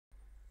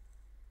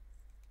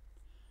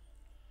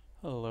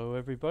Hello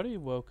everybody,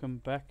 welcome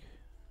back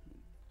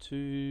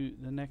to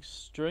the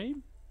next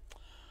stream.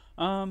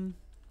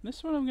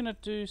 This one I'm going to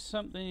do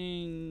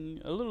something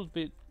a little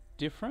bit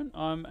different.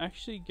 I'm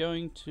actually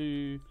going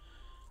to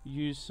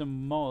use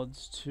some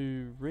mods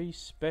to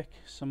respec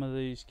some of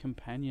these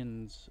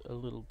companions a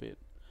little bit.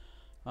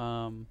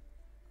 Not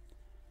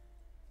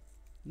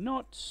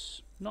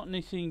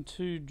anything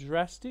too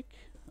drastic.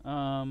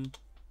 I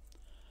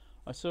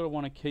sort of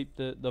want to keep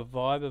the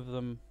vibe of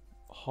them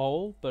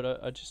whole,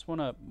 but I just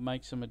want to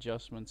make some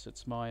adjustments.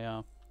 It's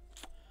my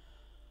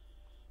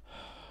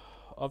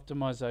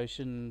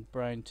optimization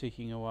brain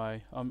ticking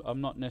away. I'm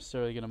not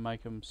necessarily going to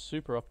make them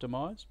super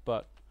optimized,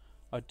 but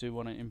I do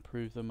want to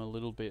improve them a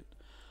little bit.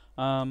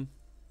 So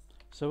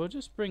we'll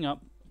just bring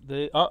up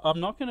the... I'm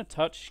not going to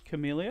touch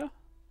Camellia.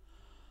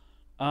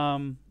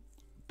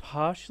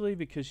 Partially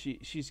because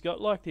she's got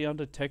like the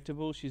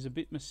undetectable. She's a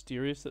bit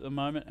mysterious at the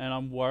moment, and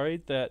I'm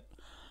worried that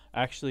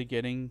actually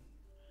getting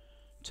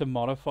to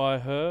modify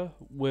her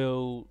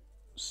will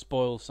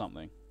spoil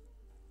something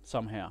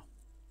somehow.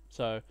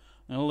 So I'm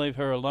going to leave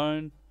her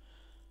alone.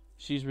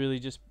 She's really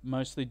just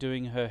mostly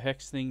doing her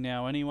hex thing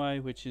now anyway,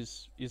 which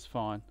is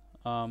fine.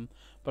 But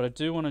I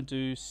do want to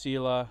do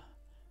Sealer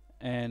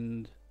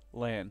and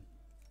Lan.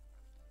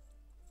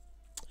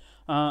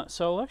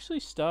 So I'll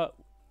actually start...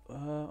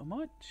 I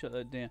might shut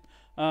that down.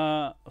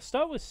 I'll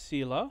start with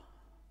Sealer.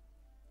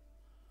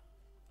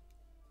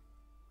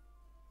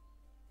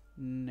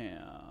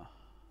 Now...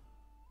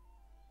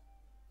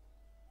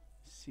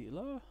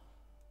 Sealer.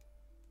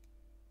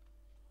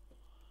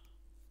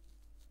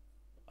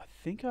 I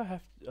think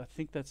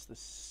that's the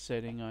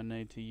setting I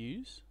need to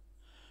use,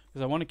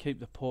 because I want to keep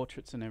the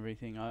portraits and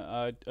everything.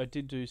 I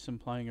did do some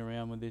playing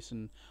around with this,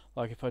 and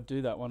like if I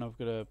do that one, I've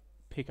got to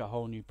pick a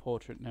whole new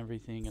portrait and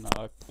everything, and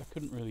I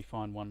couldn't really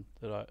find one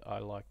that I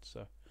liked.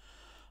 So,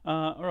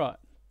 alright,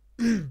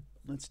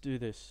 let's do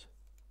this.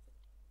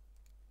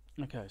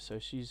 Okay, so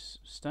she's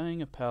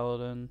staying a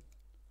paladin.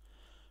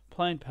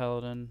 Plain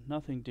paladin,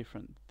 nothing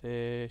different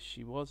there.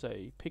 She was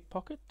a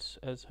pickpocket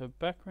as her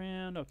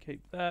background. I'll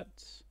keep that.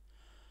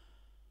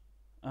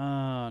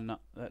 No,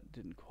 that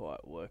didn't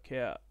quite work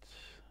out.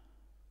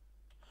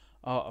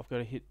 Oh, I've got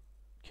to hit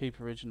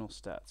keep original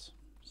stats.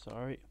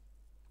 Sorry.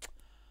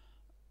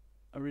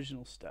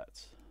 Original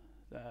stats.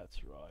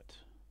 That's right.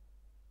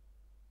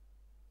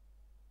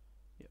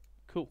 Yep,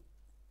 cool.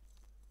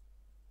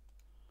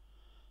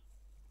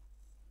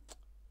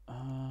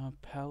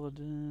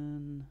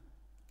 Paladin.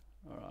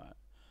 Alright.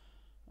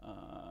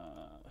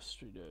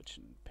 Street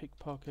urchin,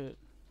 pickpocket.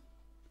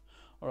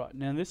 Alright,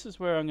 now this is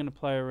where I'm going to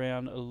play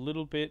around a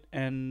little bit,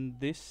 and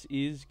this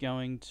is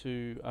going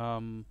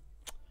to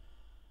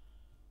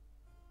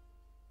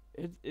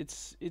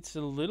it's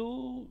a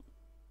little...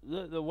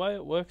 The way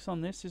it works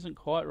on this isn't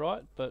quite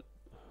right, but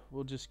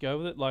we'll just go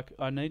with it. Like,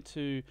 I need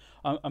to...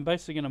 I'm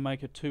basically going to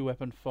make a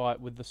 2-weapon fight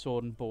with the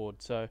sword and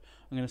board, so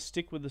I'm going to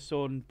stick with the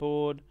sword and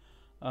board.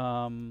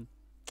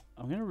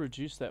 I'm going to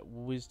reduce that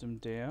wisdom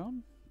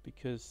down,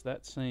 because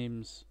that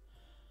seems...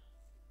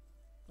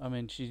 I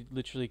mean, she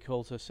literally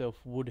calls herself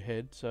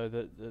Woodhead, so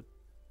the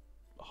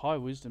high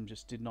wisdom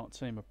just did not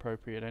seem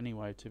appropriate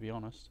anyway, to be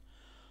honest.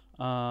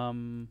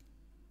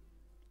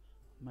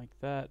 Make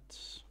that...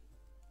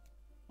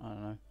 I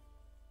don't know.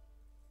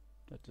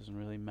 That doesn't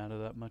really matter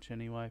that much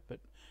anyway, but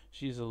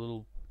she's a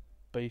little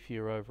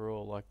beefier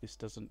overall. Like, this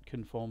doesn't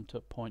conform to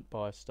point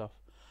buy stuff.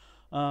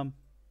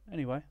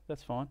 Anyway,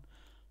 that's fine.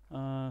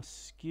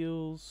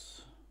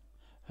 Skills...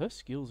 Her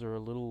skills are a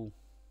little...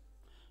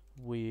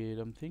 weird.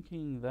 I'm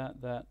thinking that,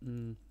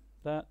 and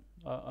that.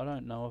 I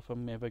don't know if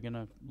I'm ever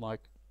gonna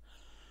like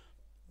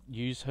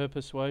use her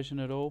persuasion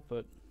at all,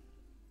 but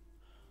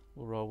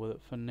we'll roll with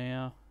it for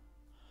now.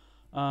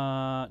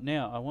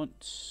 Now I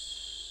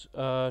want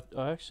I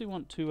actually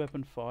want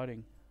 2-weapon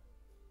fighting,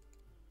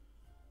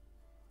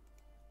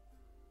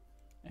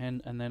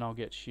 and then I'll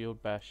get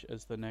shield bash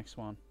as the next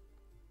one.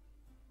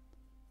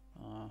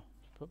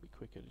 It's probably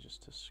quicker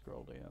just to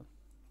scroll down.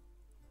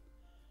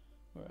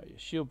 Where are you?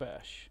 Shield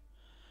bash.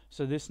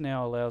 So this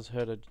now allows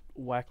her to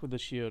whack with the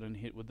shield and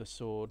hit with the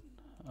sword,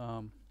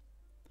 and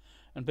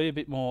be a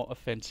bit more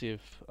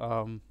offensive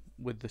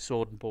with the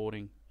sword and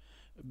boarding.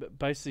 But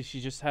basically,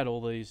 she just had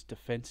all these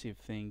defensive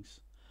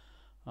things,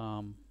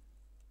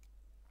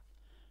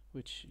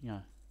 which, you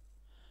know,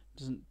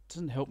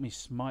 doesn't help me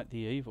smite the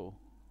evil.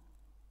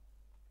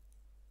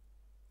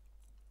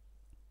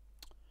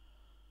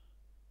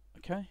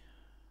 Okay.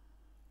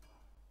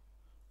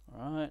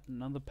 All right,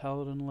 another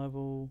paladin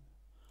level.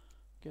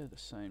 Go the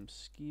same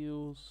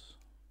skills.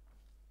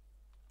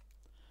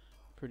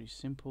 Pretty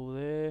simple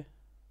there.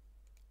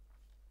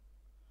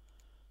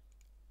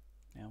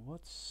 Now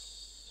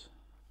what's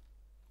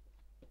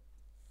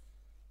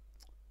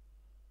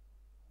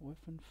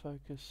weapon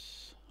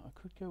focus? I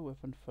could go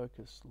weapon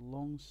focus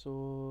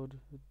longsword,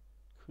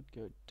 could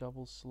go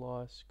double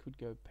slice, could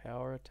go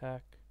power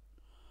attack.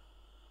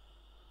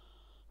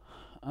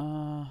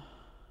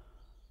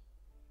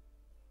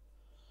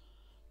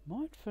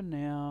 Might for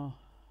now.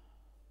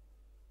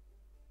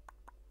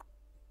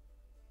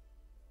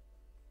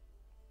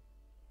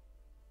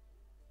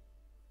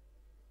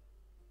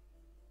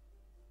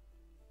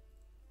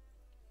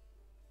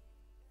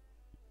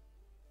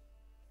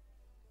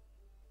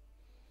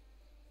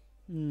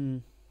 Hmm.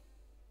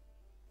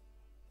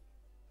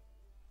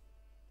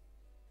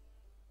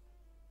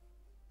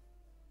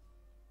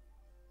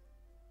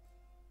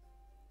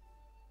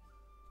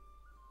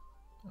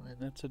 I mean,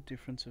 that's a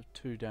difference of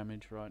 2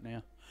 damage right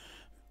now.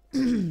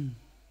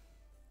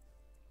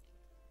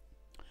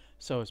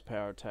 So is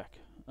power attack.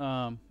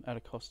 At a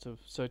cost of...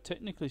 So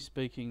technically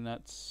speaking,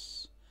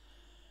 that's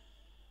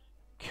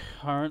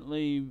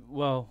currently...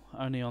 Well,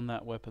 only on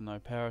that weapon though.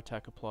 Power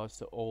attack applies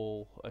to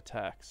all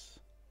attacks.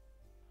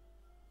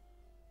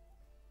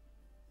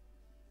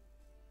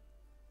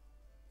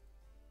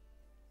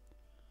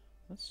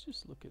 Let's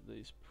just look at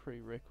these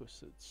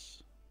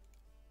prerequisites.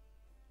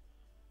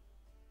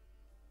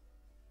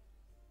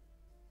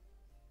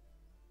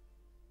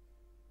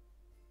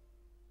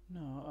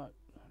 No,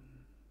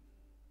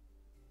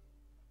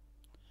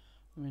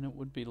 I mean, it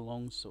would be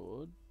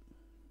longsword.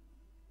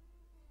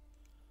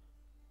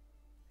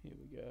 Here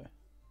we go.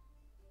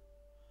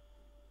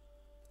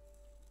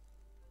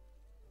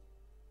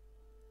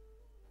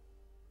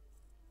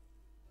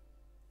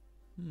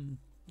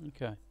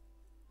 Okay.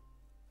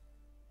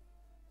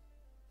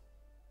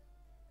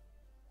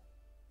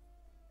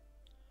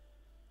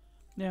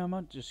 Yeah, I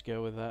might just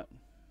go with that.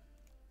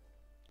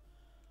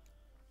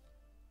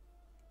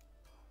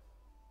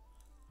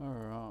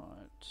 Alright.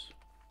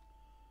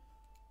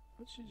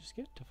 What did you just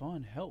get?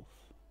 Divine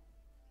health.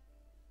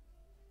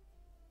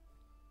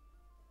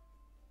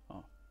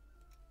 Oh.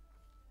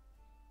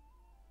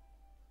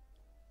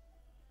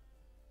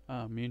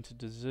 Immune to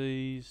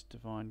disease,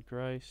 divine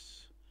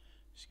grace.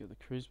 Just get the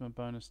charisma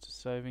bonus to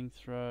saving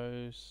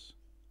throws.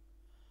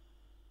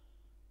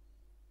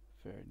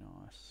 Very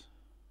nice.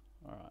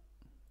 Alright.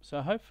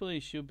 So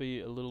hopefully she'll be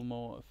a little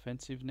more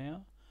offensive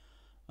now.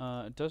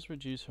 It does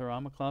reduce her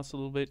armor class a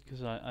little bit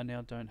because I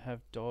now don't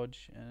have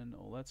dodge and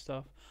all that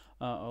stuff.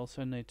 I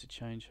also need to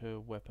change her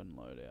weapon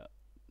loadout.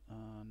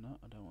 No,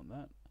 I don't want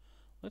that.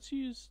 Let's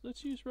use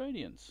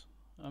Radiance.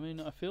 I mean,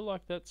 I feel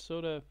like that's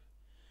sort of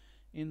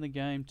in the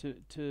game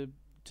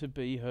to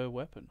be her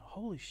weapon.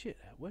 Holy shit!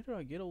 Where did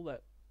I get all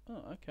that?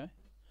 Oh, okay.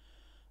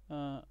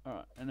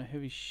 Alright, and a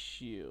heavy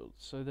shield.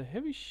 So the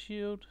heavy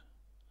shield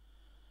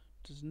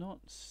does not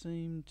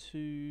seem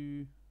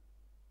to...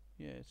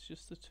 Yeah, it's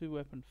just the 2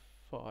 weapon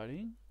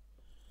fighting.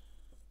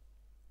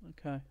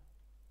 Okay.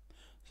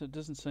 So it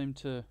doesn't seem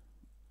to...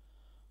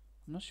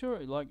 I'm not sure,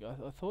 like,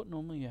 I thought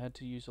normally you had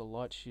to use a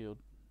light shield.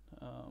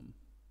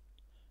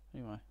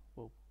 Anyway,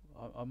 well,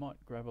 I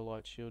might grab a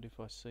light shield if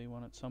I see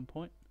one at some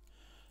point.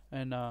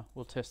 And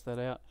we'll test that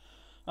out.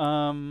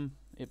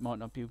 It might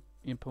not be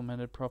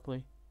implemented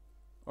properly.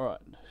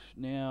 Alright,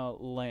 now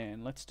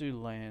land. Let's do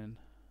land.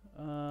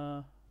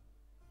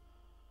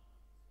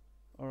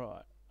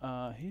 Alright,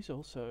 he's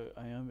also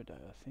Iomedae,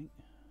 I think.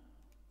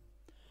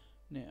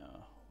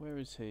 Now, where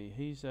is he?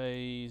 He's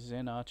a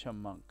Zen Archer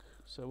monk,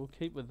 so we'll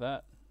keep with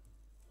that.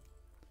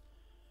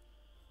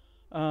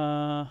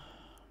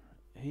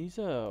 He's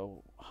a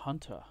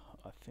hunter,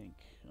 I think.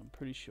 I'm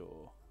pretty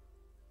sure.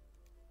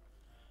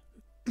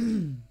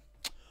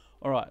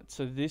 Alright,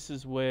 so this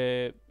is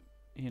where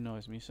he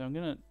annoys me. So I'm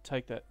going to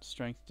take that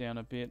strength down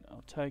a bit.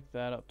 I'll take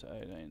that up to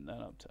 18,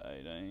 that up to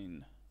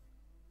 18.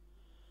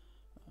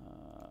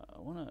 I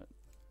want to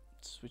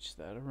switch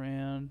that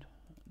around,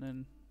 and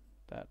then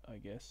that, I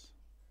guess.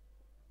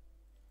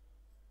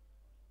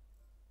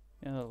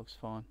 Yeah, that looks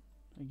fine.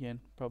 Again,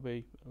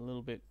 probably a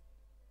little bit,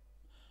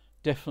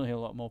 definitely a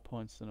lot more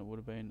points than it would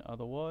have been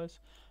otherwise.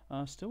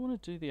 Still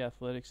want to do the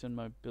athletics and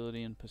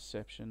mobility and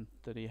perception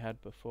that he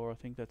had before. I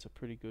think that's a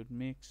pretty good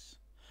mix.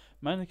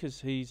 Mainly because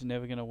he's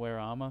never going to wear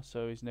armor,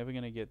 so he's never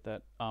going to get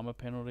that armor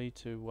penalty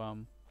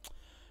to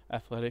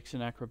athletics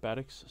and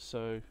acrobatics.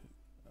 So,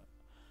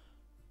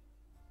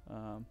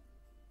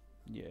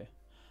 yeah.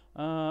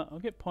 I'll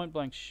get point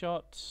blank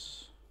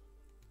shots,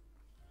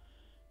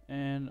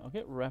 and I'll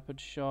get rapid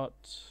shot.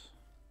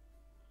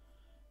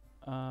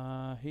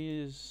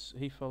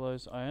 He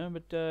follows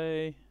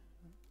Iomedae.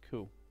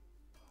 Cool.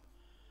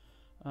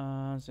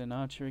 Zen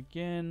Archer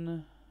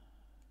again.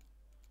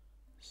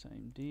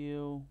 Same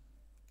deal.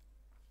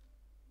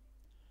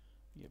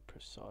 Get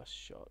precise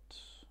shot.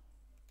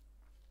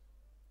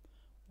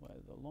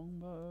 With the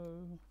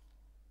longbow.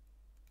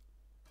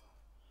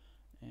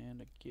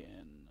 And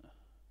again.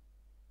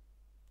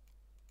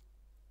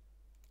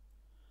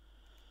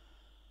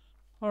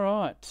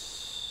 Alright.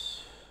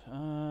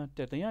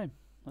 Deadly aim.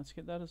 Let's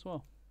get that as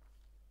well.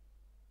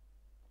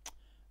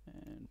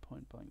 And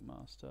point blank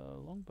master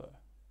longbow.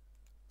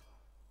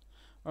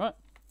 Alright.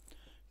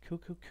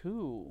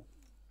 Cool.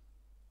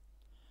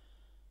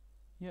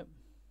 Yep.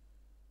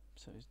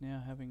 So he's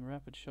now having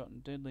rapid shot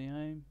and deadly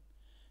aim.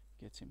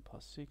 Gets him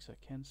 +6. I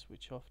can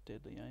switch off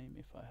deadly aim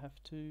if I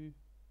have to.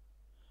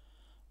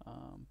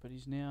 But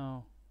he's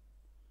now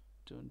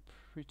doing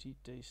pretty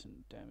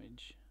decent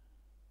damage.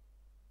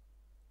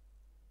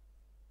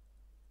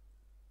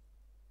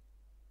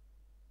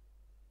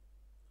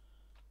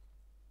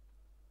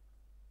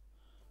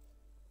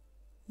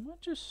 I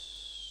might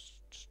just...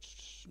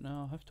 No,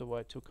 I'll have to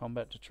wait till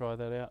combat to try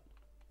that out.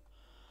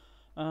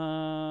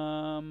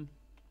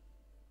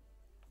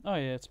 Oh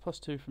yeah, it's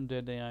 +2 from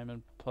deadly aim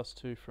and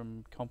 +2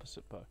 from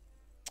composite bow.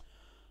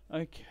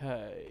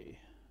 Okay.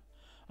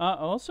 I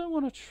also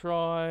want to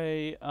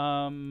try.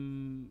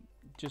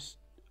 Just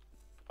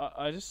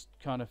I just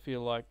kind of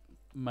feel like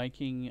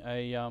making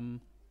a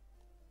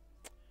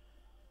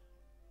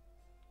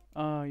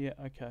Oh yeah,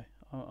 okay.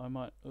 I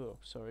might. Oh,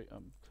 sorry,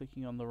 I'm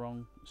clicking on the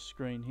wrong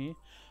screen here.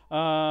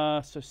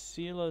 So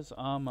Sealer's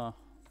armor.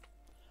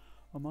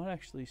 I might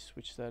actually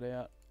switch that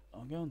out.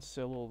 I'll go and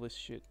sell all this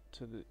shit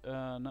to the.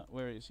 No,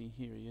 where is he?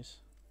 Here he is.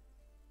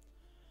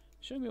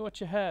 Show me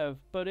what you have,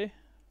 buddy.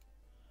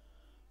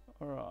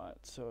 Alright,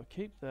 so I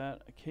keep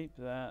that. I keep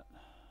that.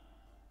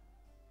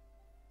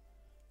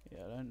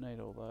 Yeah, I don't need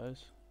all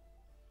those.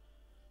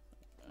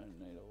 Don't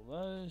need all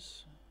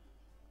those.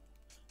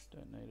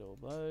 Don't need all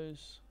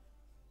those.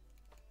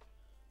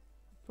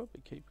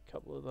 Probably keep a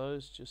couple of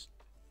those just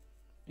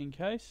in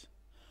case.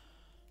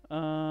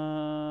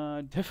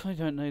 Definitely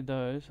don't need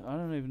those. I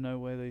don't even know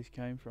where these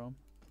came from,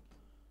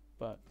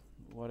 but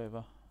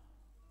whatever.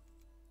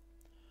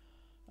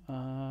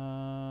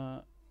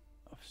 I've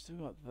still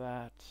got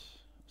that.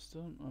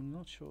 I'm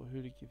not sure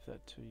who to give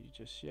that to you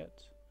just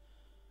yet.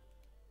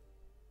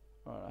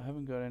 Alright, I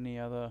haven't got any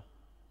other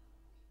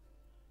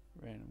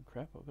random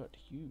crap. I've got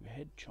you,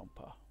 head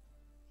chomper.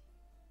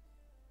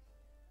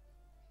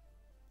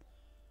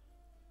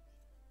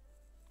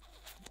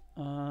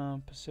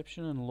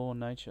 Perception and law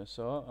nature.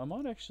 So I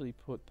might actually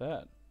put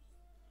that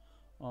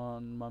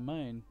on my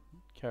main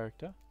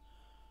character.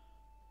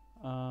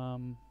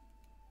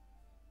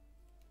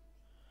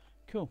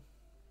 Cool.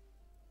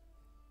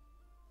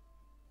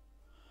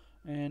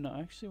 And I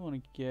actually want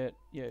to get,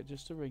 yeah,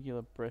 just a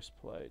regular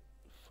breastplate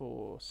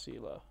for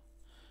Sealer.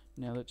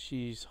 Now that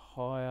she's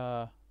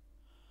higher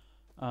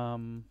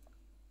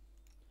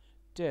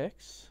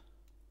dex,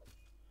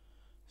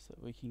 so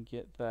that we can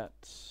get that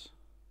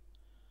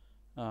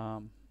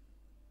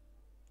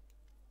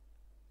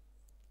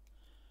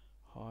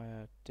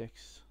higher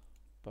dex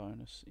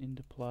bonus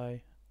into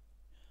play,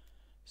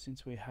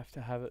 since we have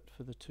to have it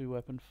for the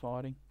 2-weapon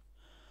fighting.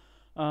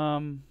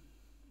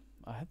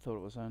 I had thought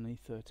it was only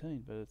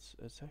 13, but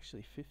it's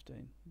actually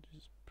 15, which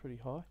is pretty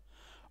high.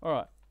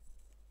 Alright.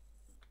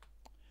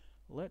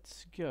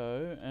 Let's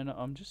go, and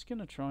I'm just going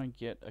to try and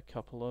get a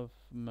couple of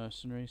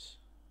mercenaries.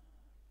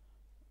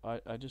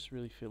 I just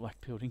really feel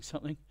like building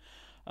something.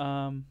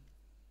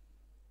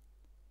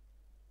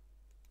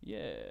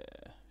 Yeah,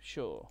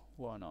 sure,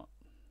 why not?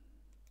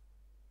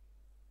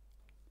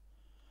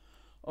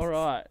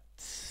 Alright,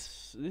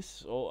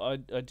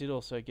 I did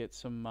also get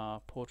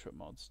some portrait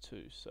mods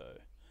too, so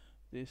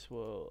this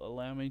will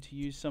allow me to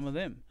use some of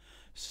them.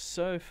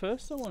 So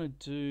first I want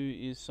to do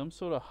is some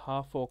sort of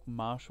half-orc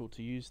marshal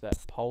to use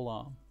that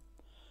polearm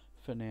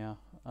for now.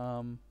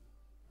 No,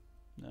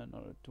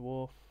 not a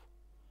dwarf.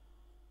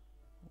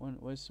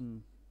 Where's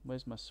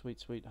my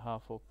sweet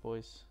half-orc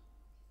boys?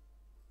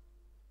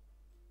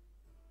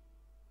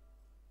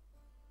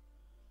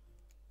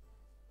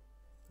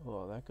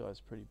 Oh, that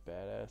guy's pretty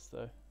badass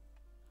though.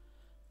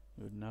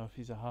 You would know if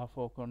he's a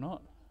half-orc or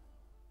not.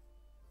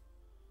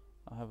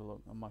 I'll have a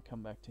look. I might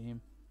come back to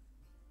him.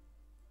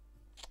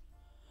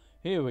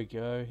 Here we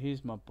go.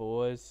 Here's my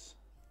boys.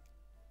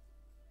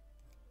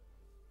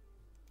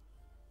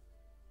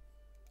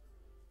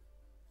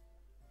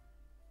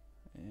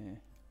 Yeah.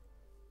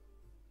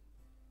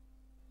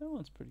 That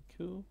one's pretty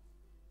cool.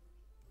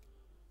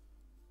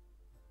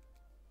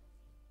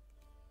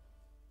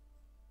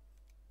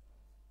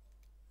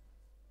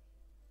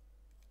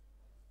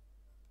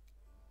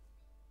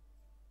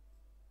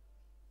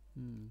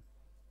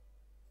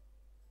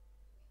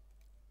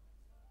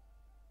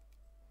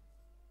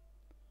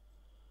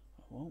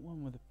 I want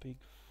one with a big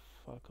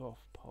fuck off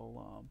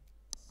polearm.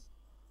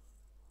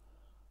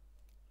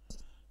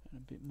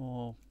 And a bit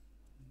more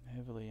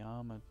heavily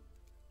armoured.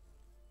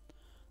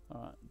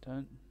 Alright,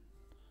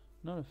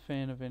 not a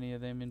fan of any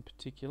of them in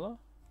particular.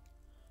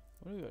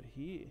 What do we got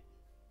here?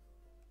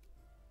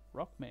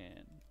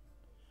 Rockman.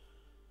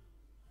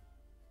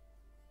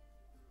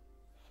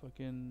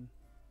 Fucking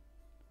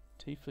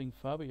Tiefling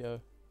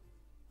Fabio.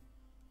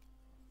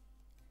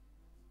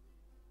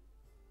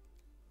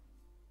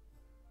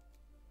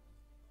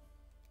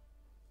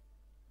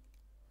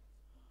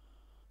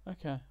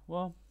 Okay,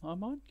 well, I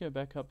might go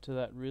back up to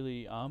that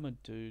really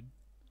armoured dude.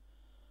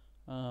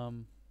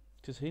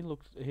 Because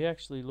he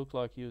actually looked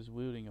like he was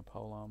wielding a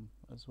polearm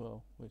as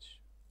well, which,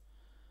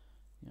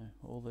 you know,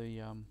 all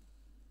the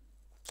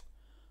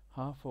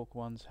half-orc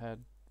ones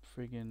had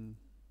friggin'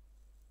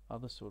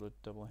 other sort of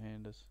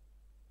double-handers.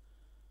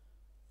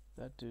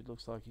 That dude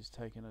looks like he's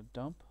taking a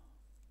dump.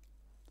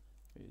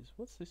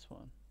 What's this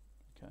one?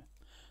 Okay.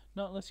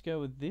 No, let's go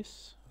with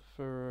this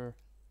for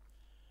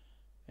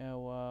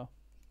our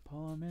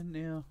polearm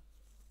now.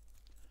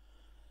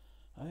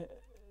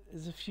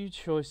 There's a few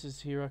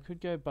choices here. I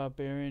could go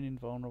Barbarian,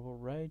 Invulnerable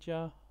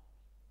Rager.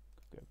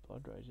 Could go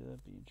Blood Rager,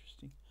 that'd be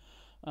interesting.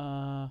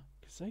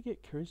 Because they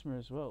get Charisma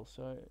as well,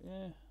 so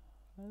yeah,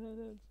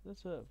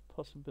 that's a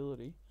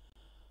possibility.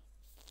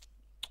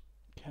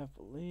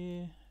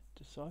 Cavalier,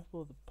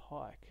 Disciple of the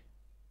Pike.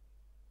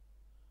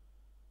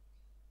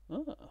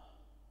 Oh.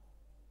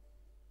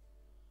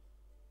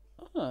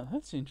 Oh,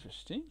 that's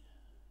interesting.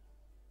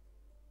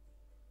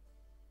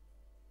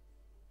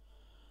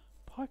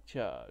 Pike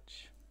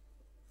charge.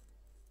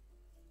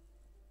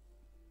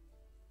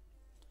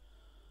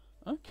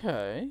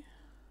 Okay.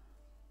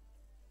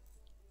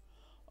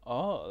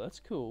 Oh, that's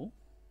cool.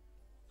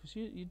 Because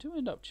you do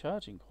end up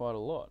charging quite a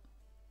lot.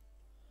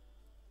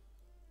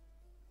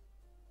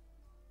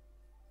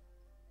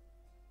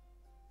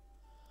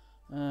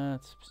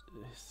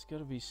 It's got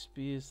to be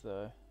spears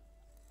though.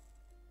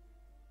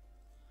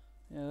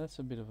 Yeah, that's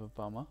a bit of a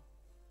bummer.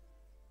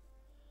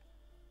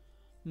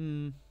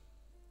 Yeah,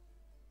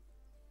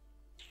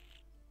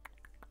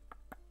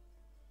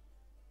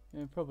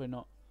 probably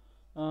not.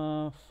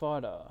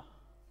 Fighter.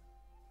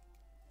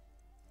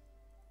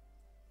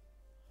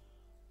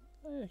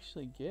 I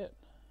actually get.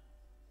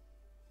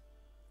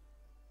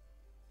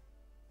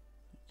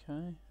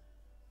 Okay.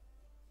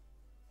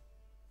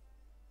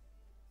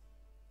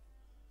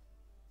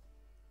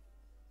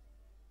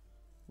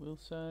 Will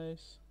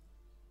saves.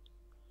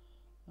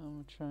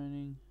 Armor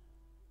training.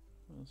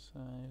 Will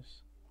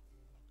saves.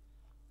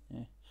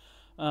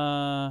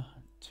 Yeah.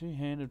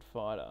 Two-handed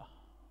fighter.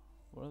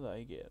 What do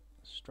they get?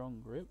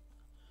 Strong grip.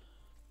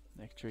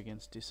 Extra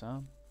against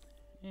disarm.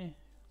 Yeah,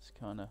 it's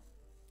kind of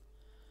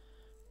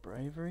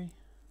bravery.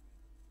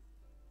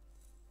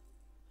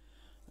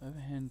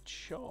 Overhand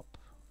chop.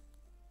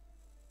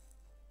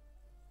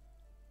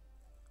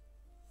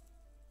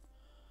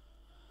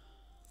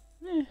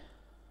 Yeah,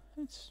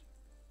 it's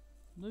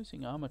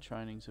losing armor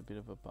training's a bit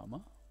of a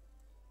bummer.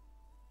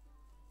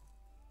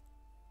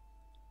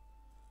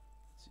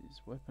 This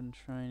is weapon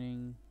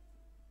training.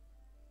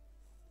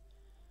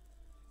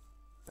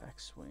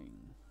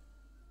 Backswing.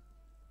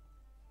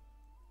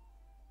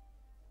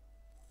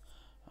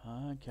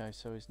 Okay,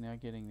 so he's now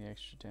getting the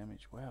extra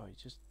damage. Wow, he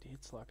just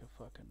hits like a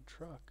fucking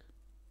truck.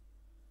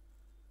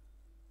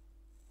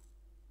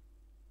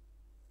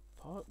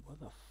 What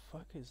the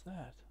fuck is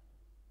that?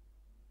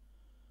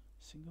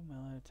 Single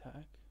melee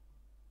attack.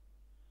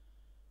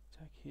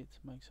 Attack hits,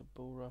 makes a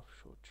bull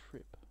rush or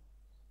trip.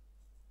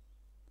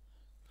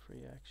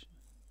 Free action.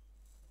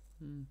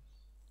 I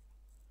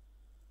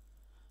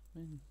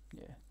mean,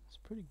 yeah, it's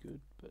pretty good,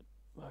 but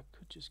I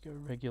could just go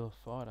regular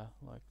fighter.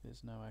 Like,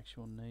 there's no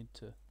actual need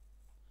to.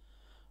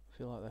 I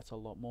feel like that's a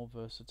lot more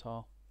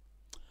versatile.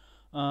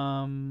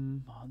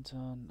 Hunter,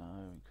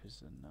 no.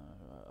 Inquisitor, no.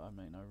 I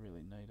mean, I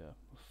really need a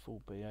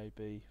full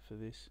BAB for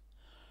this.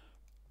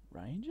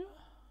 Ranger?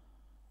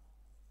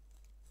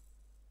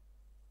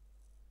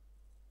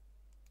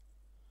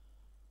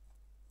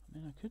 I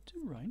mean, I could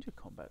do Ranger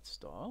combat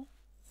style.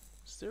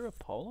 Is there a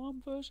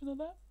polearm version of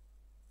that?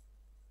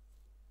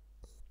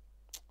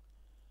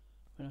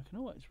 I mean, I can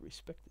always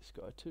respec this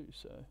guy too,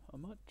 so I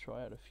might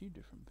try out a few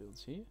different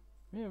builds here.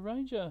 Yeah,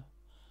 Ranger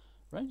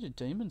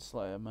Demon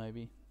Slayer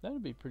maybe.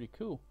 That'd be pretty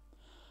cool.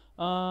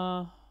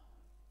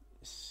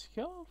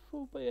 Skull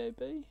full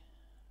BAB?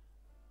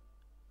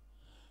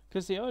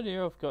 Because the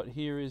idea I've got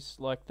here is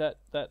like that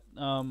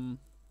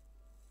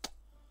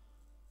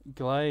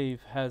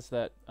glaive has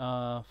that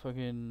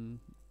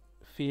fucking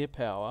fear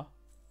power.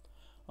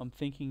 I'm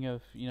thinking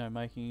of, you know,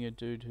 making a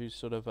dude who's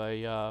sort of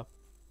a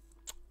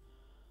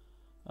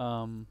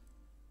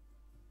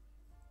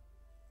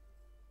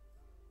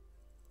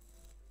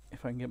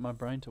if I can get my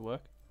brain to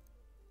work,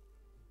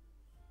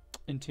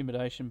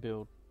 intimidation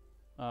build,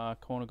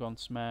 Cornagon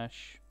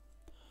smash,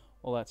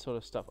 all that sort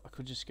of stuff. I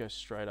could just go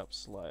straight up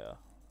Slayer.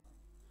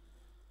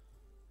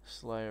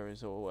 Slayer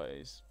is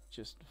always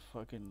just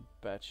fucking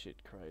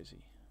batshit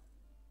crazy.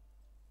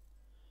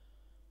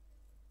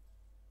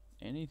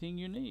 Anything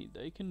you need,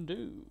 they can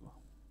do.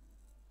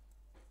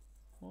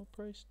 War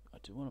Priest? I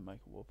do want to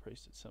make a War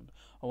Priest at some.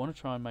 I want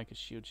to try and make a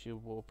shield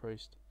War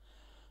Priest.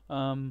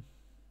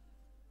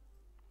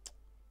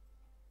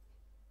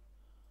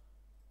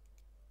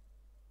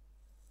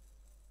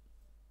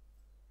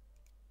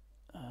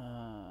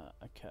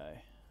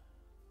 Okay.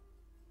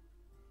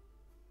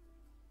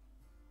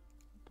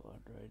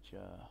 Blood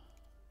Rager.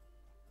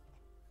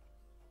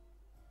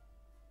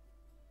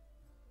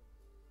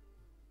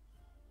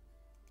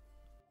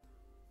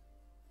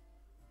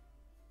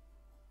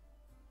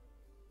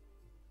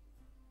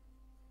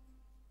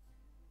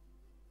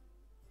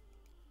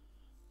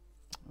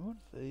 What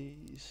are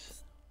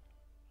these?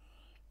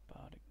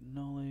 Bardic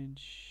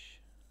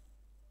Knowledge.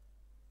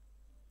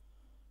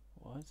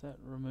 Why is that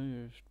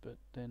removed but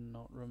then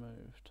not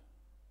removed?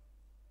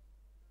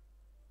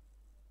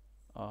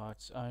 Oh,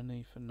 it's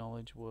only for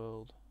Knowledge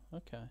World.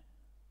 Okay.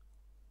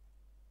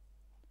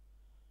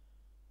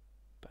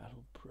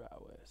 Battle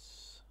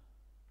Prowess.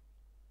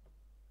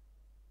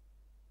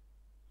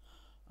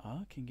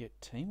 I can get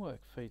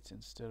teamwork feats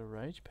instead of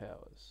rage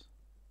powers.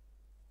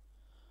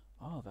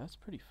 Oh, that's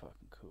pretty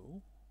fucking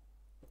cool.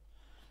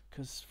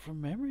 Because from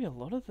memory, a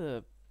lot of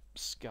the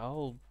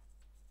skull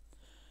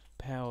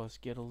powers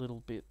get a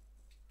little bit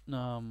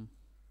not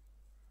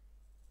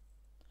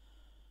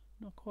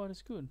quite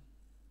as good.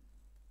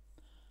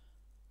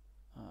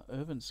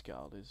 Urban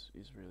Scald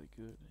is really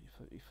good.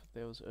 If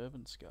there was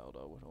Urban Scald,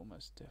 I would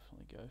almost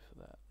definitely go for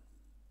that.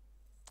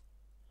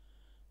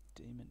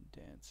 Demon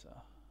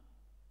Dancer.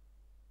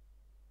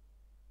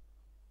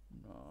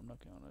 No, I'm not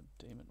going to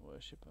Demon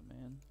Worshipper,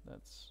 man.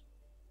 That's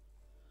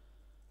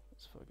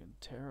fucking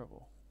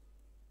terrible.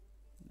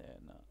 Yeah,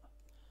 no.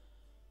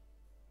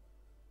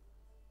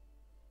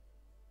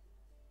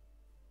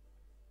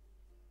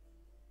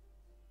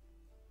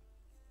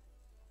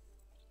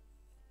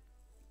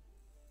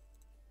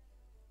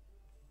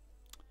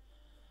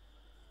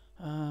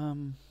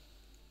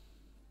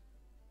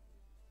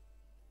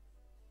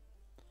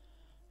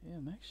 Yeah,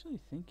 I'm actually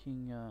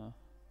thinking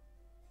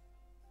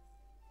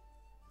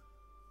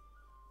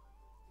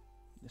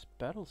this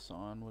battle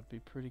sign would be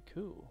pretty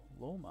cool.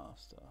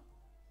 Lawmaster.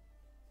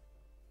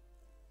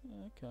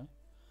 Yeah, okay.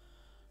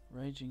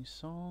 Raging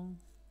Song.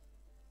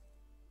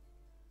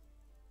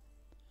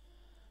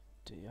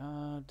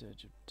 DR,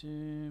 Dirge of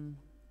Doom.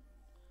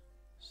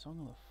 Song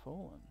of the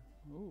Fallen.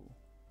 Ooh.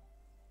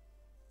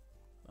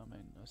 I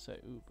mean, I say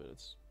ooh, but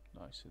it's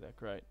not actually that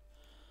great.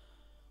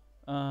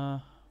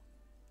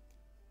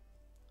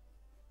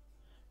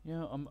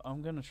 Yeah,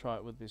 I'm gonna try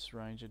it with this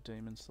Ranger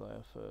Demon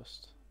Slayer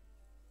first.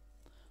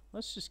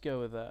 Let's just go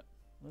with that.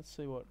 Let's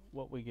see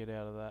what we get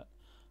out of that.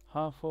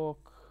 Half Orc.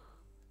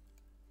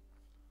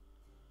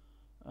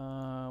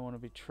 I want to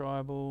be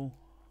tribal.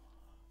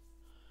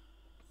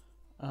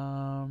 It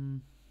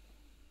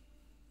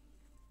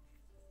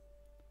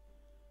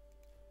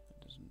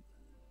doesn't.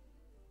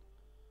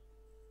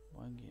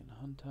 Wangian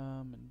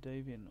Hunter,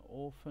 Mandavian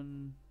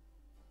Orphan.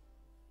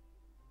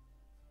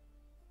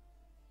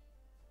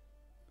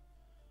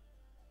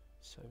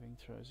 Saving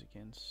throws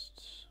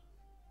against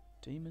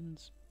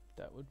demons.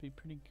 That would be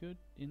pretty good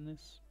in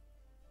this.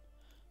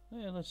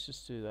 Yeah, let's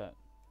just do that.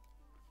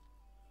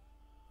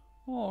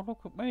 Oh,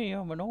 look at me,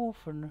 I'm an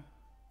orphan.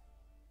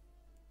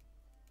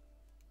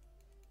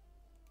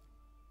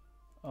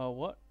 Oh,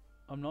 what?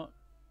 I'm not.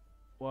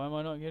 Why am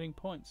I not getting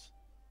points?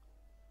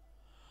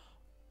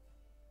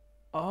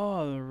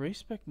 Oh, the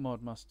Respec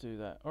mod must do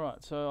that.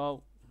 Alright,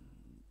 so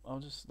I'll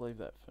just leave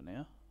that for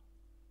now.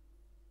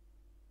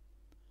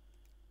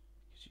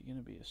 Because you're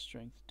going to be a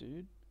strength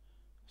dude.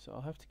 So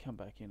I'll have to come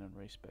back in and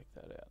respec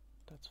that out.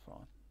 That's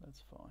fine.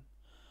 That's fine.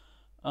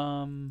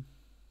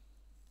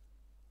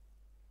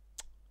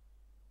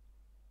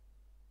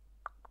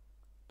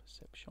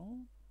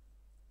 Perception.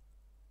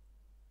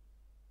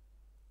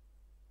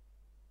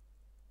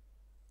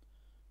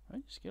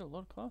 Right, just get a lot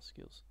of class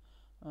skills.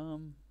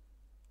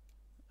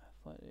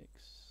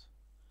 Athletics.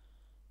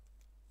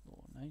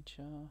 Law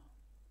nature.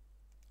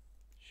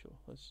 Sure,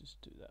 let's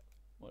just do that.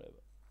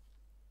 Whatever.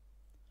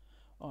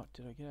 Oh,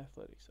 did I get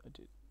athletics? I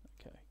did.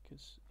 Okay,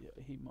 because yeah,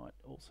 he might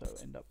also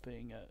end up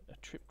being a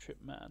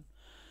trip man.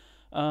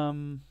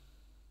 Now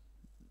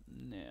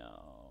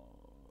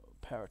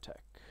power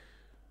attack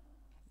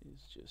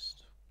is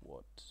just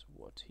what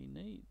he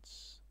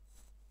needs.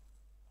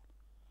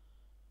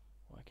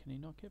 Why can he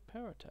not get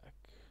power attack?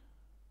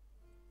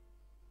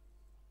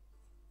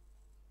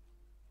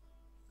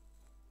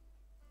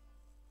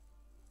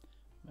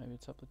 Maybe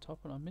it's up the top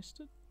and I missed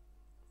it.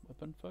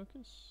 Weapon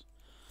focus.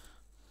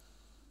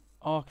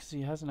 Oh, because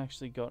he hasn't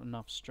actually got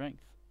enough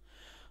strength.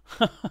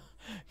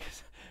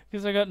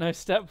 Because I got no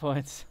stat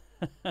points.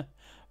 Alright,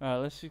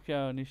 let's just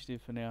go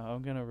initiative for now.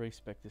 I'm going to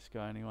respec this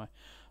guy anyway.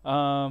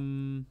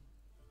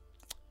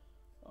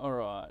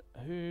 Alright,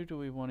 who do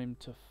we want him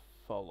to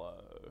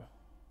follow?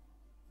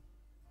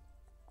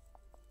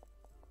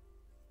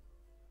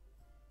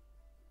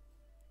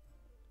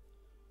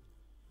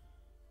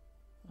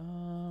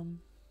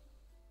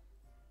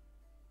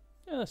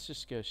 Yeah, let's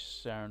just go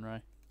Saren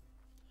Ray.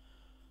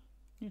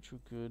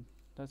 Neutral good.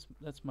 That's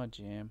my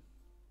jam.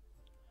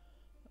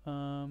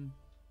 Oh,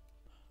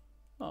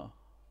 I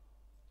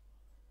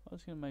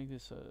was gonna make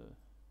this a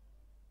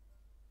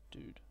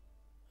dude.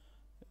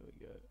 There we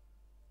go.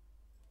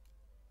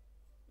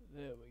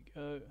 There we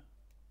go.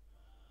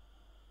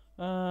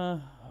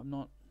 I'm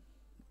not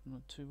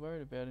too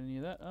worried about any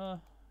of that.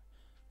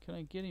 Can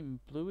I get him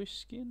bluish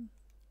skin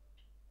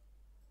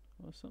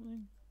or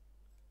something?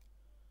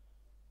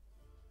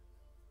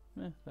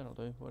 That'll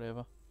do.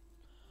 Whatever.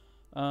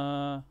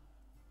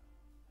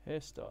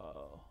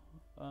 Hairstyle.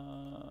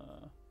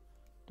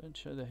 Don't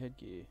show the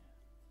headgear.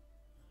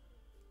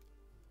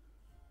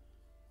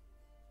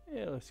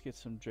 Yeah, let's get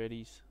some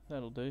dreadies.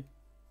 That'll do.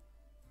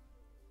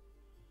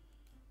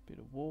 Bit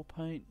of war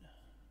paint.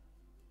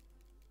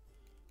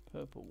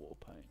 Purple war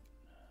paint.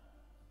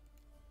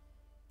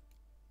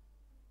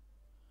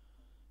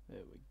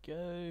 There we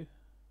go.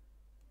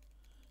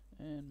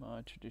 And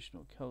my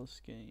traditional colour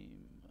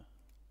scheme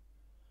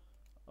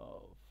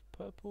of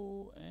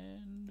purple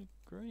and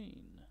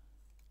green.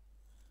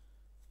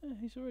 Yeah,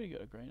 he's already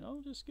got a green.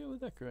 I'll just go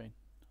with that green.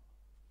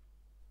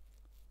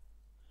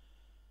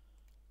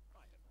 I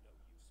have no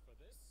use for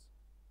this.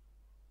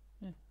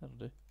 Yeah, that'll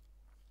do.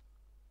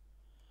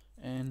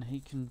 And he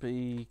can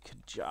be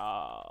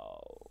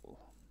Kajal.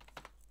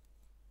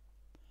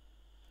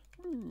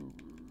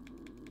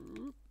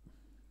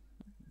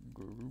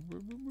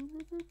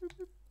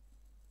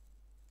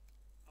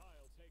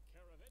 I'll take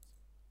care of it.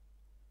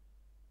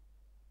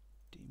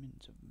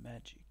 Demons of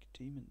magic,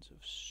 demons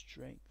of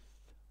strength,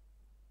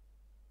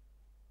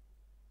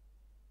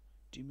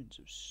 demons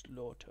of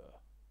slaughter.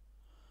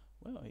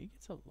 Wow, he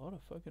gets a lot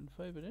of fucking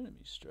favoured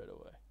enemies straight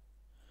away.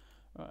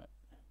 Alright.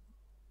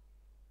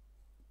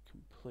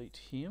 Complete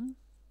him.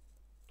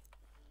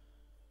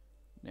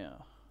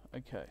 Now,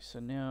 okay, so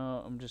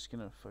now I'm just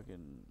gonna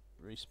fucking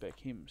respec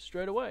him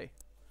straight away.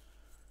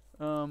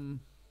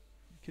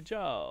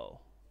 Kajal.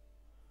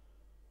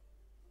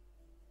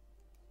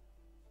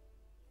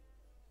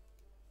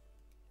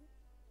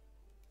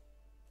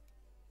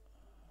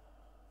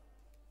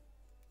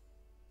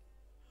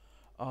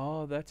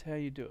 Oh, that's how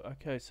you do it.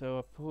 Okay, so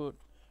I put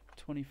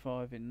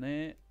 25 in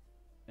there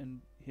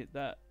and hit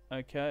that.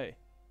 Okay.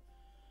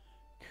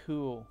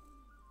 Cool.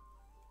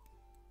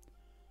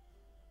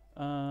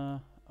 Oh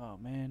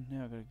man,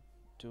 now I've got to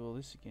do all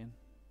this again.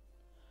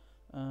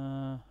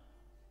 There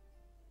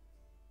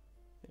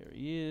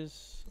he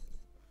is.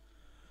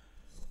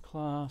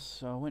 Class,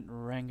 so I went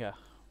Ranga.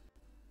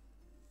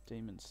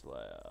 Demon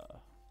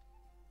Slayer.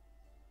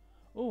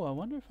 Oh, I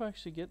wonder if I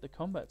actually get the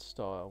combat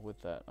style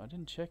with that. I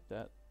didn't check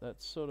that.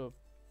 That's sort of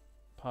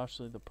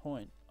partially the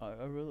point. I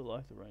really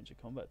like the range of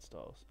combat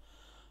styles.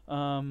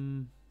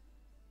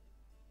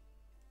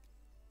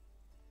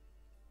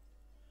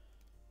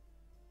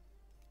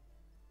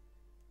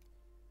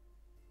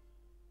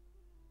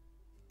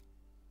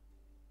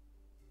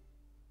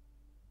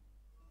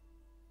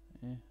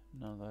 Yeah,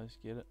 none of those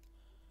get it.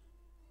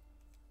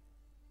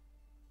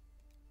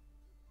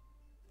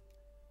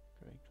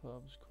 Grey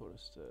clubs, quarter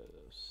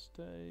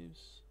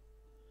staves.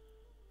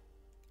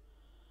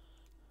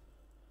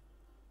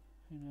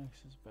 Hand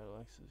axes, battle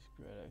axes,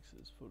 great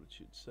axes,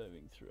 fortitude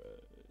saving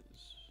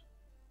throws.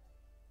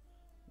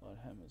 Light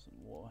hammers and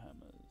war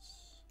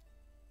hammers.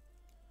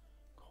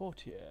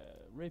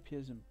 Courtier,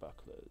 rapiers and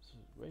bucklers.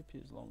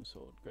 Rapiers,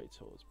 longsword, great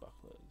swords,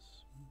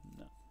 bucklers.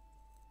 No.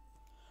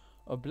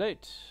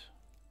 Oblate.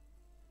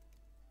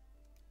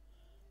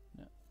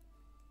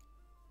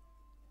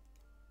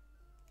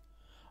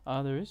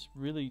 No. There is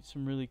really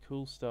some really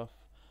cool stuff.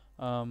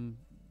 Can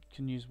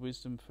use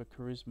wisdom for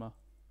charisma.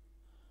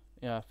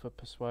 Yeah, for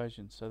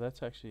persuasion. So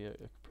that's actually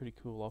a pretty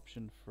cool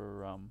option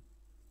for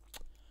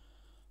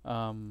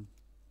your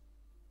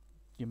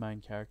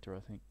main character, I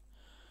think.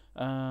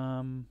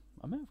 I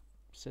may have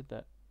said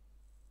that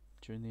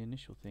during the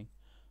initial thing.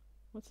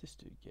 What's this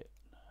dude get?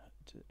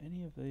 Do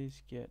any of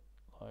these get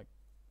like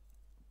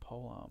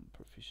polearm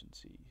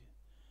proficiency?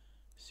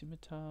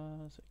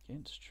 Scimitars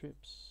against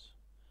trips.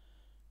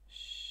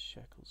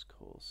 Shackles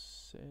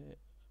corset.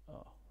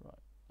 Oh,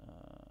 right.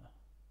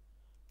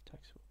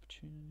 Attacks of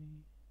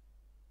opportunity.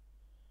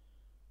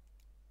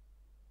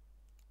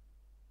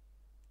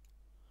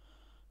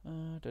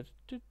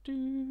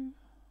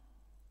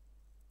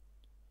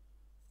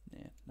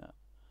 Yeah, no.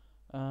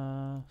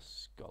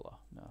 Scholar.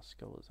 No,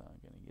 scholars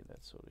aren't going to get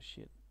that sort of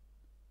shit.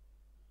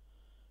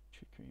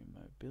 Trickery and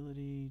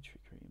mobility,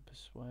 trickery and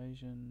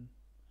persuasion,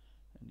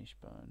 and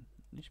Nishbone.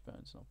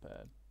 Nishbone's not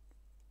bad.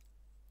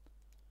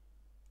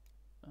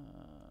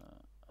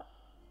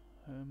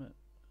 Hermit.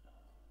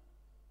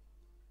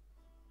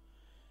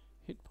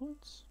 Hit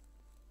points?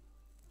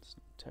 It's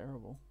not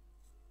terrible.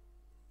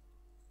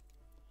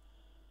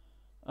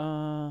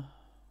 I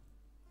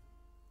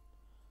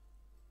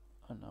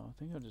don't know, I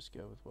think I'll just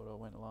go with what I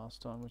went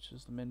last time, which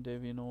is the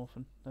Mendevian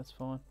Orphan. That's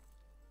fine.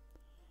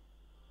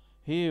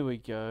 Here we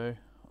go.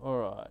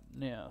 Alright,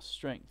 now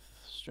strength.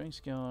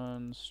 Strength's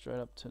going straight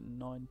up to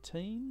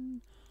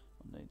 19.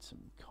 I'll need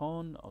some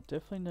con. I'll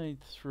definitely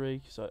need 3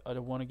 because I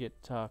don't want to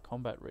get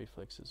combat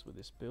reflexes with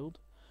this build.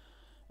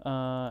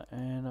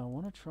 And I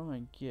want to try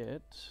and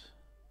get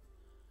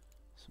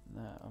some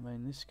of that. I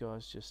mean, this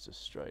guy's just a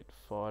straight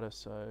fighter,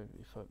 so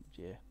if I,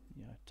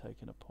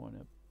 taking a point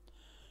up.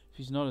 If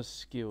he's not as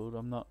skilled,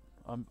 I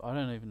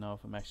don't even know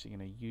if I'm actually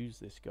going to use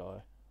this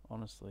guy,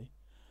 honestly.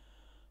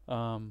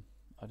 I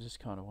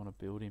just kind of want to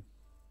build him.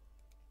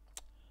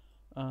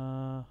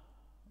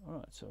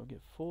 Alright, so I'll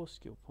get 4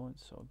 skill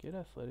points. So I'll get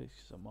athletics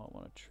because I might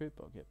want to trip.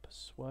 I'll get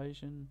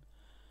persuasion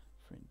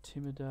for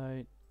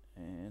intimidate,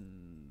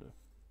 and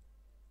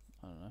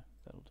I don't know,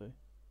 that'll do.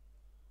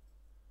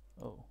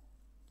 Oh,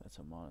 that's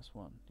a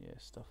 -1. Yeah,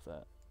 stuff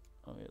that.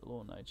 I'll get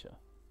law nature.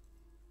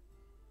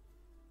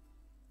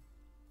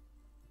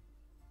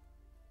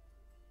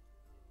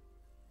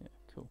 Yeah,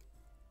 cool.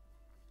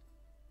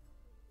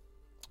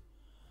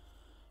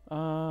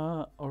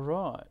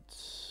 Alright.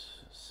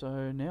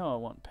 So now I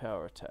want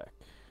power attack.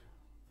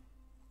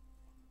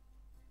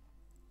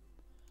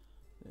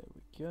 There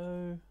we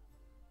go.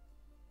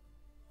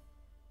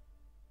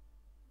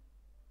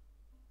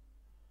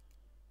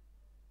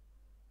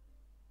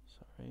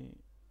 Sorry.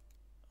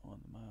 I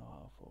want the male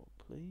half orc,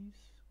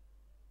 please.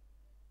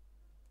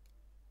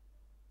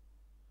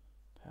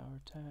 Power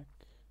attack.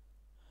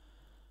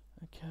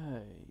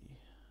 Okay.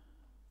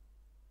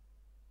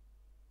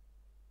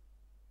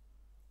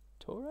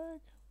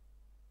 Torag?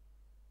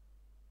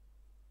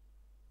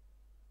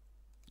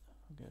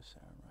 I'll go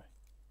Samurai.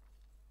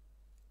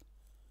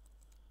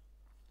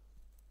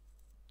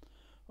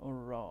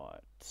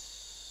 Alright.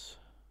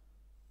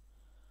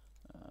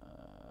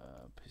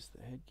 Piss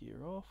the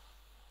headgear off.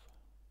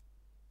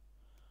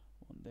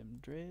 Want them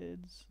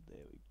dreads.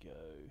 There we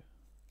go.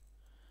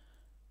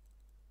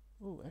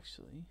 Oh,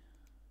 actually.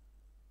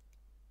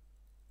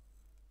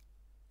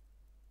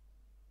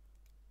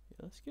 Yeah,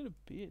 let's get a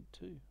beard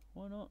too.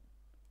 Why not?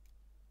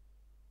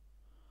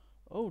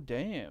 Oh,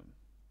 damn.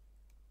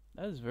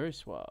 That is very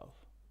suave.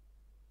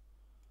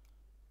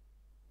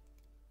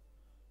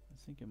 I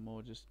was thinking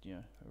more just, you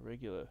know, a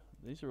regular.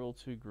 These are all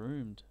too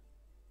groomed.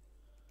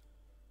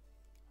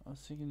 I was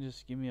thinking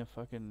just give me a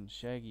fucking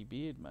shaggy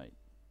beard, mate.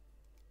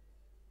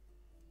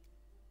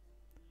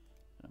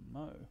 And a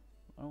mo.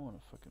 I don't want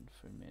a fucking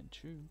Fu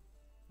Manchu.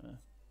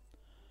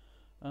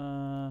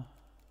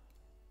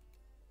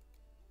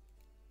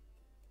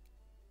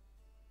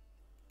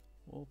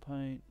 Wall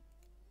paint.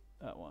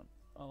 That one.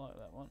 I like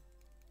that one.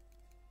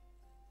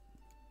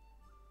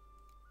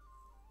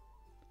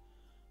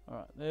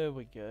 Alright, there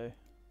we go.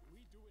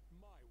 We do it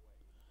my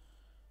way.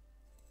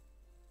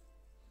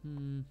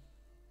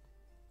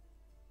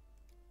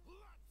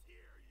 Let's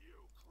hear you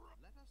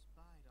Let us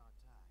bide our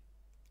time.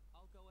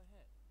 I'll go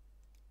ahead.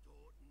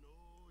 don't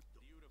know.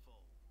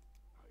 Beautiful.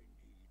 I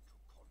need to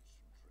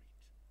concentrate.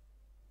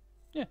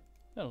 Yeah,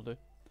 that'll do.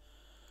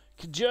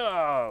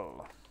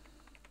 Kajal!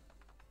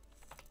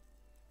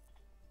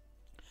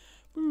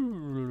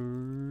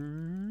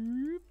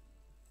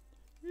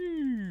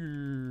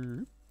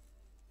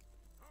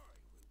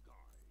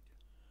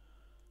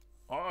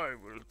 I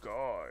will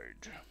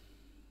guide.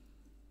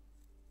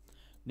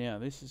 Now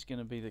this is going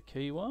to be the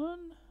key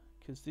one,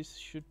 because this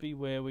should be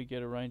where we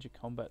get a range of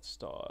combat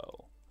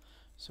style.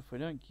 So if we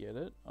don't get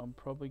it, I'm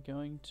probably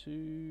going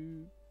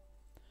to,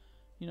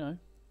 you know,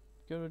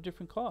 go to a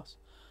different class.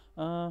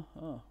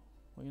 Oh,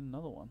 we get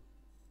another one.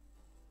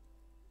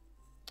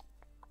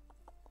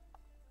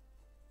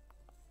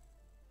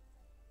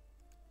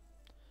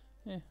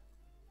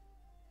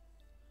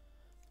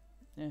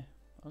 Yeah,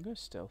 I'll go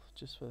stealth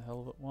just for the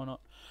hell of it. Why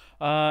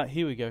not?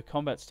 Here we go.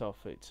 Combat style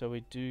feat. So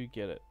we do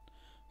get it.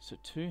 So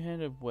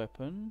two-handed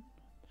weapon.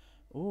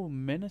 Oh,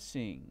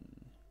 menacing.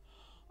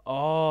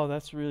 Oh,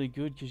 that's really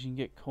good because you can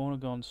get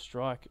Cornagon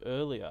strike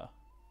earlier.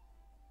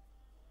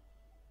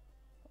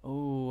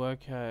 Oh,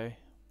 okay.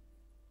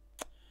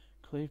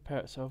 Cleave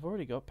power. So I've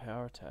already got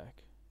power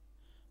attack.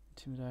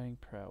 Intimidating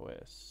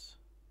prowess.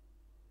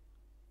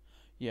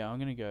 Yeah, I'm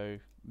gonna go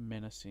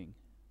menacing.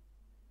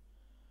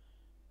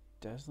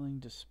 Dazzling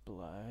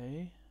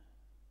display.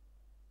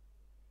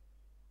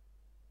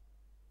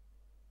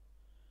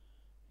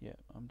 Yeah,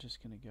 I'm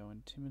just going to go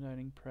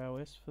intimidating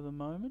prowess for the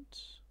moment.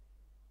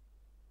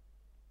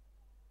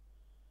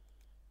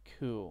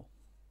 Cool.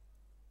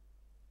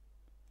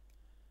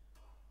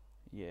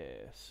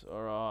 Yes,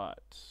 alright.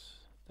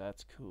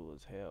 That's cool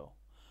as hell.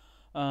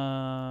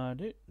 Why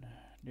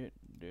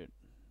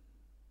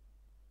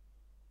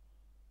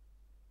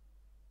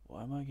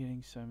am I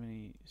getting so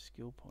many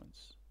skill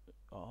points?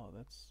 Oh,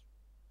 that's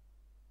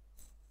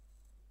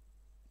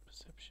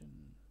perception.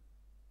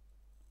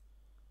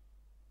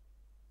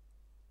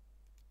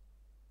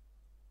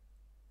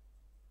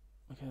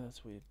 Okay,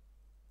 that's weird.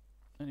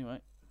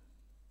 Anyway.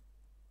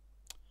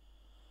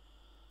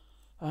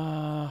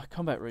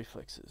 Combat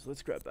reflexes.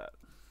 Let's grab that.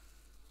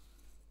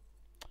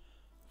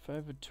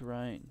 Favored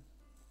terrain.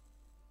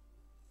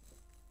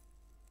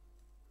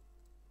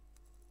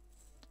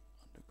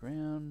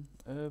 Underground,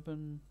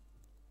 urban.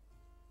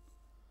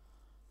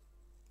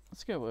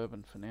 Let's go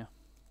urban for now.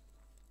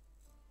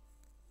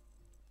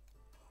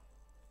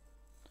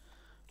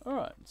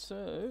 Alright,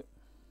 so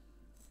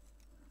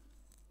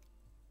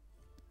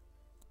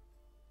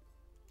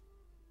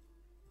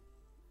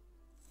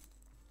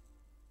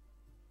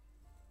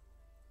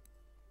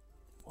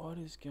what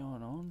is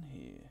going on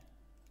here?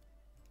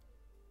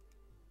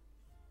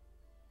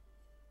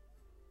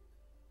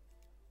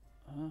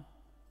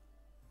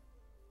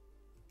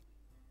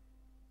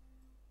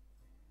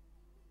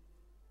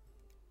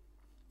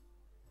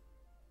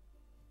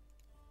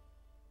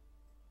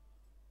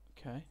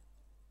 Okay.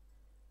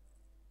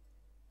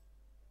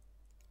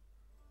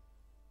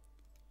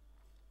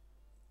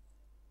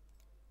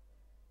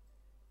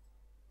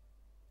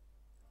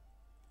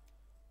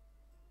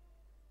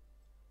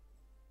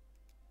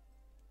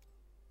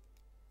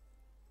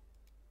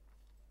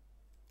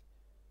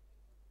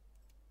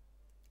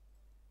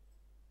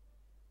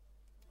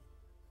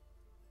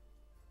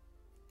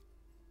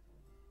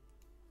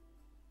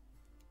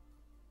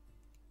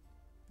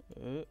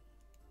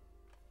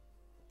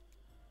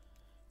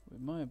 We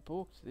might have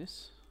balked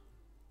this.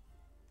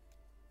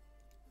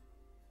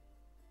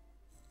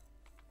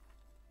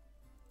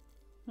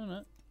 Oh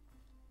no.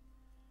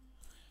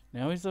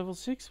 Now he's level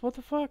 6? What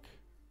the fuck?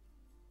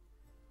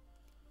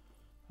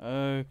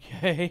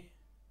 Okay.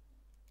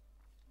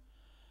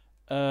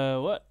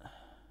 What?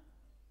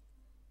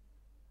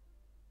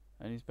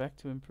 And he's back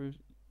to improve.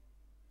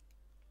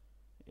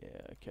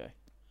 Yeah, okay.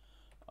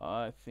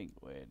 I think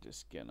we're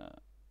just gonna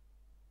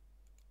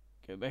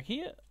go back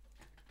here.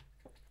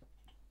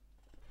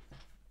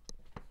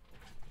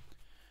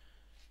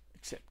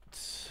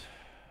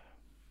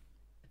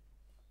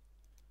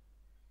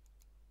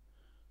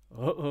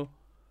 Uh-oh.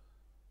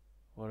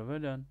 What have I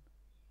done?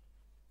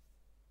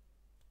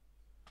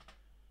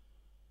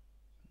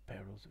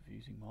 Perils of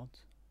using mods.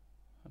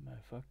 I may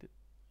have fucked it.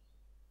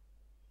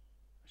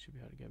 I should be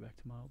able to go back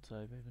to my old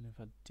save even if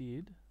I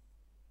did.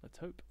 Let's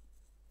hope.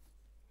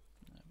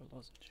 I have a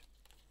lozenge.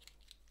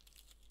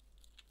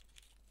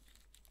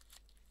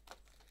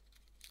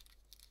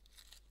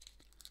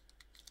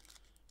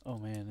 Oh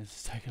man, this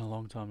is taking a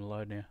long time to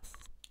load now.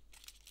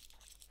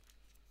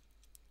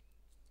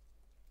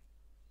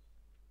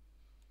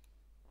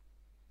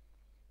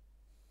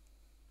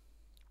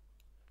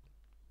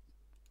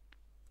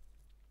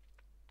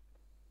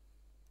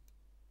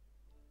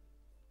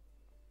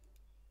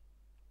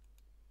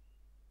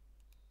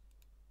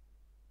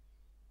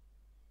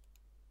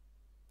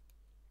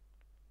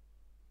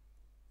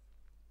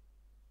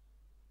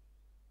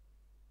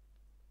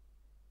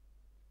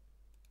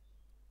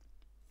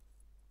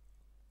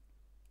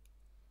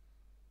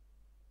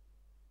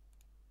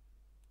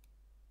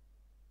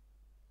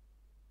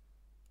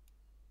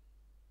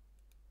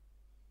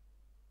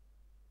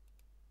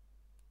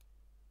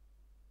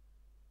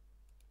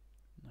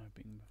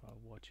 Hoping if I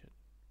watch it.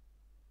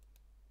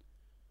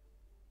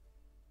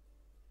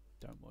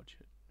 Don't watch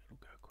it, it'll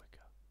go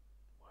quicker.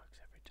 Works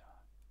every time.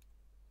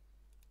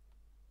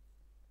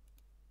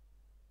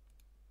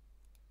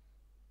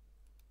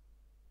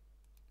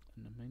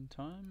 In the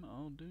meantime,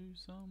 I'll do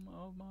some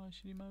of my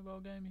shitty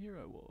mobile game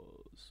Hero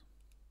Wars.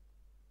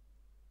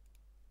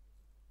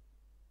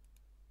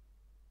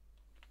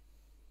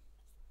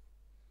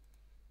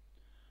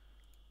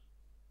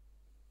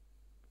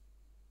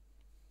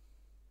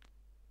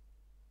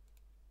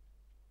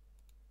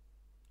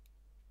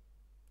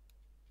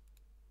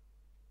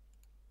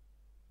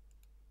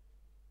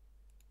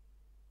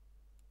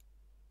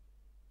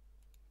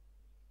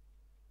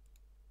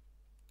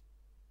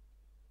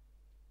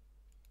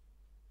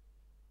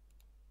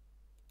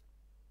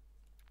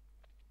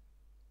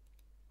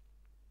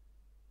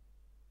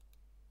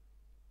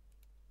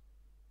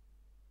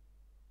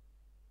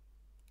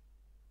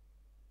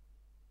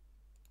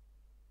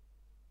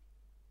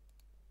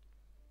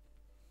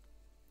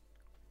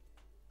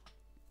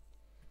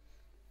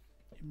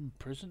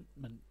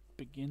 Imprisonment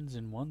begins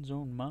in one's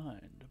own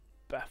mind.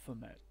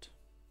 Baphomet.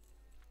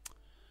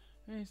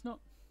 Yeah, he's not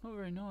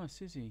very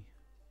nice, is he?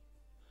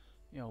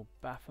 The old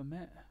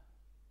Baphomet.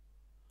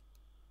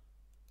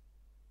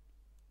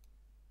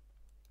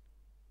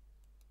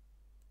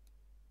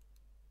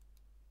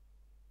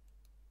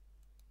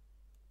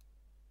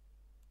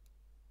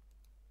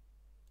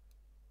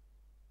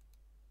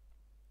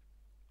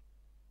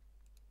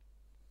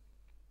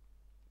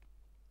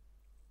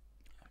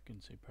 I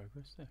can see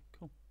progress there.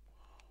 Cool.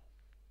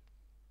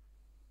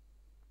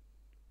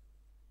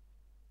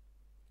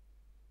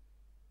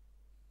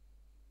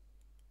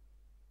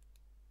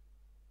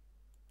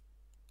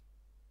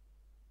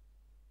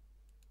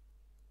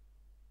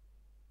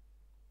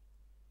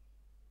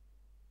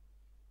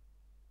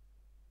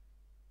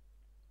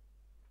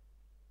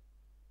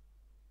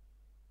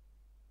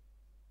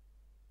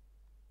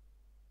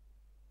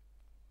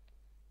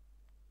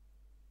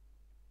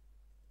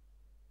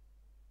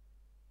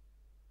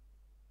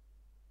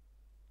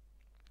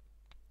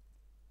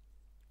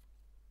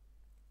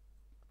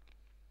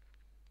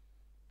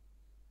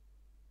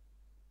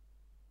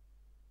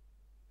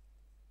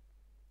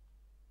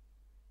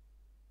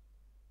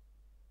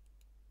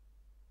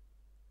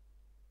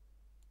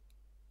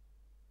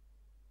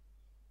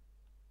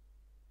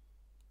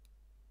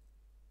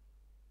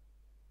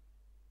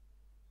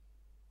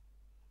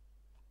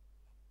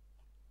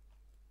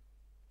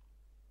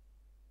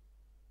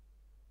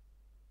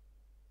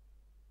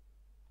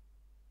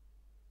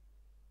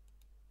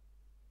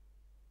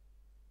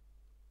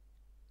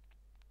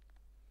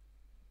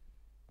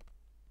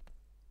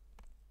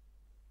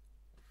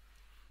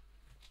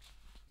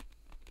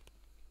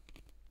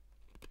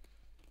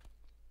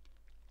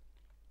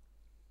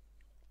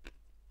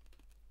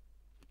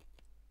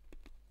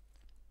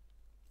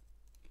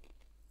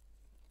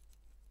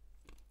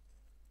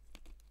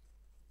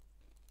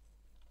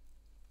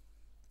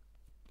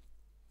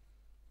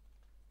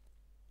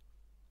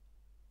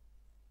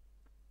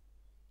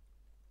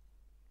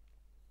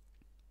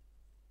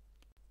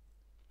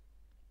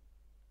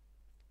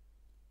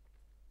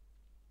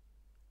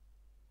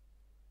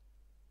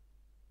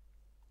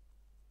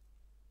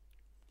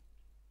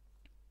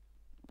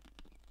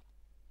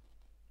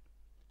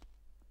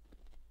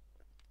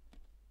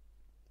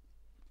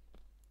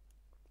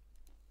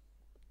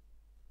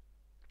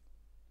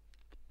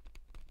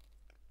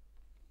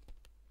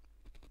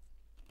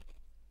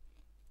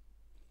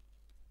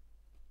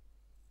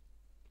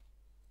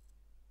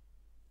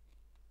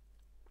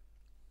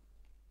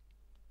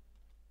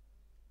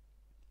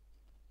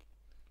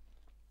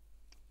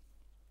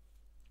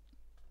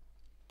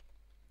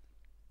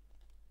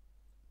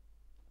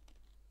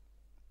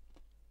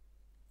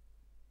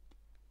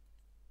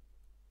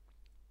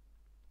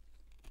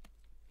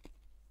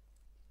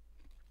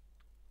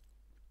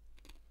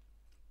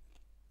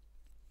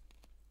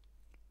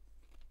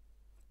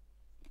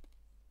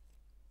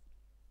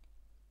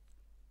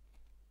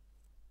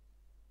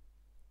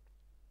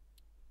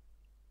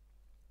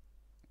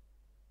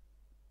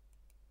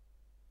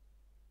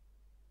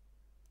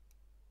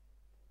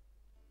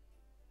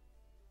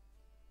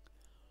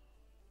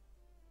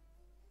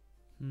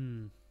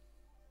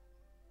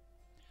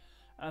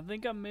 I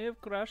think I may have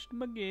crashed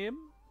my game.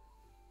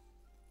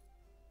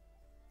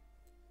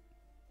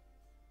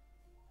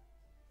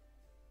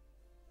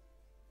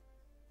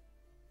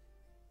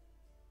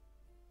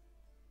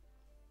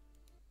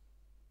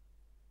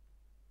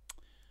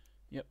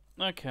 Yep,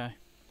 okay.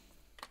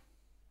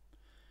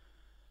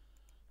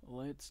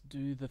 Let's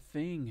do the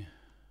thing.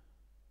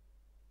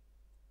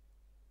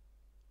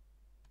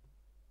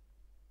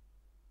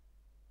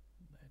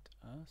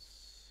 Let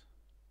us...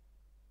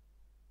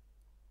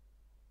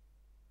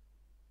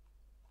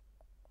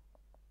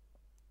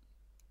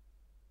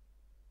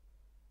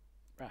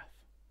 Wrath.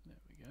 There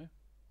we go.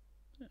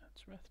 Yeah,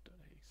 it's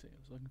wrath.exe. I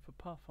was looking for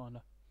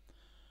Pathfinder.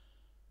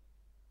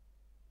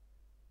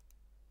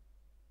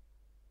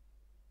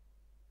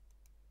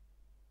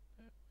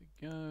 There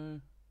we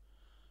go.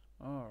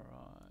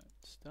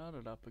 Alright, start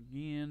it up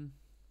again.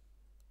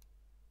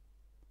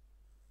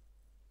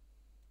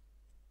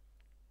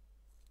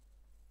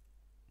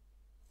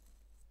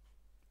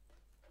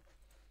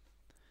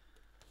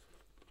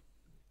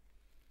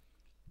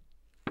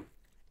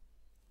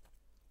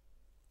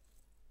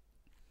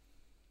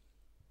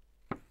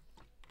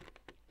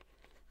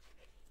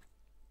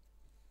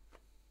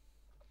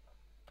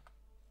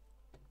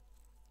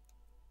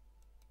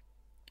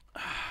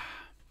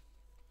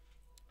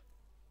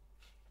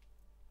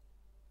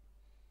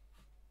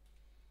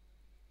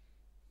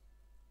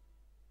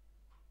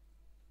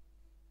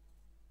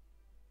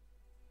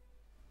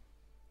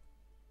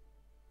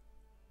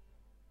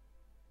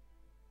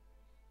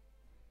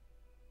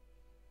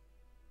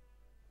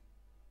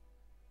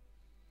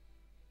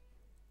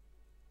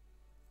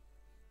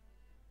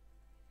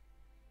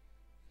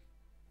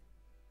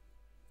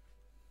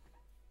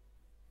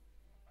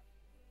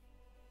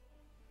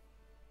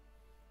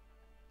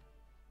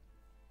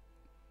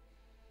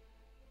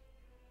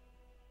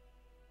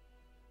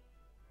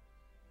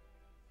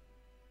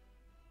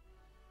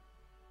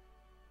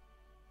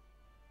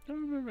 I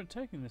don't remember it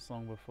taking this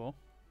long before.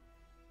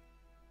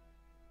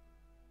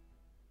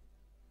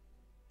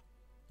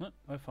 No,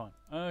 we're fine.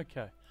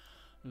 Okay.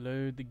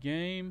 Load the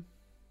game.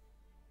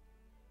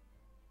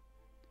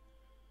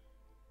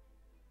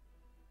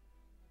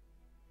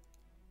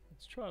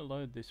 Let's try to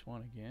load this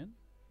one again.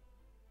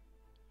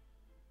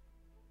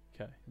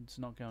 Okay, it's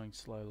not going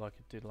slow like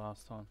it did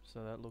last time,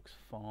 so that looks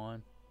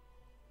fine.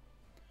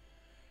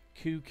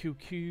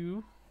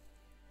 Q.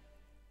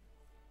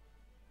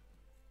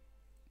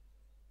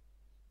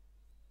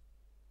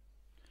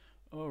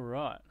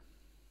 Alright.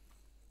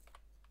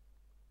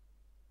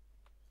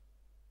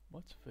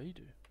 What's V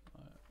do?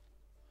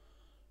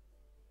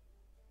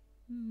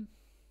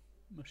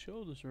 My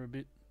shoulders are a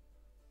bit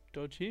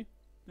dodgy.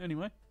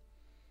 Anyway.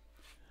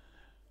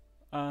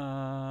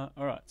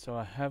 Alright, so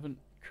I haven't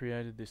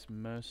created this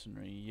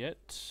mercenary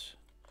yet.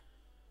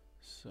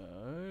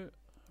 So,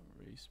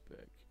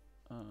 respec.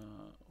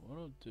 What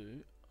I'll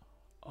do...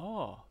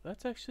 Oh,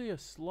 that's actually a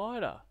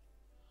slider.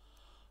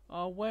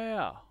 Oh,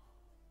 wow.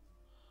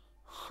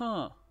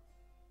 Huh.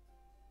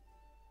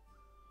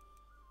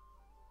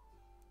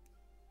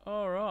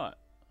 Alright.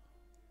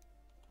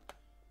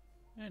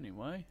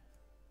 Anyway.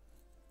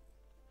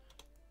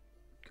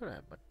 Gotta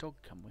have my dog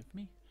come with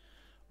me.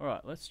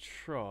 Alright, let's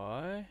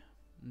try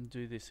and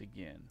do this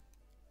again.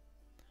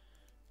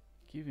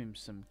 Give him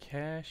some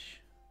cash.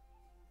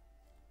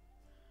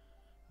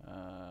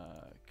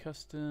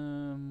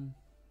 Custom.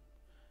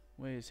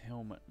 Where's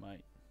helmet,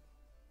 mate?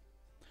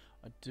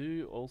 I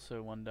do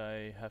also one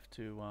day have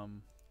to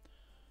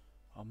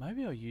oh,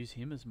 maybe I'll use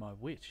him as my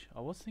witch.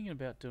 I was thinking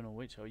about doing a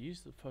witch. I'll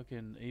use the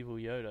fucking evil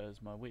Yoda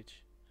as my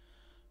witch.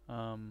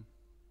 Yeah,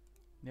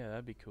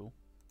 that'd be cool.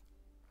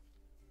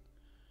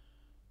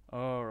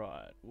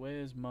 Alright,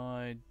 where's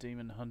my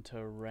Demon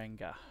Hunter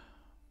Ranga?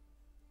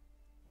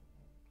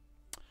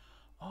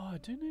 Oh, I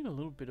do need a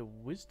little bit of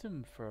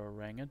wisdom for a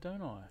Ranga,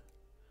 don't I?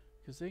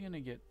 Because they're going to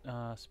get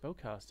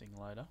spellcasting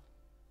later.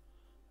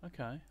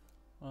 Okay,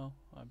 well,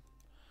 I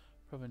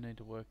probably need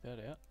to work that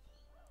out,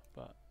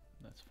 but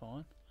that's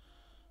fine.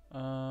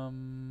 I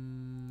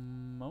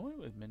went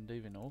with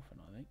Mendivan Orphan,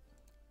 I think.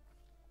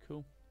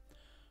 Cool.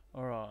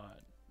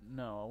 Alright,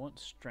 no, I want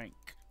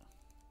strength.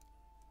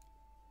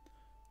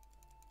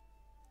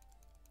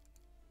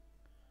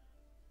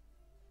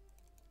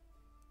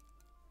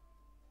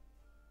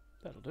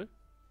 That'll do.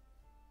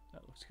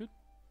 That looks good.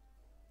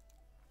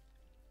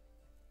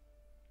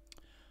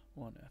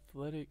 Want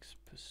athletics,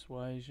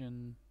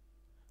 persuasion,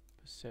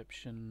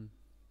 perception.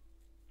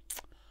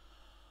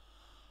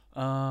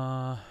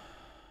 What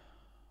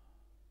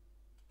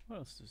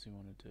else does he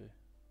want to do?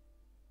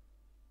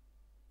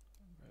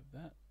 I'll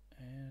grab that,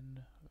 and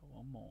I've got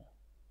one more.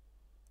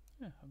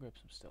 Yeah, I'll grab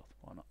some stealth.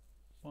 Why not?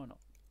 Why not?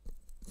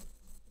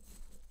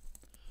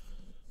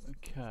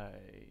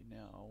 Okay,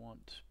 now I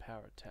want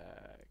power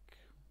attack.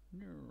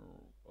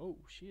 No. Oh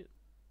shit.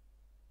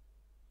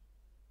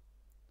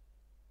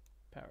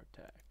 Power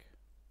attack.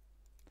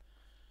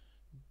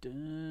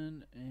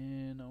 Done,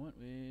 and I went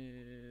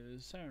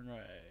with Siren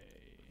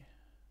Ray.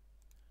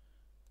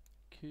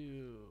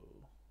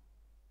 Cool.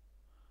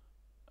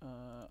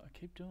 I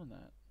keep doing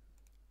that.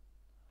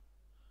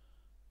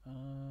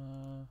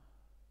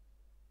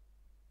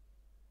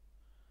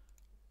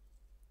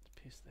 Let's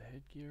piss the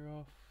headgear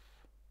off.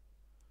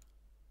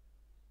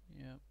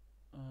 Yep.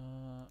 I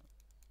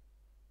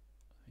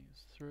think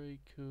it's 3.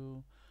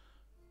 Cool.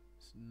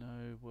 There's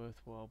no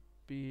worthwhile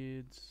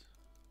beards.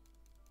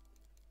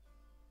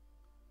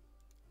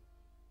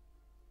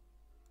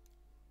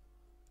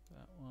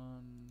 That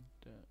one.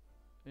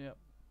 Yep.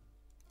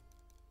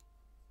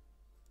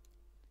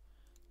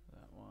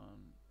 That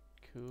one.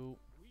 Cool.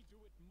 We do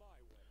it my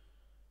way.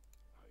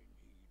 I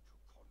need to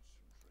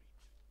concentrate.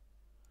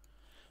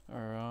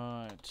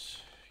 Alright.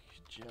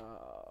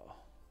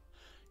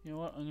 You know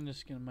what? I'm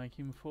just going to make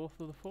him 4th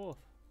of the 4th.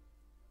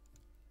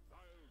 I'll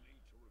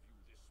need to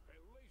review this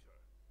spell later.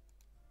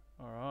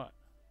 Alright.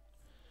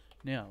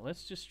 Now,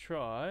 let's just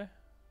try.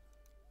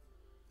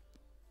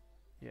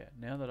 Yeah,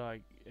 now that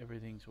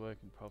everything's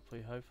working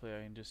properly, hopefully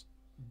I can just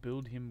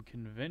build him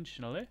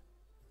conventionally.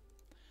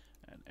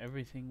 And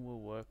everything will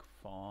work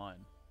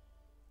fine.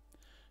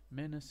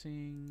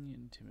 Menacing,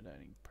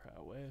 intimidating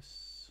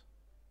prowess.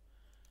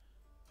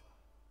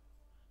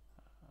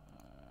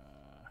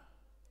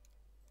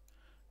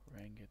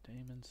 Ranga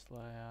Demon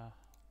Slayer.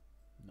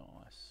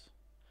 Nice.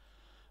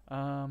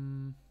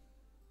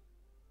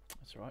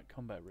 That's right,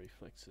 combat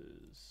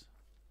reflexes.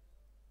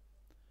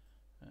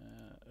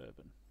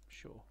 Urban,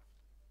 sure.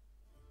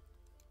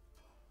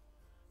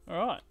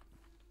 Alright.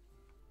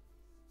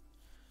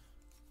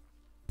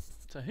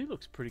 So he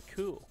looks pretty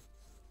cool,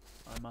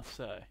 I must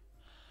say.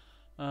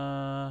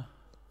 Demonologist.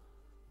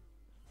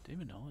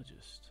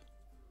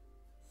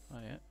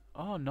 Oh yeah.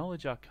 Oh,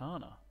 Knowledge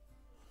Arcana.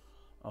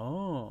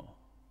 Oh.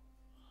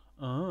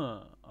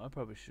 I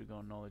probably should have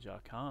gone Knowledge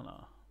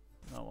Arcana.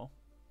 Oh well.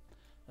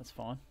 That's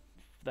fine.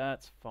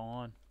 That's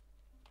fine.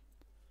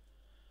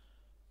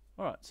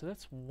 Alright, so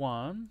that's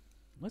 1.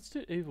 Let's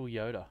do Evil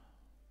Yoda.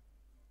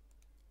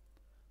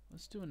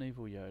 Let's do an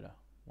Evil Yoda.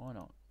 Why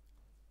not?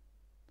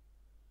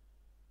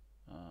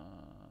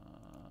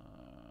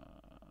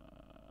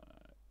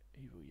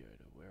 Evil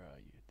Yoda, where are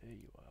you? There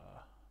you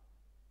are.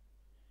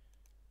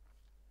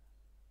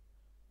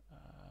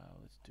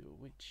 Let's do a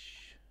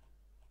witch.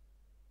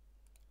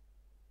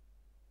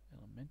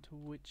 Elemental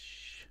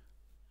witch.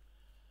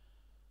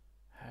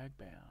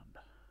 Hagbound.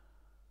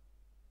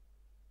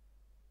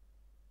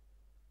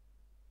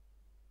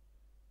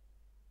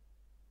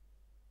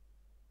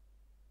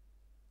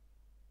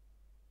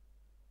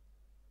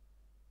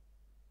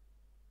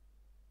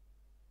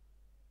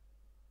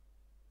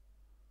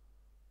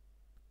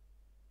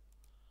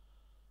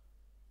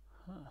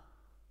 Huh.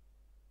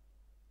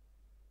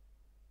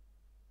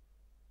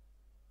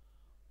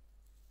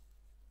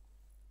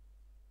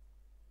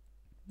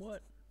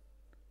 What?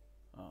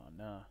 Oh,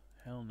 nah.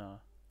 Hell nah.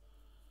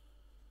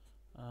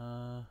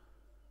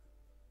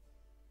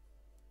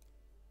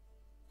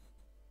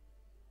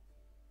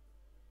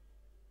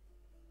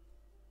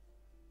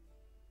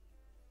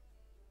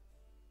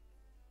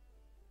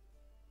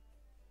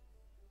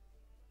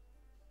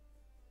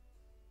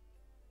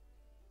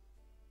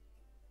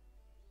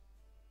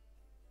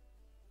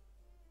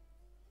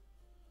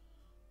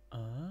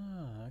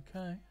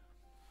 Okay.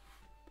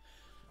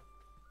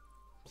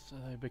 So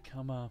they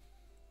become a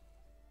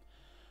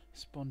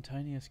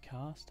spontaneous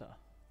caster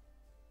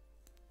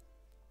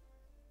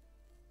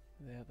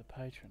without the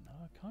patron.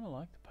 Oh, I kind of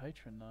like the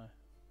patron though.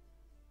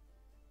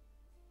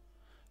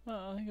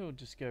 I think it would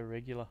just go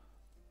regular.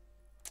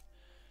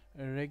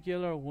 A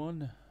regular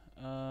one.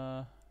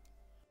 Now.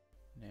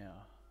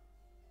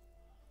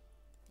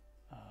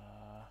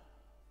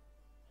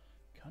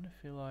 Kind of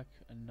feel like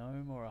a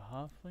gnome or a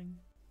halfling,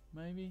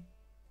 maybe.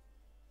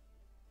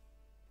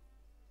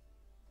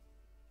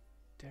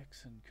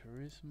 Dex and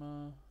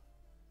charisma.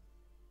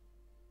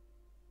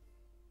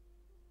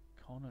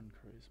 Con and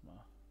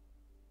charisma.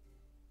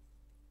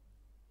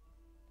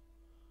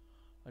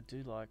 I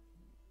do like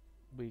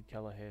weird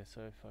colour hair,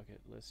 so fuck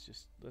it. Let's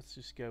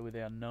just go with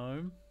our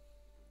gnome.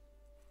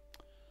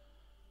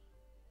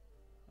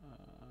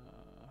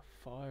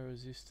 Fire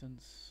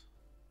resistance.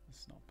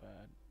 That's not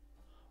bad.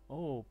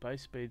 Oh,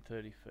 base speed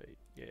 30 feet.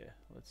 Yeah,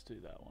 let's do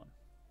that one.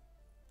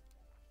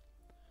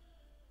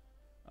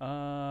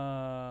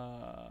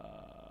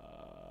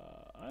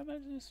 I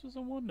imagine this was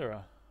a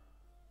wanderer.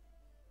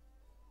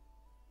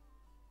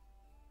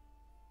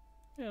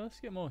 Yeah, let's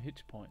get more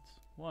hitch points.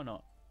 Why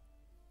not?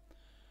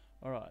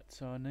 Alright,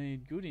 so I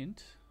need good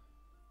int.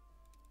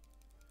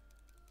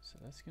 So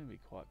that's going to be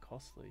quite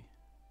costly.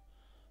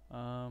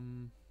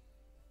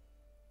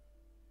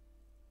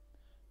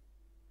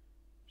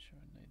 Sure I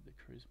need the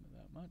charisma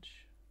that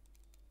much.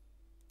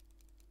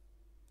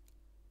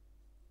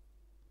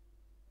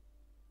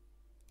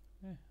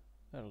 Yeah,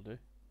 that'll do.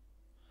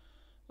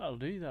 That'll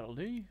do, that'll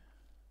do.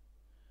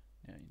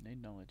 Now you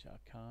need knowledge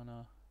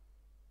arcana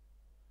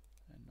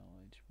and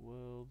knowledge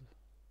world.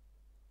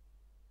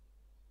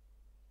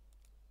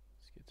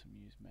 Let's get some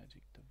use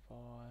magic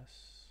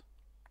device.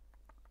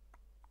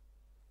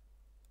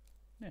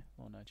 Yeah,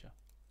 law nature.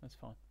 That's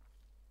fine.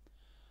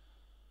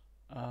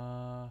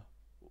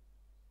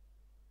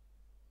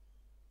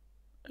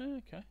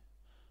 Okay.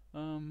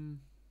 Can't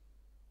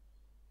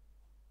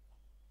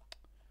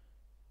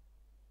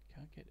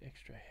get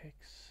extra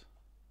hex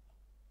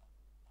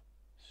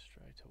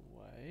straight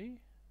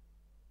away.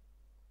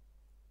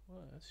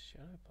 Well, that's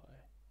shadow play.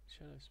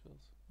 Shadow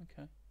spells.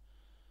 Okay.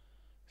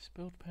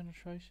 Spelled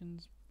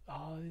penetrations.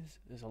 Oh,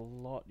 there's a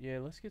lot. Yeah,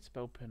 let's get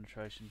spell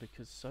penetration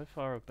because so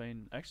far I've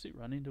been actually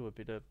run into a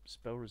bit of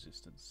spell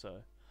resistance.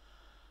 So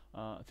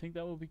I think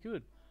that will be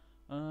good.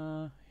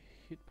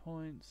 Hit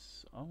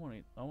points. I want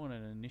it. I want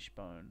an initiative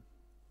bone.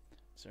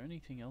 Is there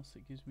anything else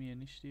that gives me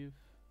initiative?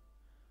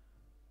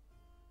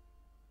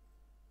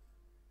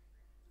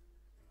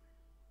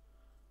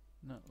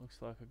 No, it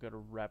looks like I got a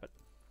rabbit.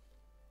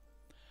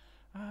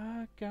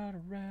 I got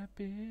a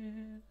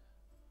rabbit.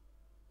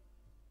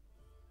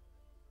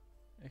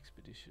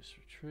 Expeditious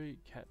retreat,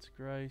 cat's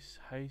grace,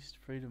 haste,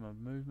 freedom of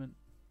movement.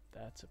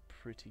 That's a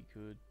pretty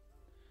good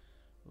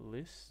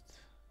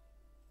list.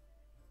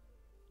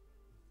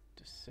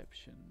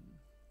 Deception.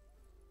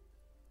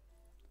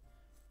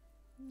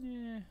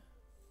 Yeah.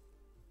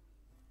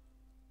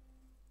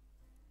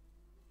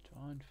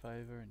 Divine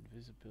favor,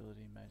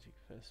 invisibility, magic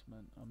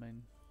vestment. I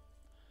mean,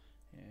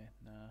 yeah,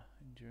 nah.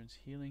 Endurance,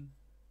 healing.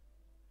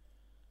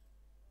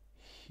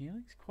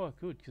 Healing's quite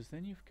good because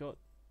then you've got,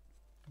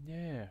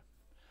 yeah,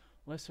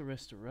 lesser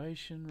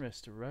restoration,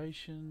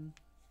 restoration,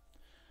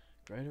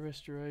 greater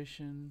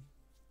restoration,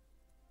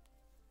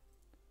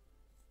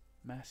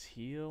 mass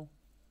heal.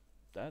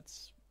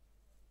 That's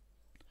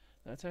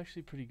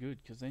actually pretty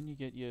good because then you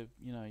get your,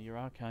 you know, your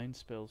arcane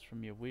spells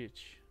from your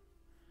witch,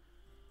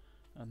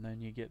 and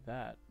then you get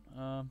that.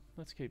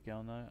 Let's keep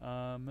going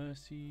though.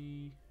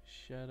 Mercy,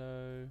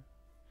 shadow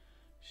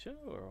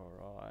are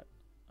alright.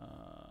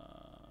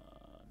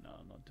 No,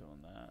 I'm not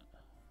doing that.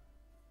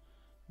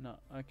 No,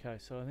 okay,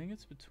 so I think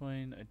it's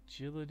between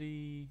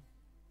agility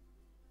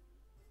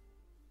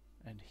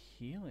and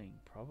healing,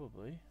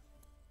 probably.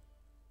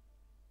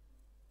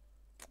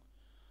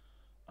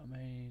 I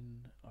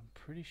mean, I'm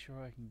pretty sure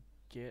I can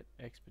get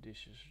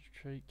Expeditious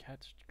Retreat,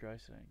 Cat's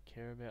Grace I don't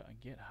care about, and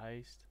get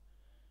Haste.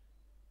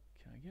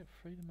 Can I get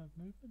Freedom of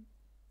Movement?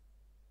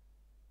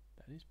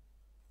 That is...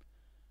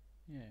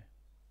 yeah.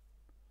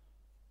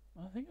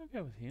 I think I'll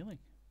go with healing.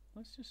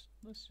 Let's just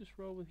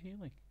roll with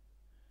healing.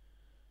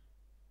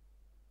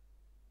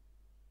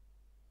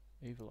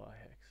 Evil Eye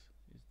Hex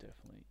is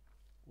definitely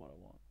what I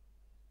want.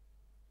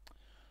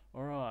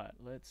 Alright,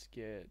 let's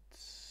get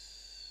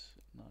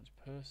Nudge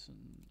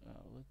Person.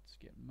 Let's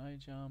get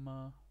Mage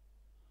Armor.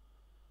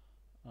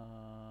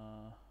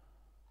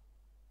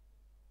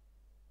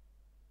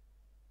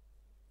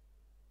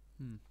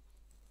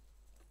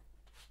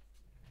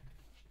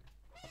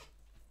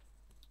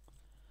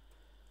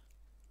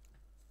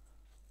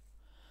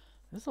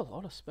 There's a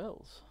lot of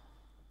spells.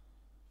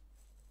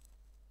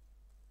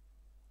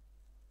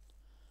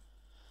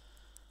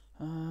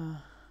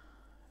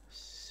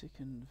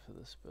 Sicken for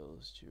the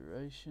spell's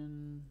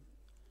duration.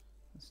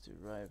 Let's do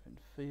Ray of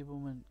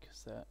Enfeeblement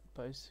because that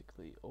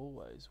basically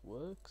always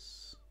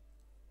works.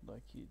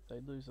 Like they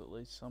lose at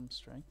least some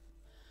strength.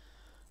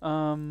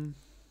 Summon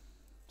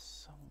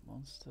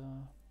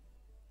monster.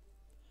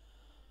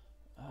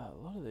 A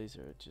lot of these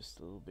are just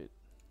a little bit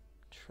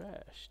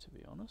trash, to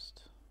be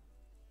honest.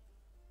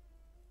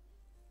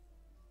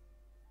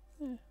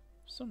 Yeah,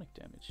 sonic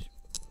damage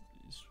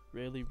is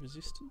rarely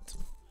resistant.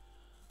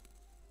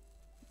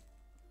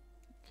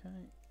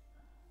 Okay.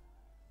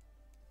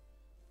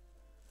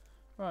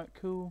 Right,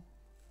 cool.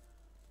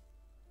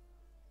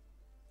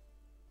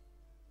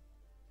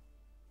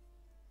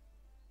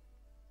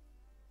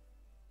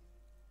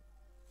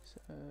 So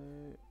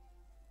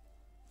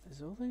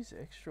there's all these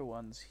extra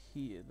ones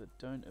here that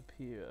don't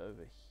appear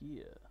over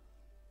here.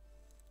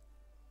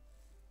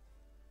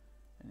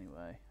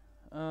 Anyway,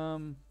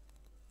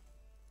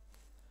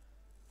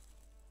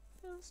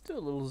 yeah, let's do a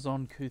little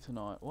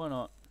Zonkuthanite. Why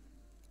not?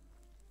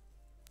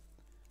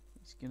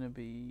 It's gonna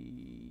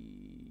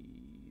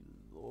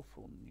be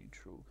lawful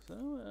neutral because I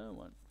don't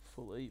want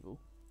full evil.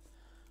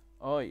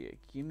 Oh yeah,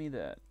 give me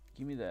that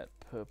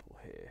purple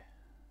hair.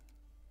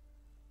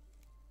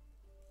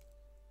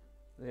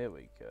 There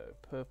we go,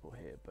 purple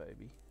hair,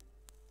 baby.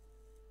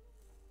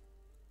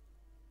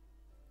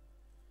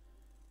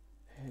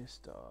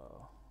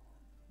 Hairstyle.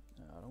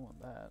 No, I don't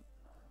want that.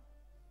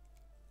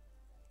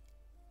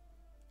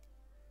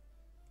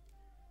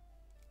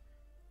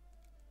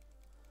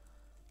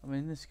 I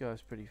mean, this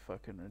guy's pretty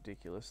fucking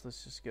ridiculous.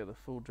 Let's just go the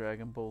full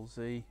Dragon Ball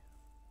Z.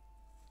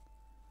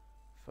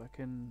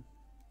 Fucking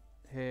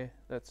hair.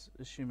 That's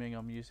assuming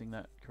I'm using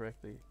that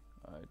correctly.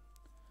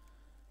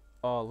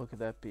 Oh, look at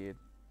that beard.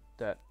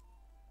 That.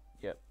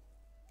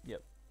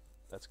 Yep.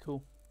 That's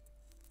cool.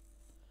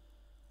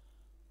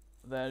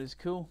 That is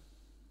cool.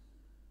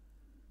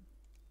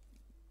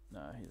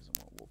 No, he doesn't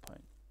want war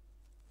paint.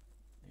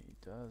 He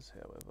does,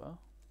 however,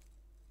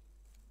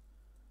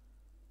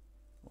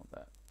 want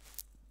that.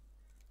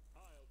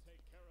 I'll take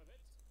care of it.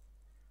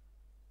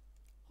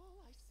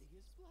 All I see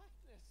is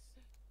blackness.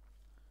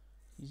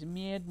 He's a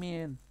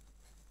madman.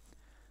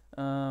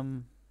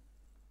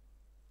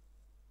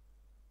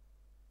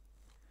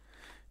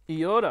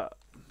 Iota.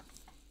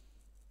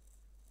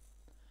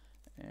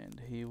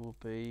 And he will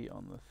be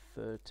on the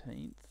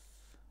 13th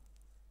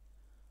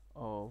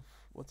of...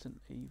 What's an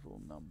evil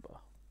number?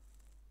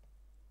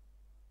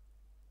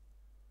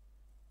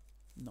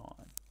 9.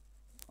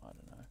 I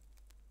don't know.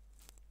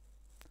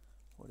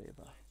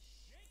 Whatever.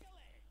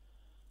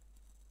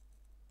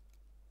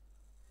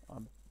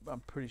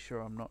 I'm pretty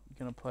sure I'm not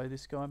going to play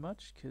this guy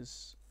much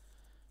because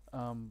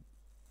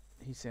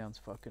he sounds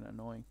fucking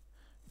annoying.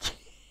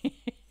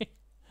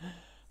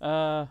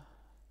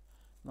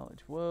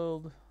 Knowledge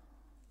world.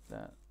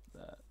 That.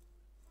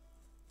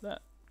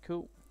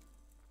 Cool.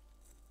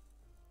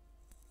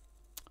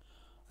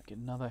 I get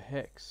another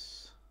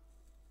hex.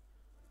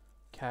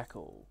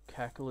 Cackle.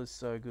 Cackle is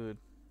so good.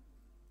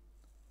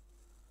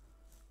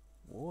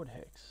 Ward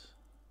hex.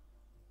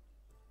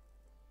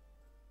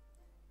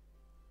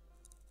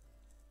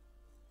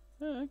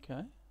 Yeah,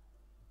 okay.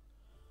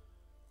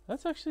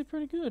 That's actually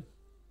pretty good.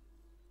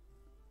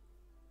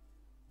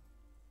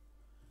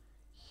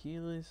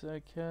 Heal is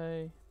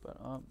okay, but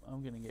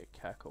I'm gonna get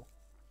Cackle.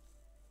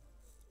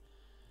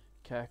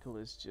 Cackle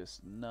is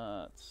just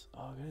nuts.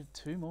 Oh, I got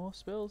 2 more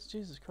spells?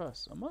 Jesus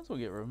Christ. I might as well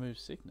get Remove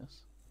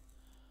Sickness.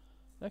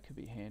 That could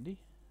be handy.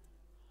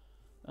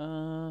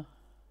 Snowball.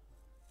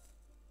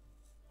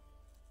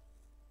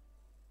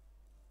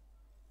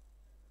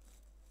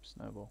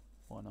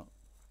 Why not?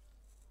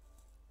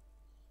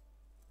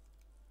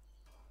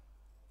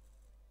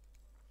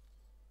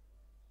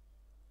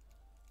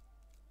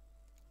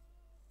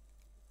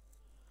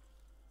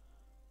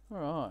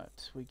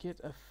 Alright, we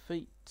get a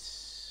feat.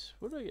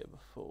 What did I get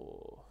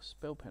before?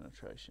 Spell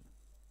penetration.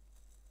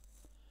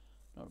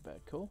 Not a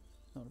bad call.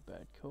 Not a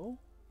bad call.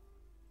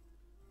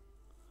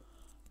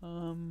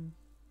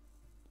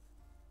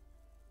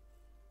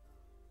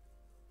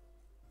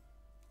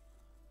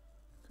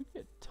 Could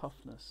get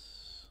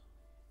toughness.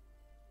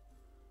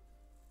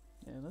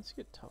 Yeah, let's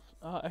get tough.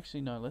 Oh,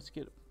 actually no, let's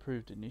get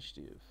improved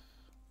initiative.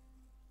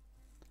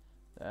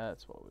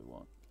 That's what we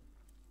want.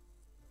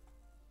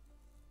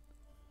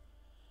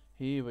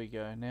 Here we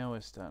go. Now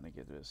we're starting to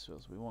get to our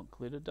spells. We want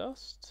glitter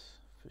dust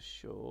for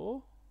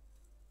sure.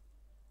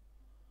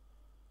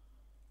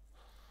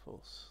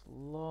 False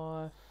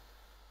life.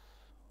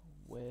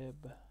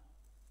 Web.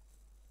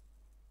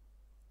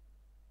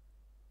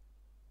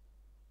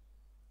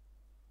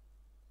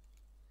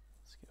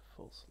 Let's get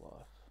false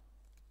life.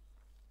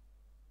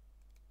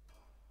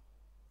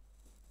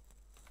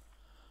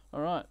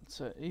 Alright,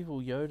 so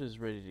Evil Yoda's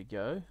ready to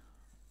go.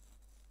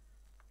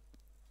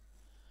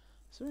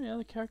 Is there any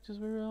other characters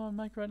we really want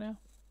to make right now?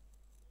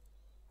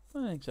 I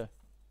don't think so.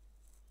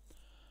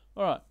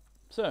 Alright,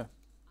 so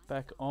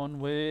back on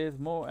with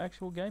more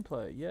actual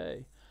gameplay.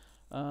 Yay.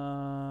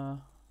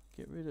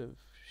 Get rid of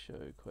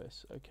show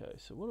quests. Okay,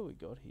 so what do we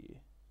got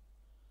here?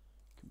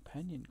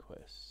 Companion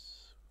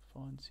quests.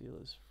 Find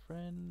Sealer's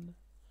friend.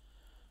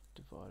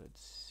 Divided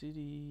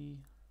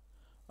city.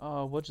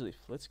 Oh,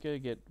 Wojlyfe. Let's go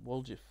get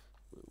Woljif.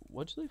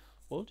 Wojlyfe?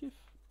 Woljif?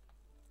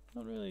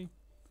 Not really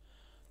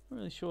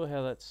sure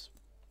how that's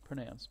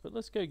pronounced, but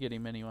let's go get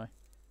him anyway.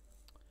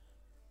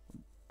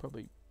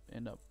 Probably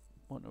end up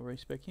wanting to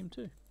respec him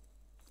too.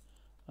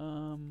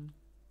 Oh man,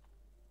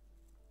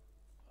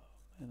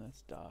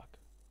 that's dark.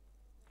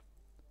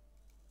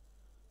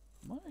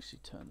 I might actually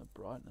turn the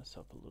brightness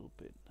up a little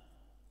bit.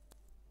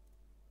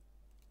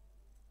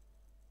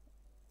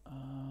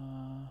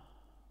 Or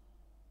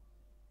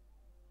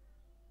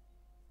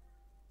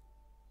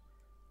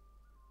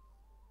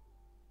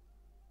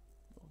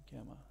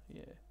gamma,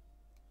 yeah.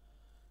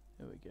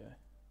 There we go.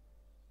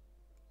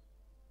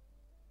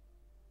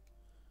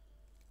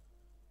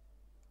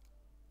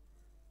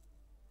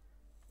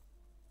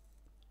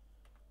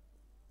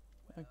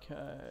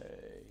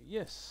 Okay,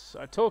 yes,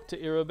 I talked to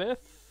Irabeth.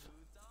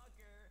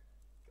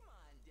 Come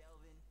on,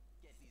 Delvin.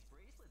 Get these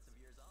bracelets of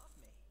yours off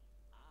me.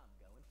 I'm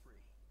going free.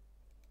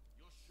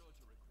 You're sure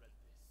to regret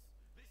this.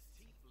 This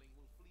tiefling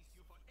will fleece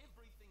you for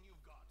everything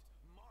you've got.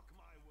 Mark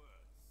my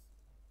words.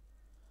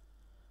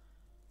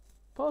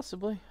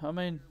 Possibly. I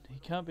mean, he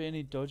can't be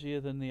any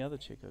dodgier than the other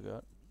chick I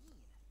got.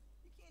 Mean.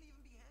 You can't even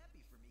be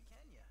happy for me,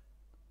 can you?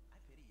 I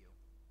pity you.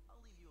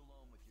 I'll leave you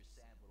alone with your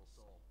sad little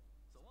soul.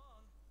 So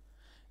long.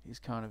 He's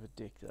kind of a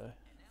dick though.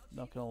 And now,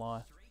 Not Chief, gonna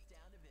lie. straight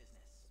down to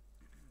business.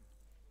 You see,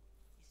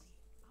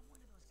 I'm one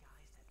of those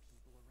guys that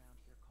people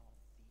around here call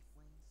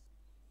Thieflings.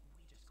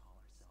 We just call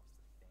ourselves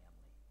the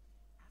family.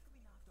 After we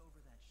knocked over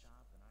that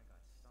shop and I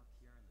got stuck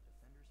here in the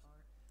Defender's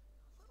Heart,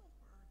 a little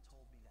bird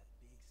told me that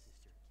Big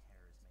Sister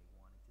Karazme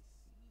wanted to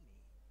see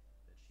me.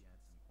 That she had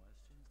some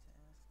questions to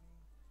ask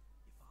me.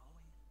 You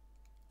following?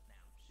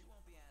 Now, she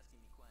won't be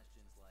asking me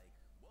questions like,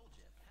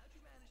 Woljif, how'd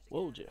you manage to get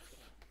Woljif. out of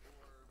it?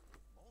 Or,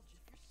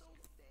 Woljif, you're so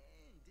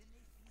thin. Didn't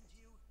they feed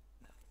you?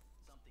 No,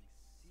 something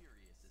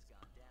serious has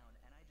gone down,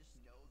 and I just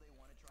know they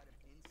want to try to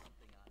pin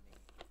something on me.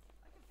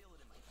 I can feel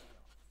it in my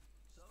tail.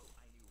 So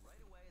I knew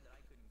right away that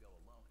I couldn't go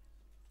alone.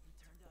 You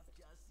turned up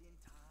just in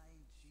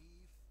time,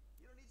 Chief.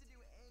 You don't need to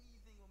do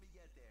anything when we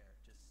get there.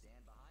 Just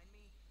stand behind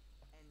me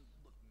and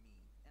look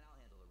mean, and I'll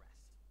handle the rest.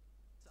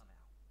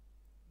 Somehow.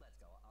 Let's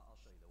go. I'll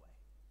show you the way.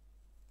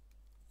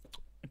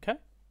 Okay.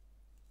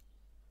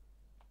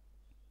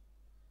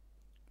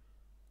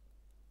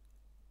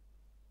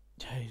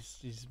 Yeah,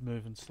 he's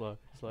moving slow.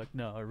 He's like,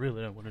 no, I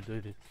really don't want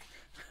to do this.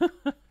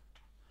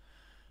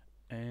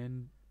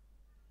 And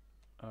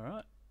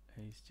alright,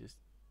 he's just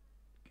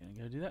gonna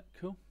go do that.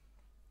 Cool.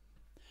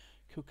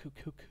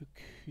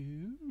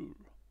 Cool.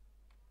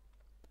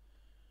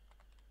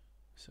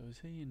 So is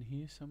he in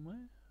here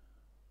somewhere?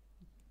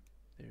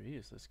 There he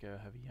is. Let's go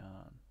have a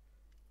yarn.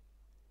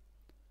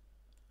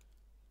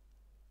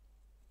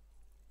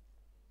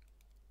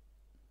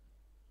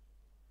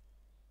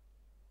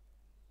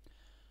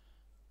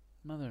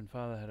 Mother and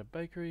father had a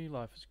bakery.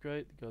 Life was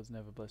great. The gods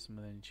never blessed them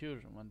with any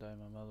children. One day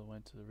my mother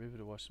went to the river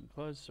to wash some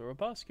clothes, saw a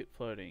basket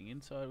floating.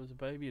 Inside was a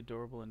baby,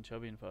 adorable and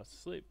chubby and fast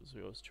asleep. It was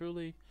yours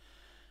truly.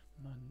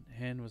 My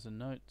hand was a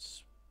note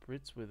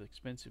spritz with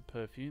expensive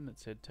perfume that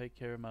said, take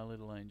care of my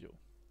little angel.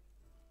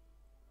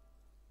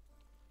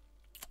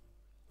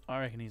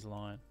 I reckon he's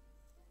lying.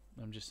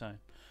 I'm just saying.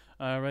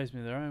 Raised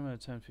me their own when I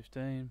turned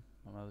 15.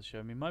 My mother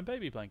showed me my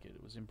baby blanket.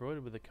 It was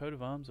embroidered with a coat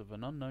of arms of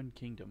an unknown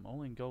kingdom,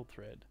 all in gold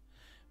thread.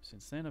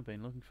 Since then, I've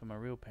been looking for my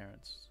real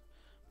parents.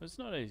 But it's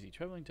not easy.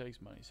 Travelling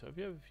takes money, so if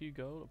you have a few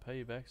gold, I'll pay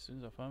you back as soon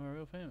as I find my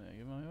real family. I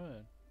give my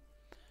word.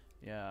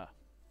 Yeah.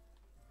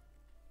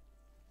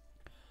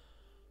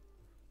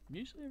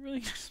 Usually it really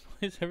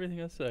explains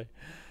everything I say.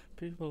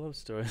 People love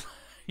stories.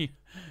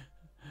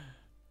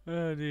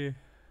 Oh dear.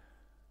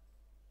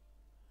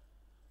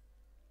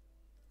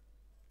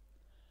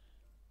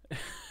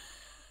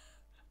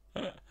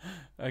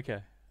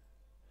 Okay.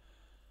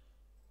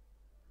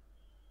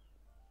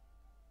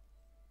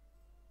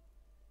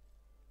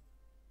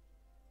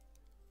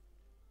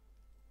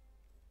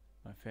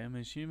 My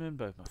family's human,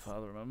 both my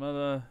father and my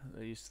mother.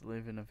 They used to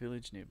live in a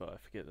village nearby, I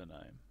forget the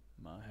name.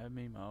 Ma had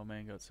me, my old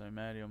man got so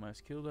mad he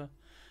almost killed her.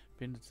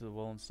 Pinned her to the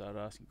wall and started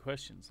asking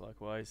questions, like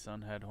why his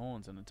son had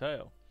horns and a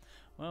tail.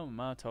 Well,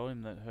 Ma told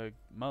him that her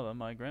mother,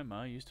 my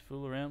grandma, used to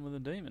fool around with a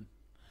demon.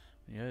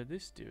 When he heard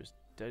this,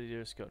 Daddy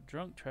Dearest got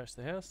drunk, trashed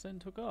the house, then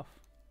took off.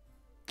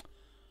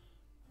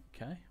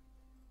 Okay.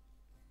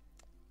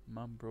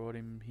 Mum brought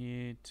him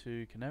here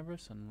to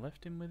Canaveras and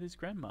left him with his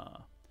grandma.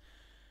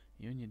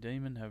 You and your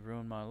demon have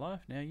ruined my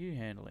life, now you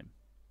handle him.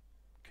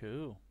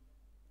 Cool.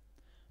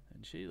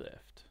 And she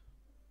left.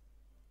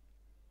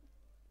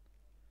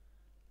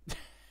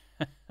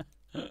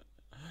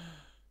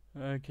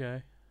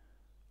 Okay.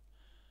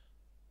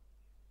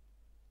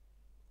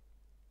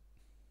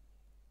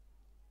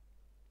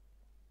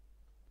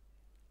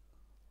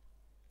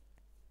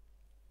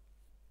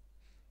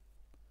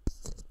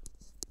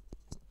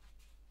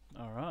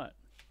 Alright.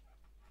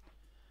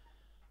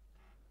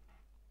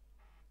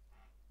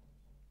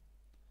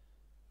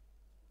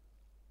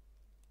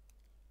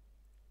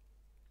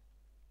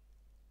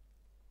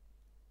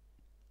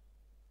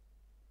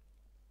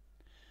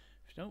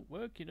 If you don't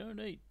work, you don't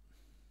eat.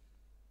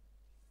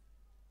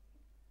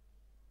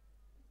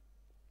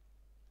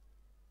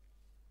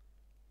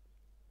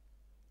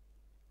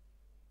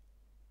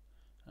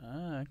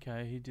 Ah,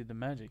 okay, he did the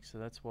magic, so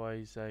that's why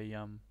he's a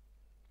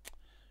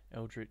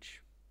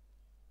eldritch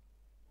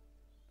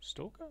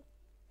stalker?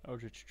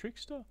 Eldritch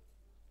trickster?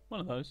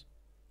 One of those.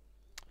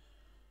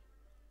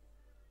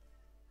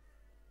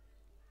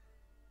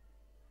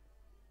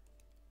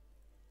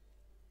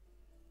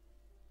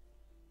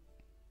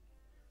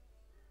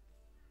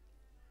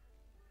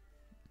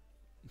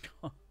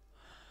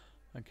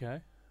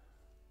 Okay.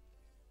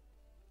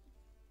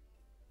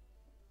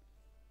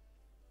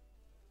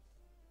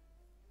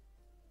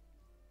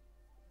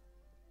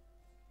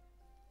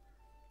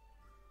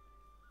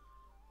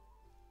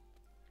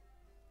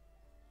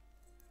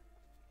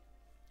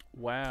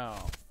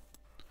 Wow.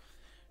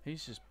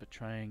 He's just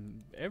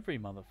betraying every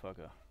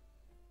motherfucker.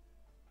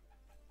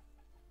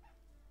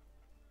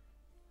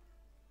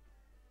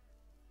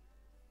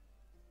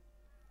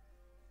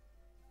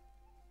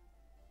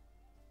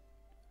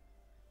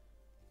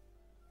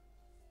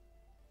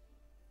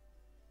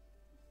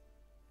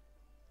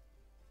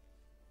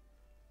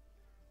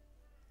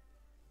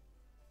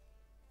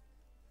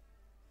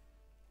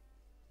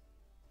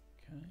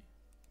 Okay.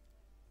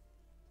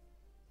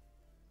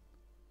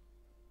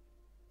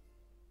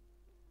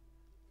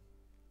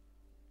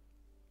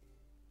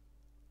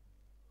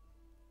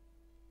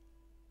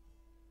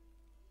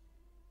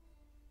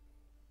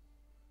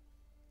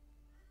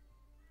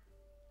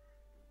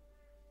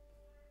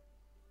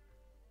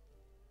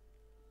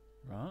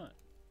 Right.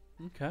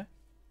 Okay.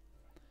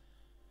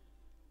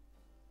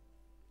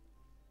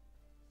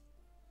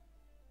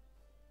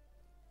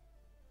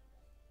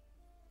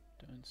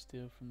 Don't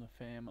steal from the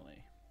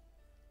family.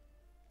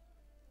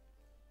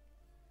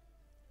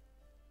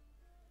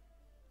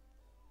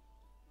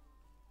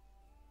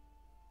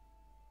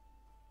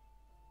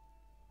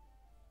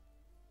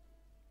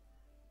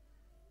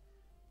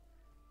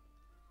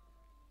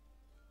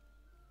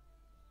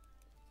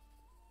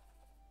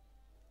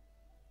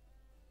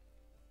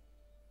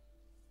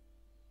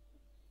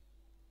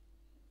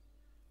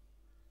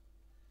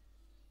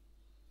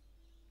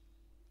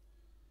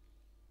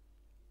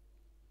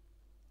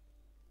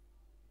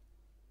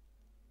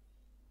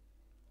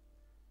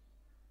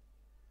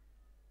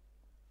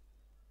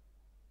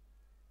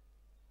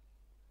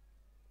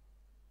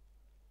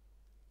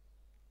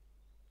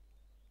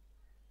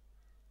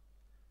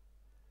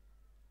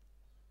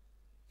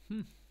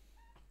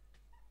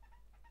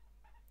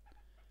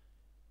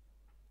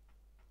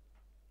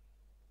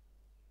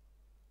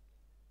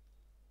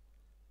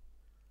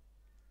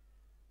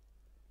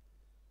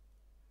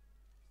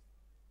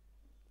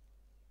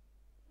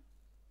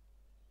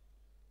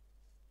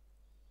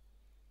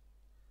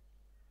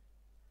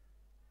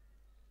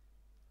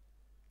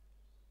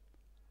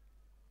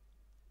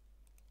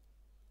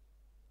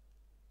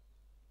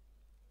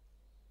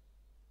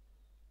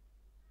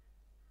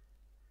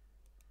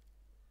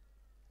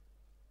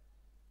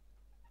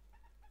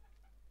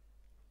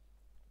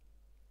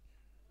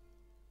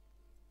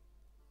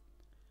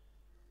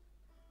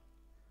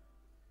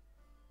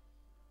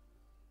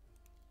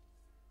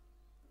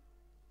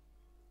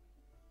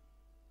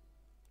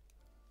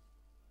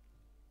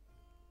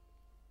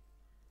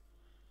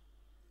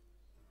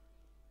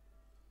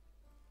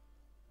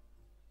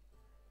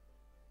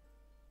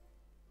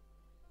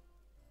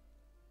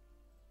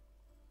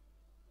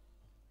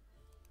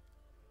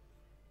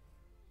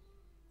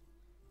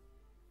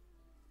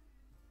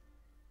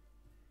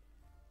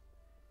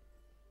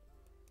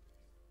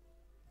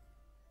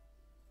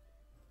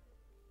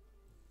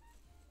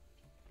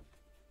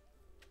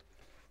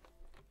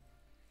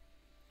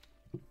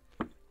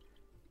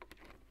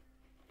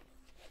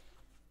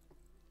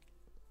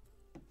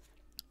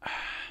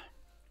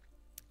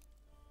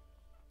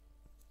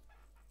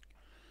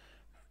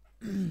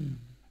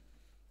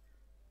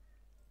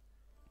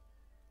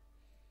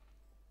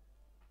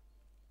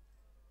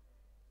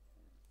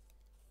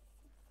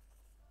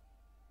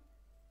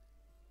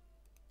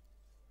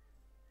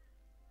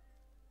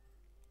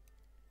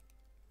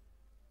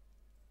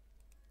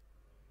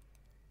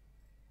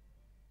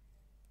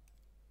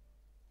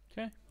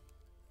 Okay.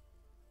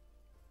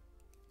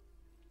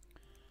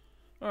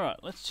 Alright,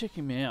 let's check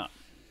him out.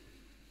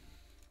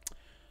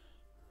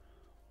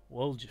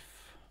 Woljif.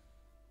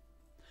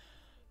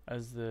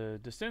 As the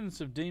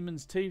descendants of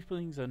demons,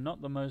 Thieflings are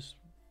not the most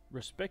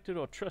respected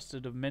or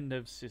trusted of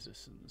Mendev's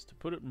citizens, to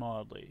put it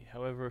mildly.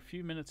 However, a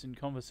few minutes in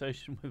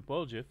conversation with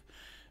Woljif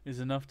is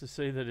enough to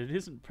see that it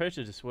isn't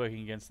prejudice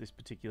working against this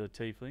particular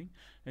Tiefling.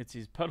 It's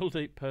his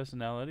puddle-deep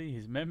personality,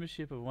 his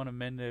membership of one of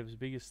Mendev's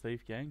biggest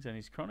thief gangs, and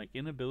his chronic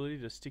inability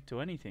to stick to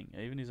anything,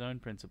 even his own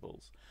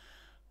principles.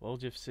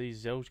 Woljif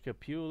sees Zelchka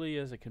purely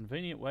as a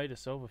convenient way to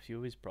solve a few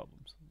of his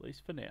problems, at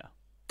least for now.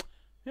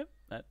 Yep,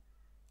 that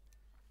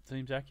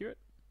seems accurate.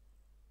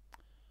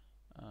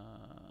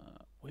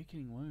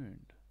 Weakening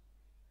wound.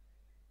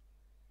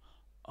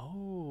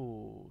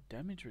 Oh,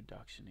 damage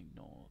reduction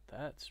ignore.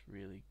 That's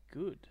really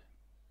good.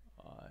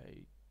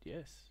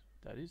 Yes,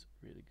 that is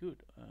really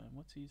good.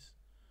 What's his?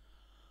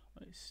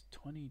 It's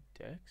 20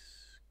 dex.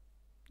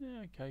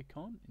 Yeah, okay,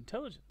 con.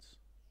 Intelligence.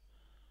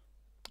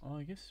 Oh,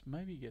 I guess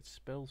maybe he gets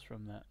spells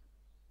from that.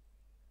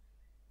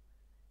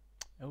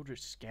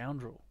 Eldritch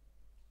Scoundrel.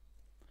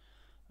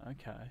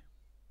 Okay.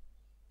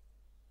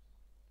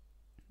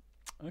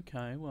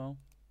 Okay, well.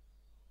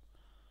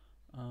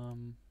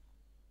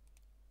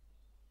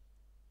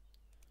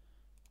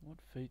 What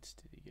feats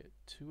did he get?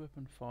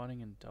 2-weapon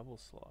fighting and double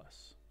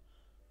slice.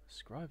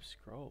 Scribe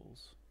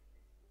Scrolls.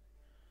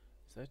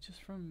 Is that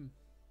just from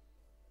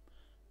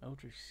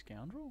Eldritch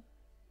Scoundrel?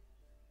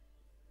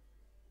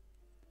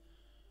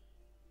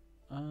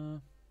 I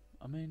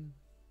mean,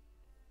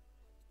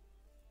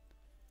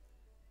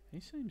 he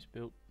seems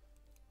built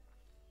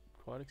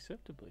quite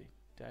acceptably.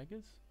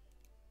 Daggers.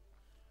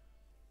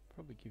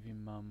 Probably give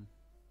him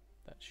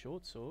that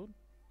short sword.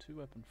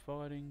 2-weapon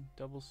fighting,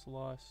 double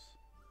slice.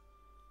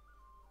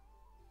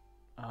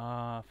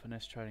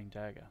 Finesse trading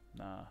dagger.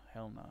 Nah,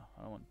 hell nah.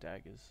 I don't want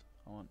daggers.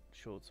 I want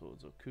short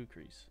swords or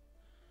kukris.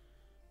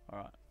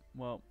 Alright,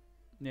 well,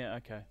 yeah,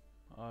 okay.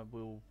 I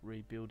will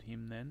rebuild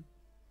him then.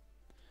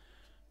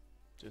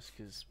 Just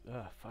because,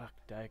 fuck,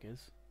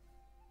 daggers.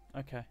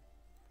 Okay.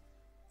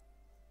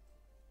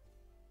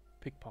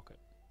 Pickpocket.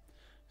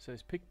 So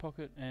it's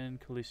pickpocket and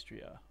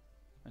Callistria.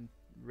 And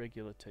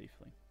regular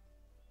tiefling.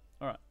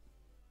 Alright.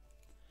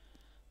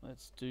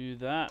 Let's do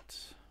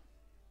that.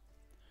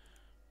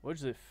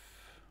 Wojlyfe.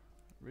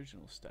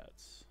 Original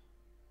stats.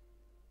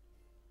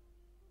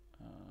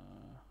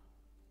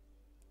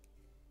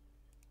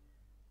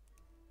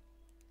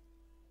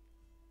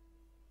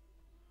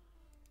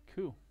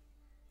 Cool.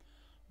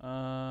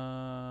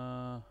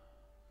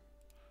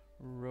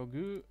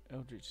 Rogu,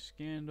 Eldritch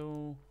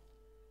Scoundrel.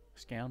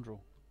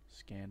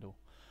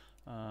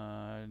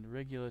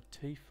 Regular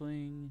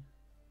Tiefling.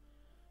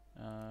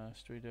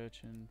 Street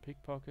Urchin,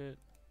 Pickpocket.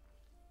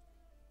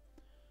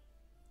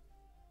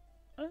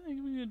 I don't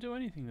think we're going to do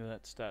anything to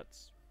that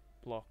stats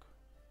block.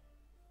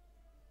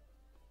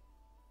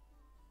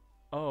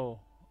 Oh,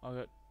 I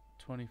got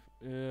 20.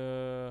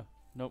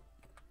 Nope.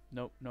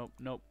 Nope, nope,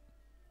 nope.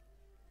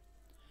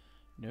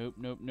 Nope,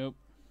 nope, nope.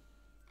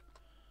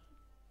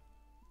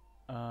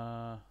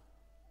 Yeah,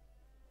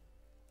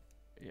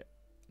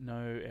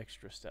 no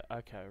extra stat.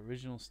 Okay,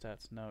 original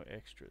stats, no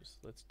extras.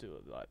 Let's do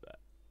it like that.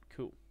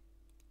 Cool.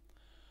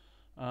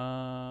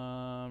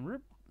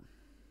 Rip.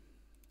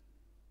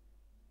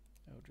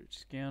 Eldritch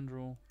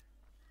Scoundrel.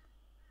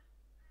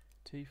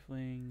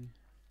 Tiefling.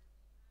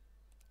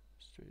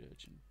 Street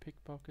urchin,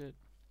 pickpocket.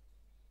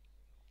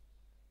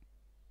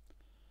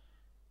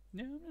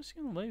 Yeah, I'm just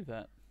going to leave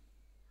that.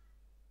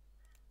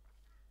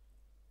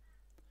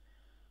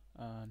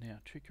 Now,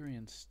 trickery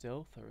and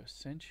stealth are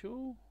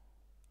essential.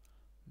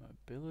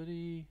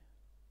 Mobility,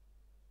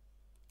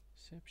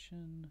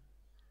 deception.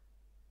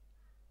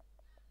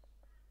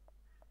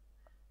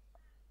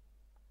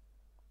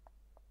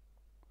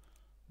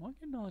 Might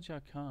get knowledge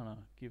arcana,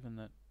 given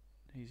that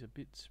he's a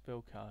bit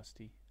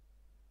spellcasty.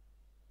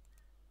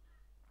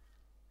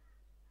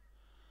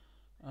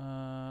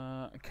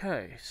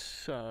 Okay,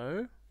 so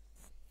I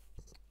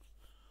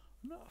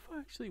don't know if I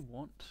actually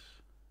want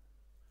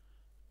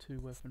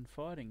 2-weapon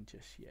fighting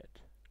just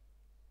yet.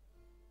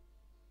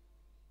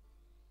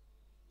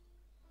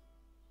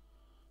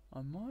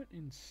 I might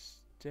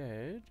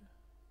instead.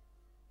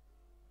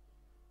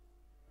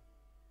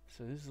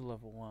 So this is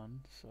level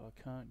 1, so I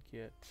can't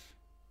get.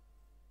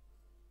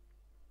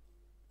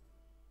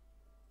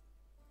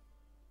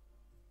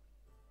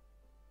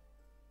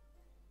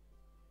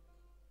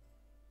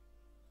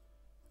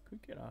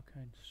 Could get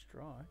Arcane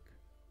Strike.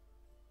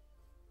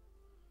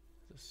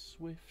 The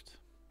Swift.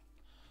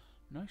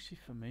 I'm not actually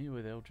familiar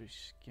with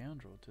Eldritch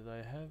Scoundrel. Do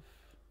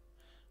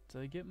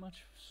they get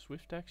much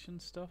swift action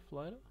stuff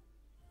later?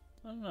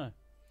 I don't know.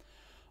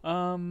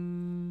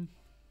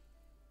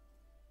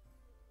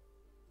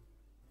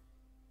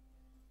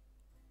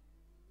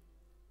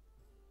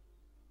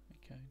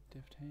 Okay,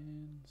 deft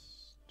hands.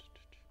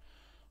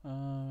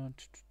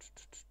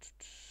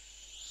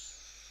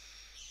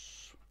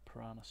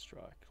 Piranha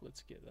Strike.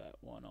 Let's get that.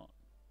 Why not?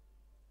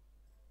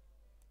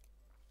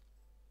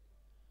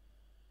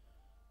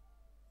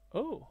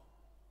 Oh.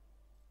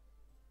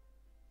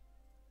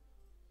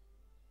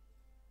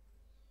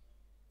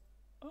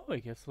 Oh,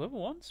 he gets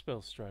level 1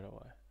 spells straight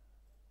away.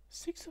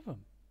 6 of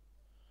them.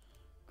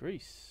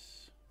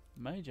 Grease.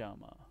 Mage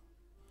armor.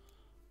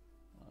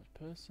 Large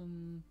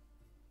person.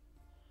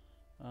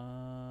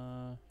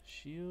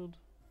 Shield.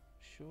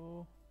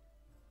 Sure.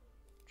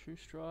 True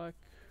strike.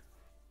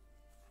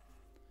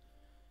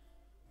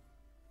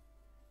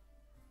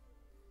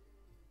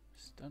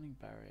 Stunning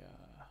barrier.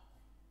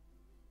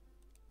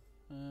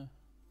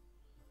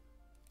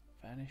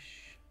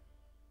 Vanish.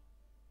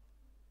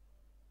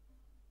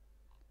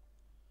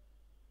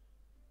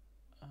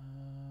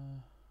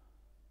 I'll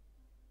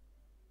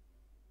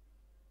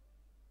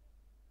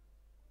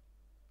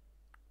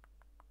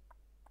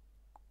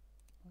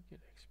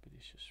get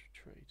Expeditious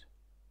Retreat.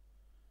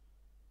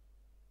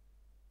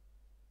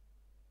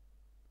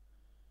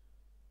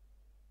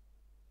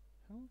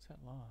 How long does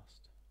that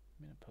last?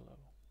 Minute per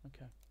level.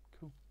 Okay,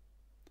 cool.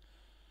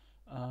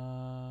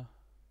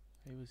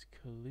 It was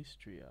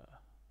Callistria,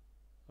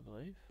 I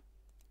believe.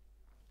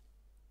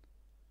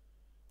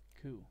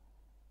 Cool.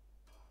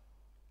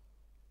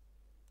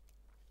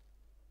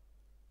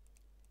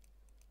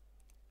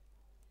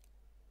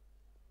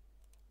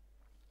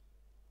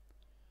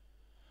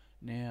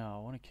 Now, I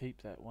want to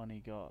keep that one he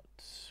got.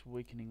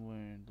 Weakening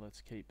Wound,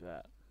 let's keep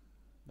that.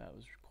 That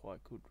was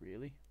quite good,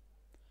 really.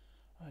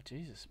 Oh,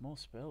 Jesus, more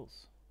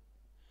spells.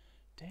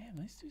 Damn,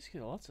 these dudes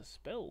get lots of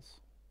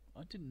spells.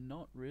 I did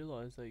not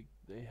realise they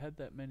had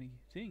that many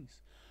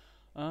things.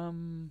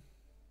 Eldritch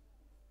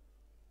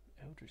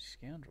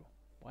Scoundrel.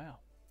 Wow.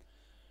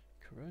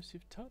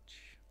 Corrosive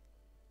Touch.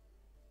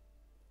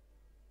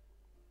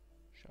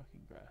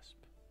 Shocking Grasp.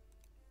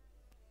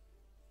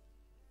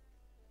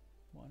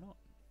 Why not?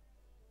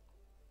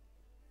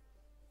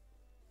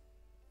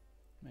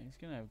 Man, he's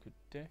going to have a good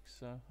deck,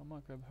 so I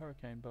might grab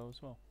Hurricane Bow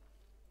as well.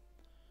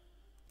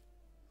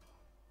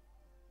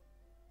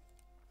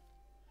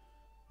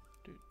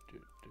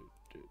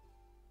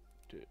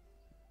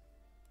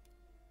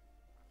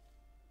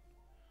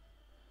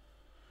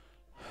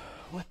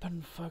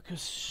 Weapon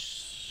focus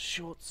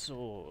short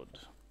sword.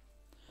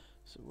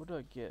 So what do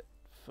I get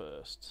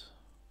first?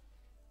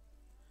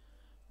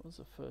 What was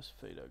the first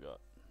feat I got?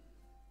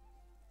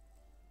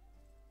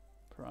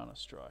 Piranha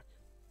Strike.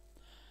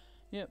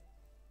 Yep.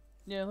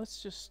 Yeah,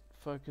 let's just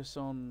focus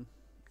on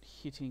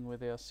hitting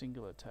with our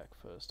single attack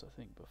first, I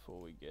think, before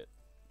we get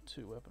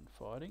 2-weapon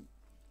fighting.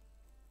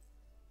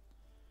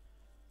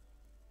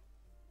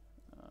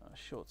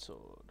 Short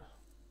sword.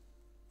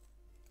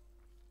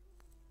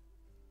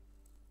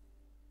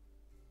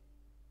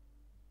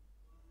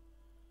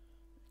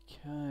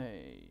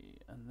 Okay,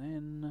 and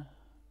then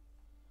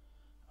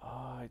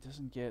it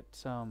doesn't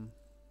get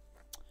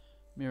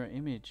mirror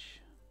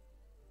image.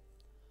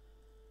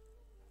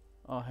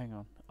 Oh, hang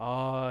on.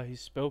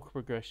 His spell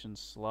progression's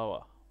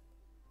slower.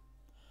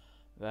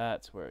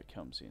 That's where it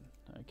comes in.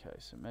 Okay,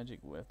 so magic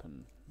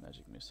weapon,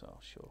 magic missile,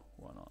 sure,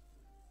 why not?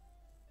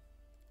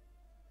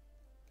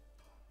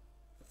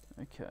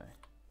 Okay.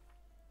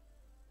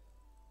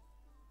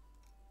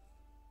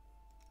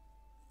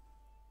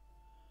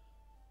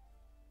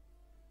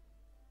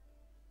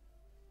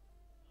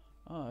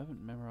 Oh, I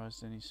haven't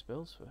memorized any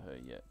spells for her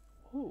yet.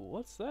 Ooh,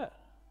 what's that?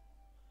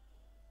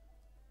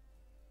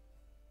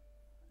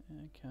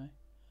 Okay.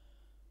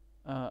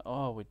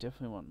 We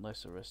definitely want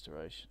lesser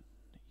restoration.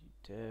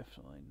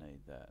 Definitely need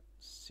that.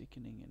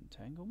 Sickening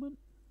entanglement.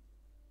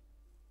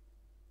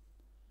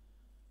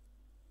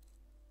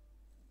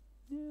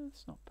 Yeah,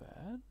 it's not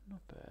bad.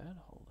 Not bad.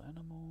 Hold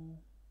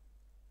animal.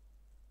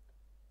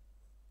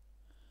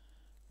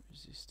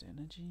 Resist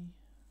energy.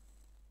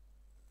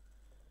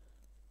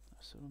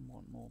 I sort of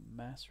want more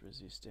mass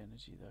resist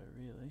energy though,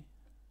 really.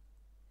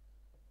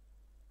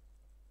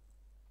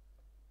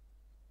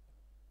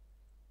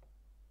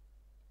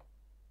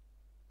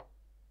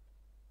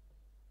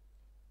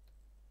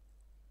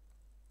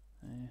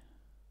 Yeah.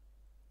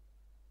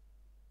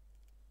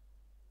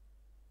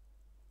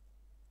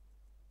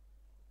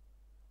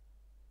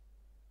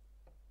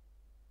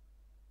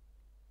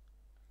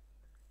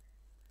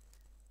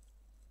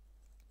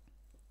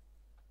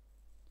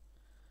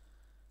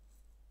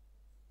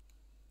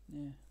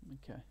 Yeah,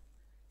 okay.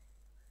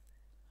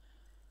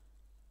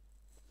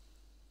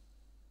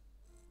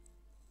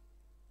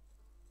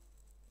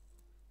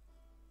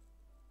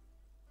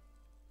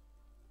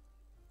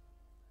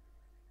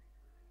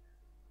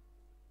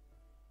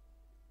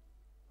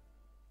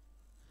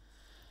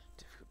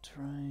 Difficult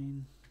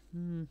terrain. I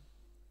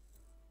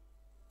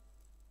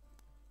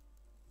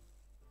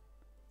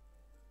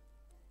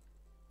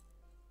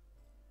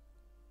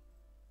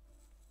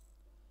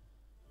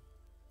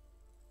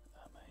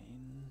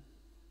mean,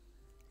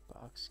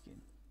 bark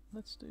skin.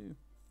 Let's do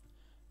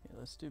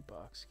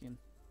bark skin.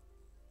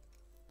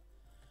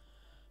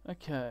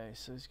 Okay,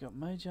 so he's got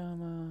mage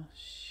armor,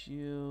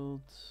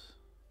 shield.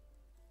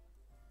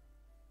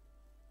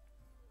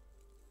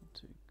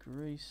 I'll do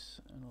grease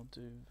and I'll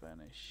do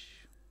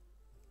vanish.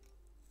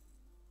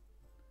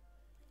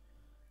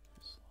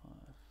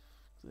 Life,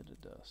 glitter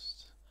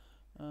dust.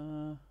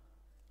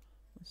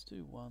 Let's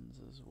do ones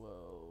as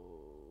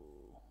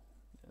well.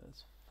 Yeah,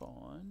 that's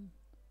fine.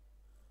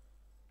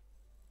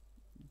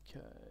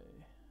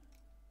 Okay.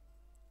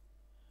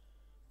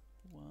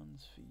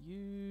 Ones for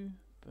you.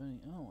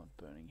 Burning. I don't want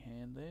burning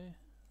hand there.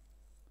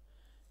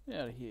 Get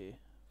out of here.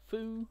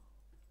 Foo.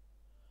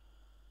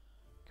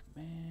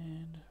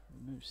 Command.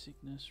 Remove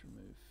sickness.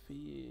 Remove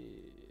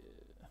fear.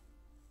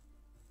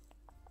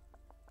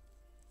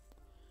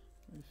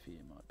 Remove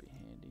fear might be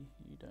handy.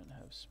 You don't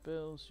have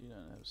spells. You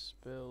don't have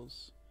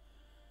spells.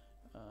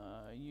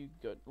 You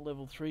got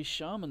level 3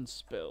 shaman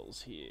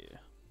spells here.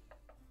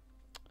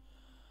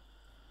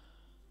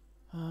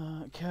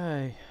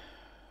 Okay.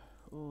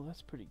 Oh,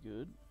 that's pretty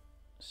good.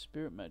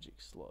 Spirit magic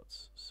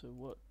slots. So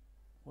what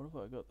have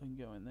I got then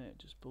going there?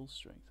 Just bull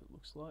strength, it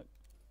looks like.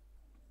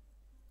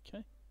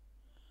 Okay.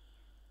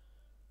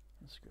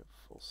 Let's grab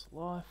false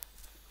life.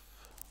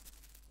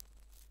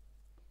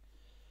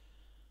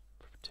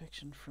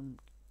 Protection from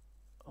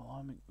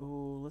alarming.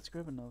 Oh, let's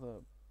grab another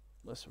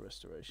lesser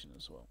restoration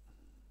as well.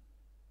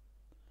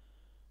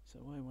 So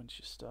that way once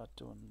you start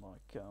doing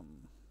like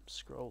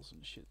scrolls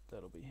and shit,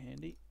 that'll be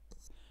handy.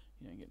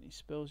 You don't get any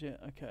spells yet.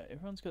 Okay,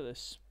 everyone's got their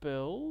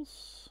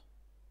spells.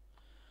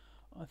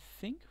 I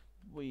think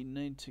we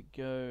need to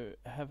go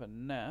have a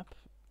nap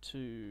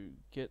to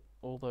get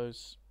all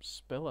those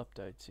spell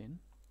updates in.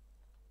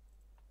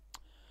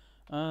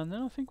 And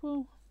then I think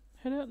we'll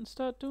head out and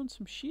start doing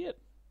some shit.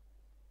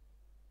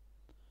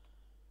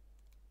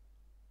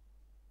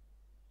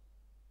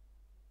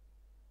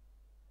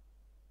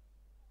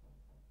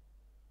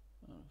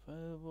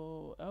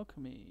 Unavailable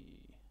alchemy.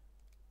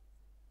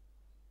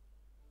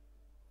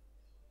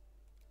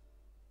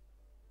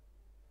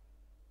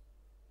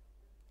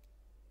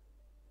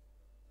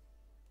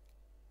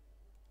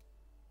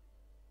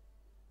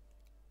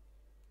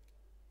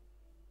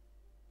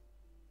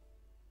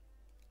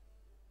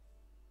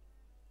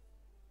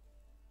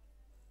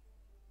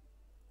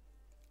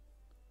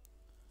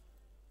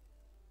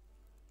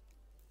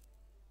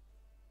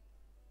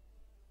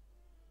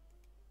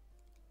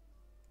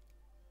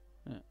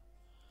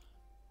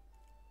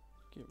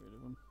 Get rid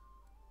of them.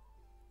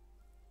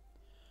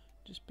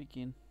 Just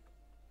begin.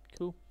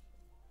 Cool.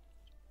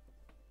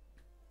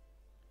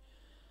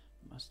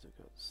 Must have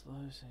got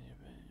slow, so you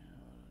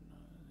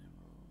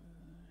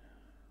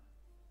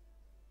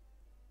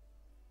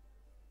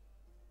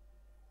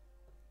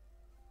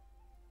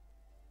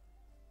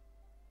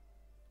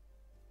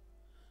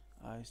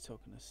he's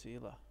talking to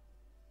Sealer.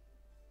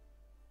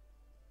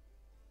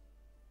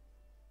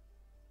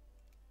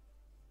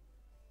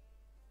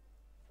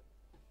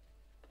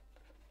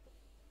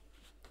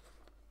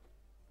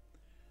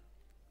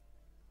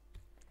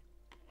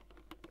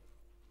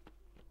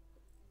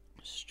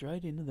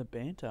 Straight into the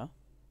banter.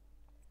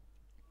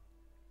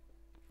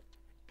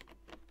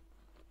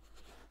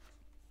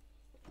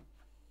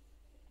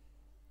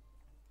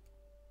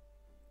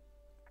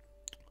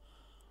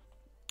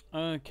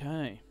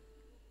 Okay.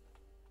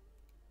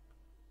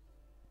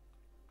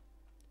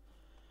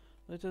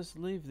 Let us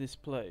leave this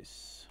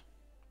place.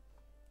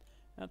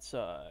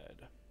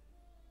 Outside.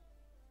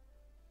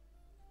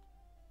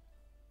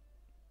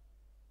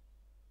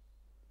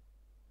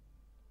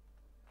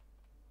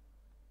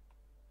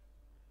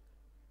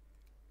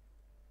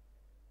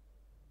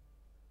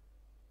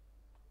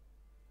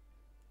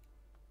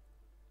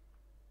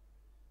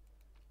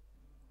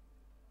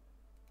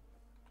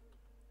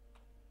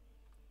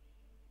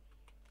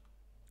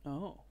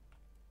 Oh.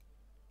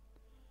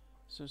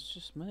 So it's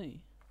just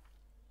me.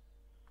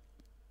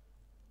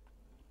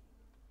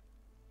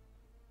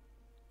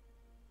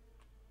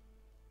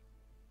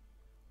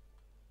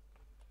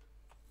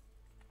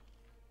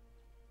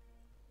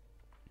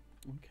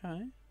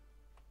 Okay.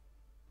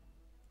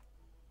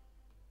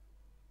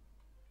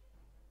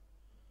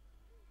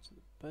 To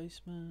the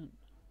basement.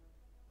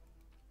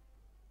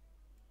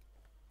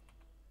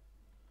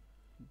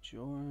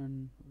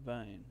 Joran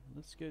Vane.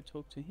 Let's go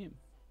talk to him.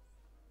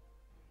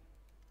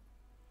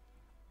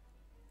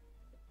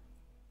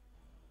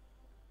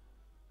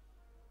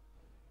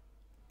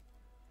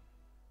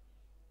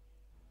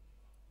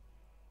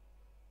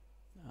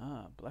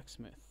 Ah,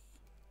 blacksmith.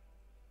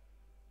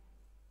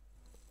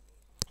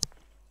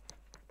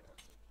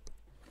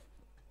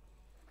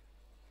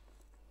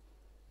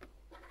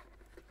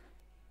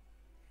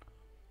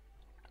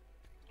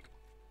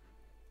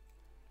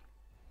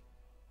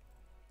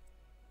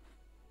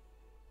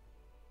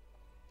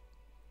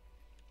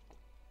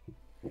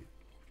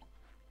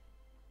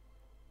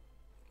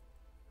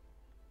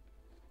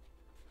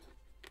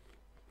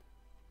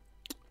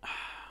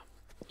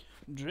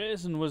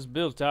 Dresden was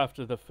built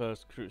after the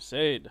First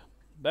Crusade,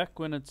 back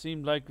when it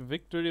seemed like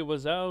victory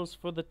was ours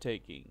for the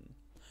taking,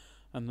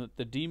 and that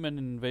the demon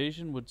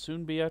invasion would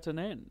soon be at an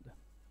end.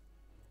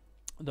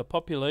 The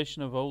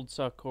population of Old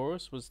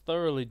Sarkoris was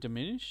thoroughly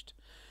diminished,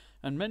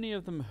 and many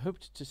of them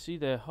hoped to see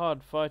their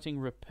hard fighting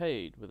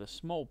repaid with a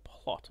small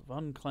plot of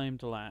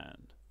unclaimed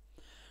land.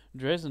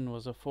 Dresden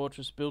was a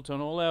fortress built on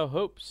all our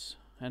hopes,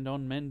 and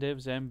on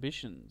Mendev's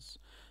ambitions,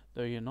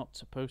 though you're not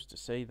supposed to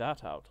say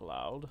that out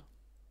loud.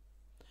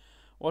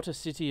 What a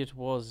city it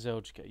was,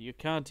 Zeljka, you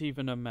can't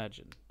even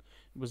imagine.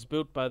 It was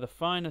built by the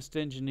finest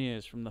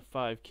engineers from the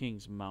Five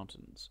Kings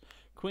Mountains.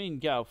 Queen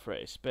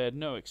Galfrey spared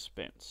no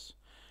expense.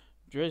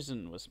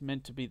 Dresden was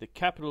meant to be the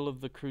capital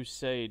of the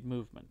Crusade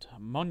movement, a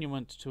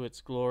monument to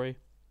its glory,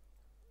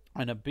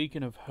 and a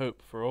beacon of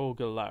hope for all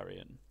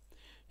Galarian.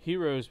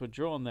 Heroes were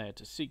drawn there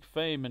to seek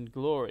fame and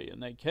glory,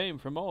 and they came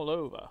from all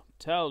over.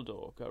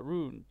 Taldor,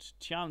 Garund,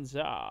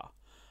 Tianzar.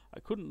 I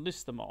couldn't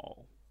list them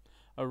all.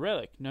 A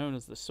relic known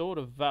as the Sword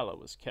of Valor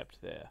was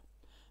kept there,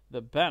 the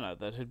banner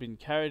that had been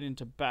carried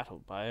into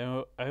battle by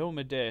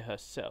Eomede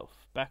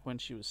herself, back when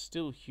she was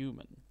still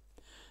human.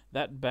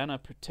 That banner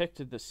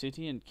protected the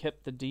city and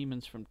kept the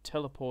demons from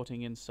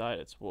teleporting inside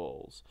its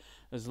walls.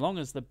 As long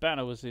as the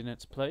banner was in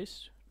its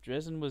place,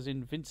 Dresden was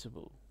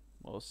invincible,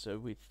 or so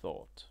we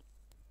thought.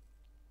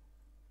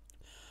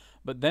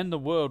 But then the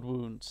world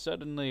wound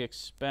suddenly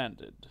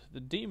expanded. The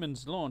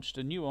demons launched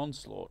a new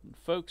onslaught, and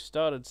folks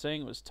started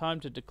saying it was time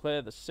to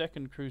declare the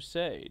Second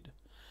Crusade.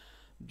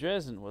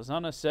 Dresden was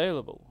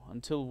unassailable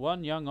until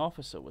one young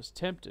officer was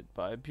tempted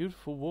by a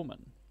beautiful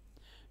woman.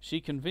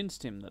 She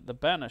convinced him that the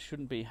banner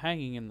shouldn't be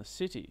hanging in the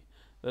city,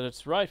 that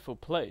its rightful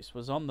place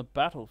was on the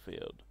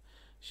battlefield.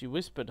 She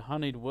whispered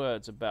honeyed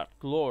words about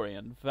glory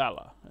and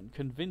valor, and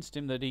convinced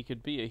him that he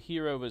could be a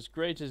hero as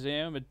great as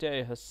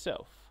Eomede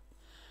herself.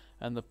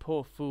 And the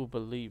poor fool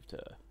believed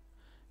her.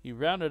 He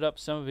rounded up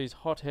some of his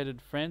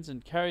hot-headed friends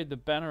and carried the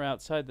banner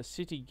outside the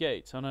city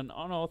gates on an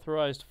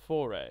unauthorized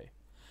foray.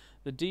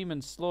 The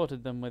demons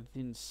slaughtered them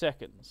within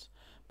seconds,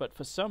 but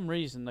for some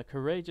reason the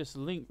courageous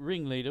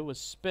ringleader was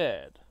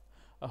spared.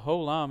 A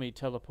whole army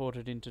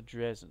teleported into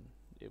Dresden.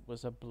 It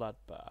was a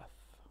bloodbath.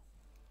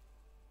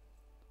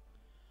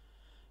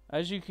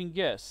 As you can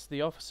guess,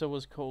 the officer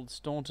was called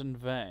Staunton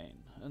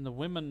Vane, and the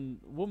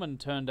woman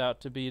turned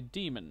out to be a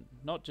demon,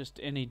 not just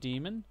any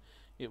demon.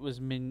 It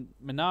was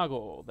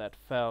Minagor, that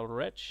foul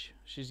wretch.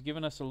 She's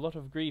given us a lot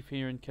of grief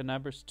here in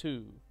Canabris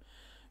too.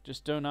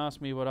 Just don't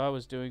ask me what I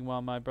was doing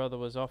while my brother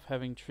was off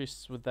having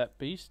trysts with that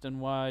beast,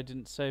 and why I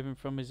didn't save him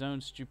from his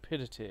own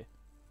stupidity.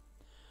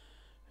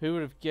 Who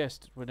would have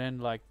guessed it would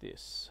end like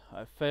this?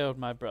 I failed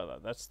my brother,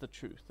 that's the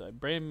truth. I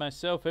blame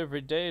myself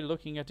every day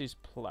looking at his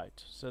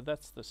plight. So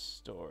that's the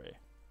story.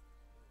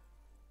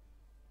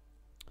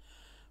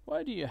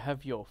 Why do you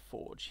have your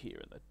forge here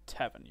in the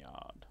tavern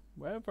yard?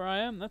 Wherever I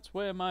am, that's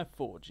where my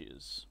forge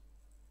is.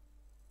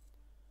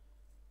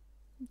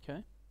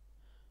 Okay.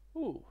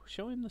 Ooh,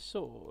 show him the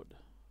sword.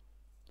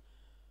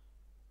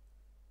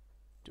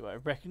 Do I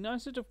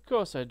recognize it? Of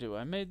course I do.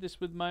 I made this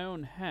with my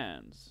own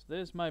hands.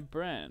 There's my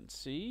brand,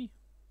 see?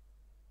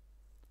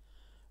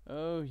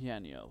 Oh,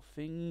 Yaniel,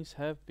 things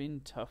have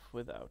been tough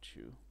without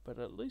you, but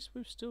at least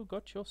we've still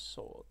got your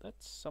sword.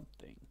 That's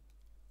something.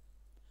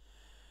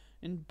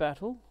 In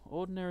battle,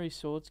 ordinary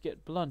swords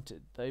get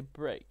blunted, they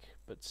break,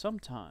 but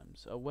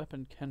sometimes a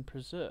weapon can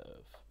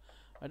preserve.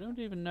 I don't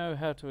even know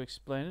how to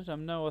explain it,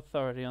 I'm no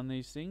authority on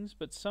these things,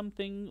 but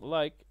something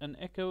like an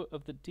echo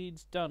of the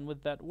deeds done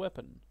with that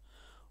weapon.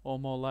 Or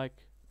more like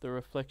the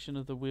reflection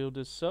of the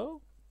wielder's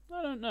soul?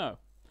 I don't know.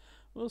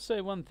 We'll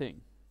say one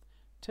thing.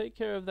 Take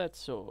care of that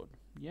sword.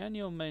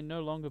 Yaniel may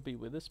no longer be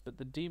with us, but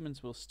the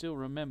demons will still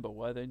remember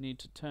why they need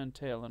to turn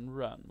tail and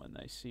run when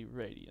they see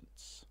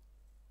radiance.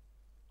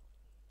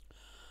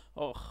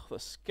 Oh, the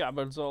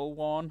scabbard's all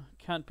worn.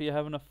 Can't be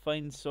having a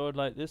fine sword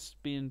like this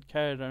being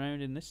carried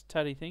around in this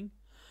tatty thing.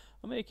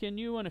 I'll make you a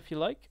new one if you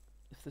like.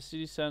 If the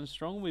city stands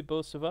strong, we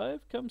both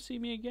survive. Come see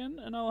me again,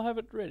 and I'll have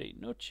it ready.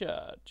 No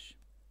charge.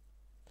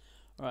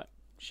 Alright,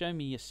 show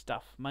me your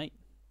stuff, mate.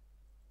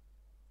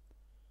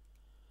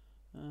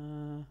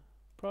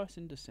 Price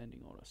in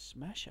descending order.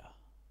 Smasher.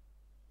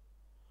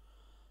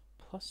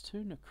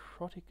 +2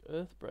 necrotic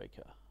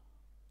earthbreaker.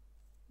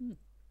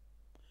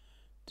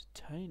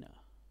 Detainer.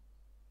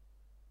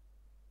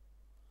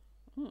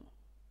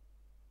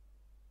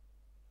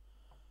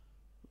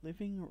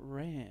 Living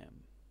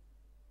ram.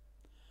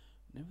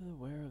 Never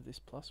aware of this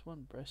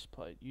 +1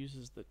 breastplate.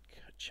 Uses the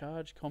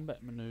charge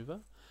combat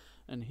maneuver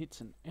and hits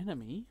an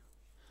enemy.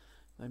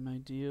 They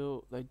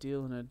deal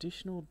an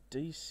additional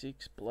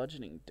D6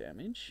 bludgeoning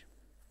damage,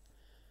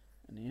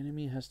 and the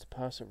enemy has to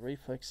pass a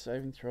reflex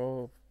saving throw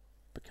or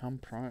become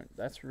prone.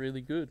 That's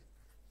really good.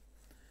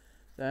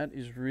 That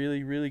is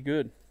really, really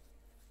good.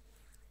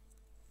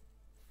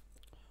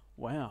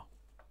 Wow.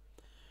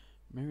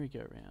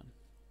 Merry-go-round.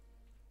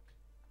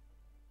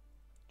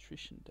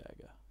 Attrition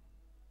dagger.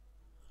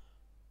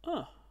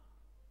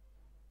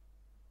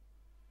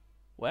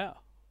 Wow.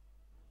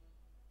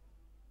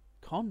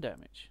 Con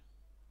damage.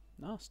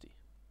 Nasty.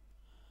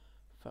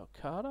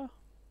 Falcata.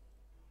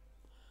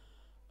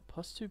 A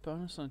 +2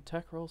 bonus on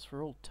attack rolls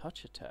for all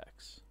touch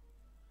attacks.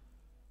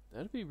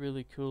 That'd be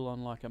really cool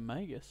on like a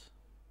Magus.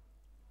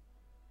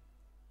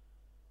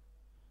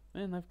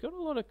 Man, they've got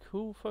a lot of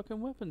cool fucking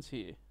weapons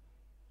here.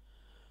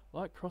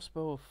 Light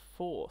crossbow of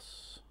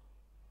force.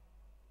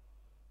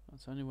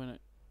 That's only when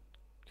it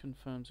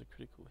confirms a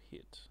critical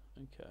hit.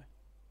 Okay.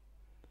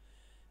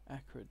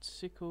 Acrid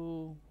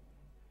sickle.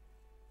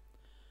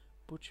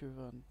 Butcher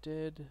of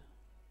undead.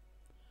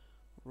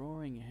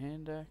 Roaring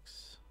hand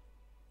axe.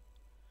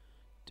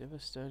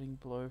 Devastating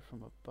blow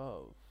from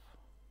above.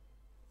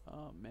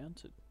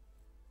 Mounted.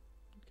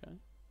 Okay.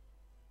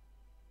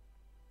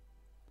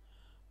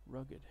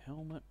 Rugged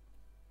helmet.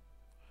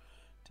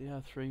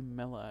 DR3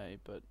 melee,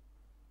 but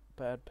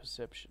bad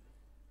perception.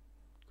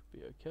 Could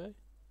be okay.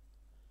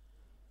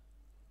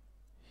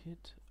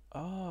 Hit.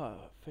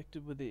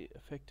 Affected with the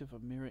effect of a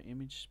mirror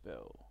image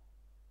spell.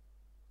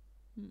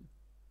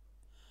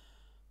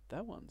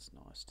 That one's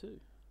nice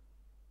too.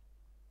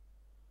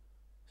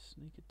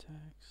 Sneak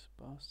attacks,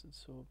 bastard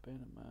sword,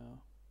 bandit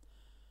mail,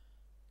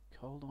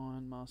 cold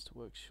iron,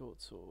 masterwork,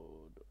 short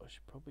sword. I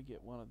should probably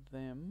get one of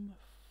them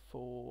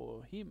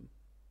for him.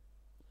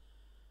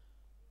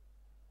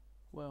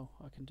 Well,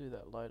 I can do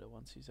that later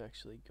once he's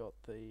actually got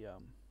the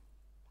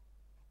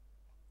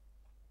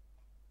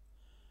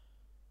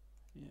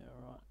yeah,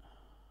 right.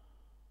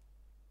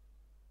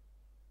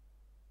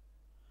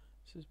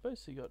 So he's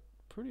basically got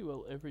pretty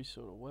well every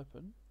sort of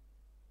weapon.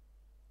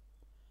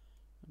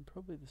 And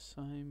probably the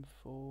same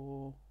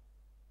for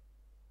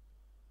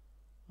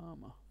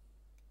armor.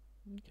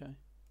 Okay.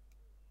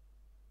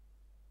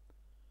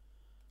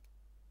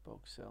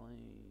 Bulk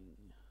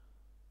selling.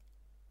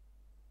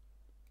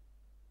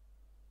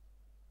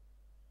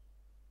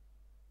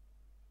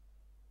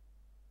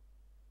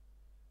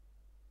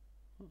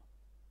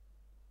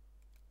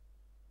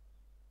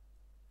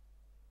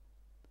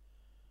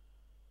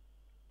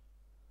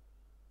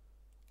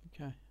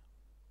 Okay.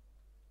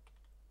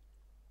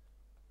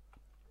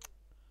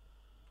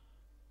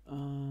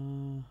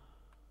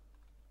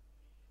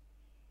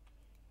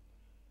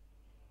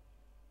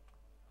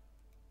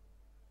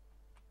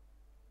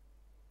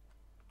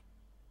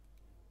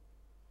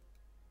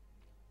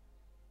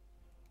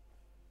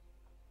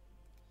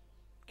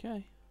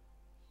 Okay.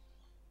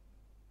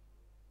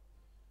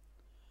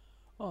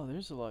 Oh,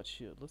 there's a light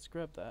shield. Let's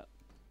grab that.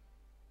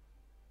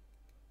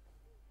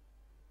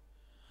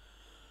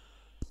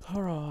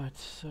 Alright,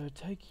 so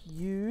take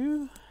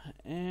you,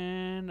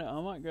 and I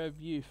might grab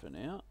you for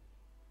now.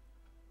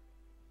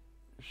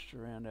 Just to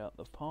round out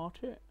the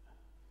party.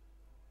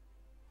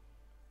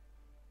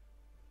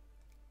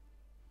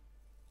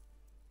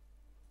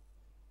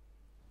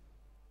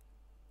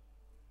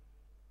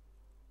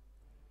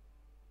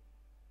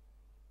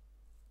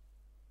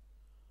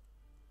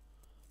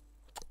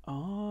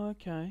 Oh,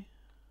 okay.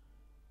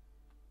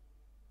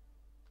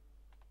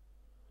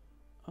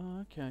 Oh,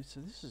 okay, so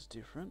this is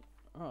different.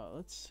 Alright,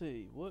 let's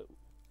see. What?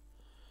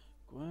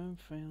 Gwam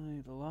family,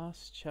 the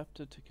last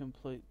chapter to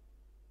complete.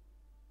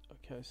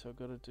 Okay, so I've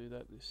got to do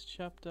that this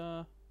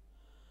chapter.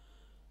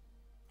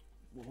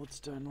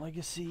 Wardstone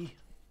Legacy.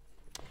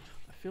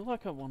 I feel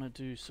like I want to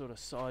do sort of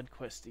side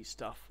questy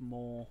stuff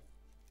more.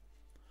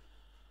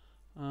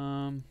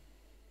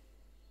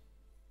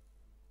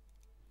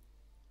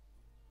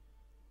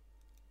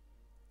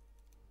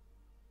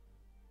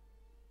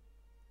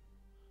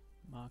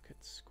 Market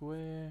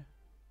Square.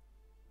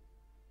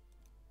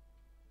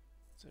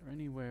 Is there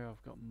anywhere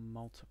I've got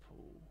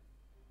multiple?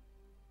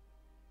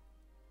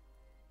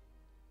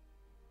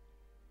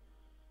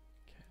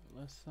 Okay,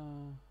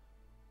 lesser.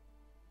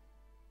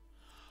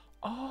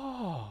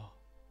 Oh!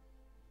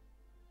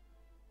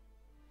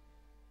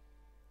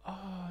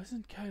 Oh,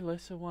 isn't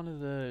Kaelessa one of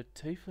the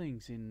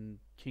Tieflings in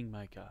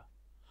Kingmaker?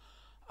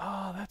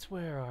 Ah, that's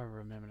where I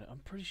remembered it. I'm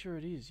pretty sure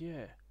it is,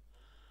 yeah.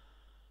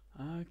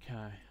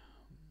 Okay.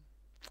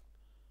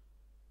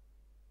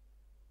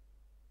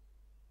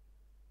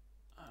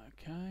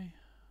 Okay.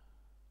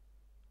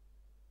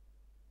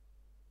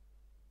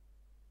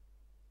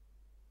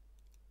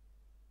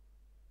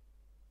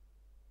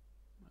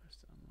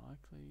 Most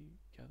unlikely.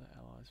 Gather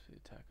allies for the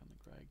attack on the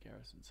Grey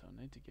Garrison. So I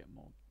need to get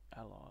more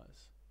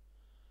allies.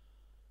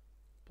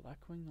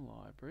 Blackwing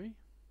Library.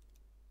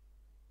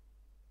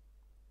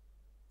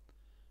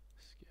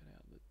 Scout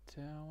out the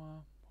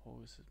tower.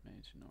 Horses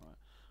Mansion. Alright.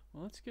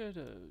 Well, let's go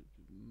to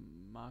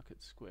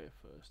Market Square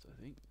first, I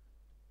think.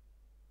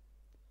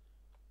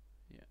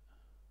 Yeah.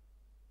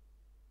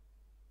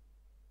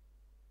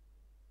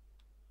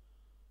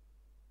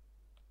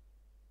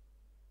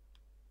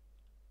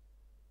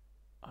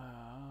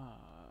 Ah,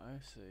 I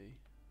see.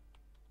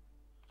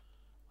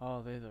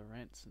 Oh, they're the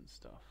rents and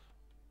stuff.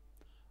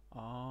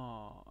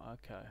 Oh,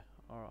 okay.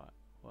 Alright.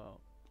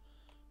 Well.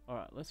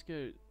 Alright, let's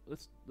go.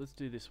 Let's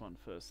do this one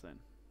first then.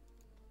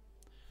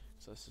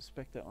 So I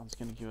suspect that one's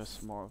going to give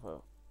us more of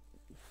a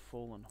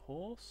fallen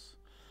horse.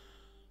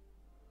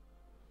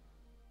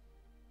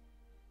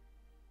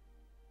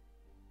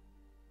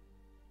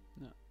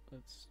 No,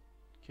 let's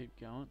keep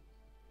going.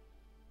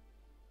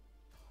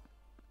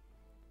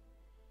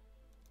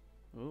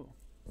 Oh,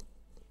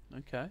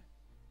 okay.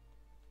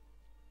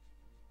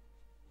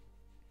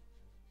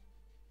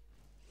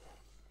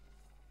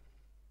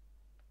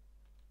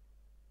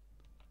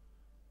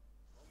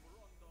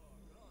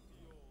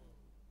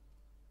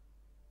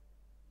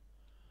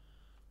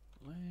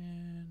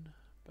 Land,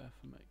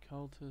 Baphomet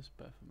cultist,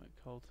 Baphomet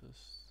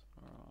cultist.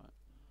 Alright.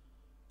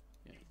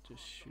 Yeah,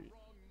 just shoot.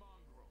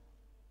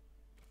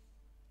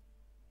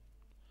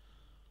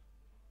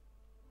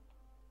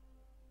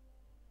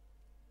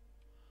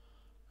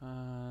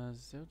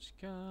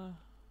 Zelchka.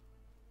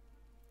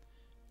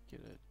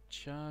 Get a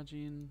charge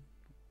in.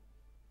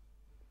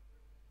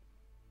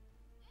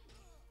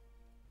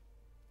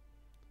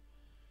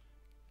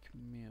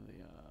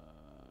 Camellia.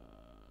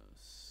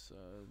 So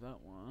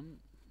that one.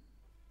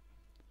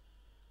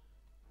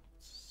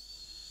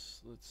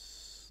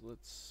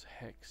 Let's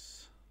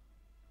hex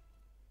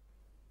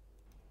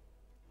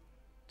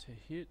to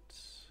hit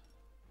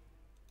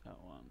that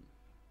one.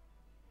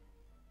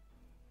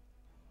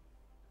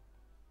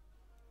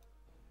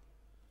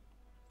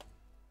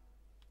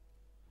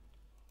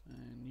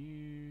 And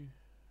you,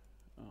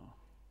 oh,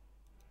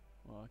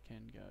 well, I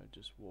can go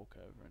just walk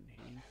over in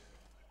here.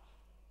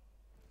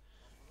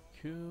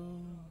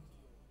 Cool.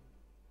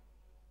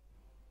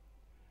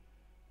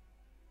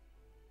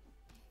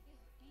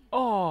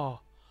 Oh,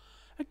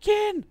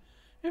 again!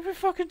 Every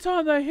fucking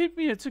time they hit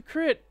me, it's a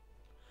crit.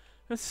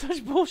 That's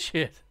such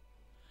bullshit.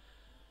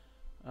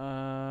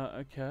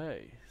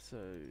 Okay, so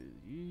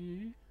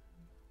you,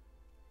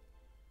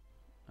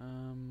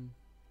 you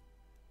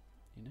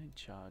need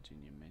charge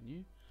in your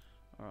menu.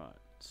 Alright,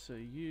 so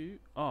you,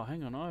 oh,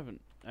 hang on, I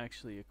haven't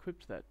actually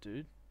equipped that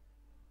dude.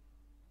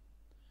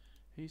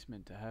 He's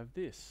meant to have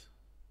this.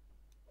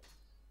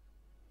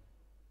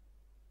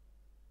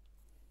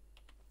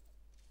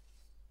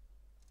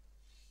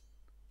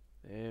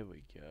 There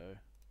we go.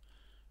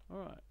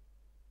 Alright.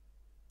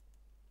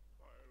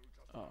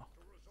 Oh.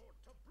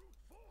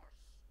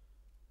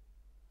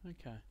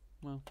 Okay,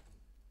 well,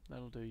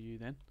 that'll do you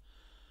then.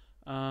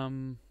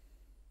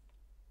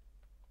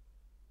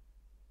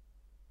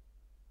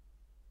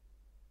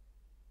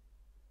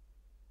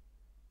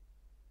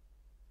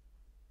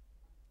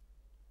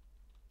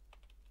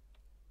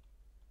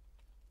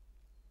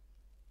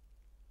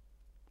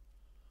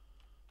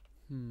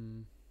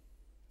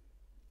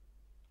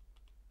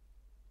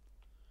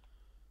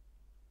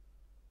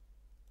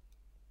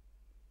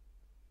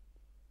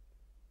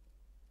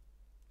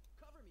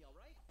 Cover me, all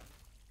right?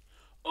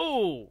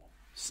 Oh,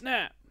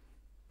 snap.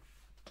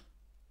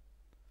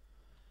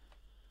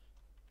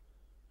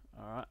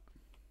 Alright.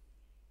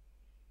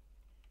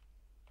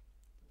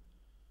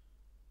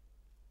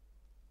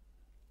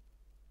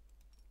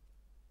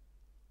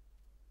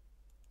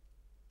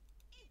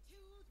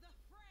 Into the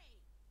fray!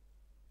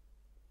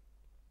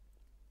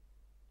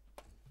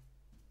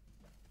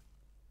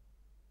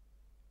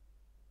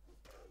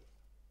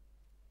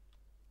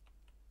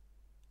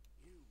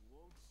 You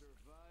won't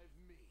survive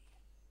me.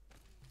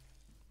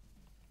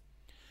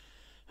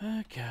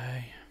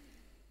 Okay.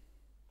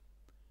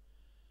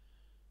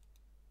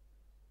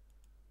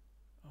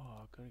 Oh,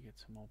 I've got to get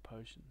some more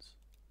potions.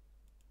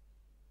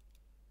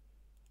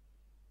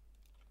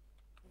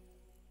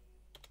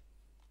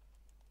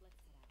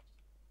 Let's head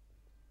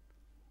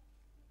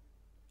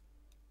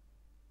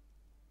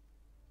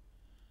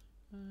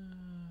out.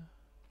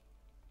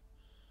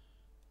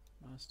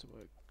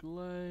 Masterwork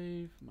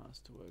glaive,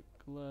 masterwork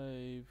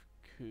glaive,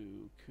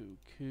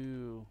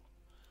 cool.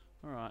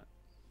 Alright.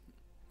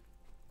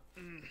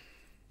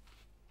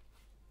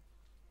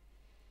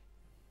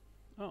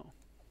 Oh,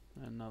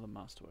 another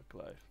masterwork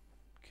glaive.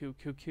 Cool.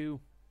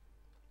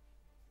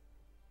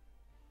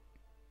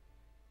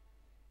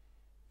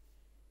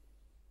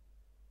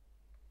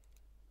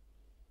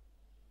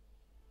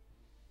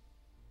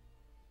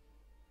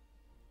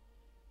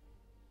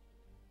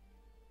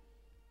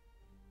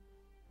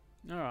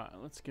 Alright,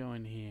 let's go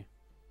in here.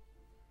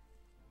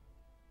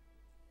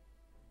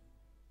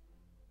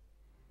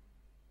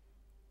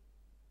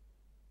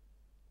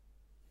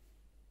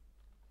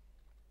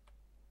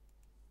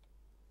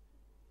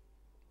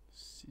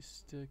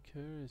 Sister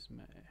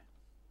Charisma.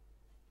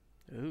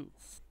 Ooh.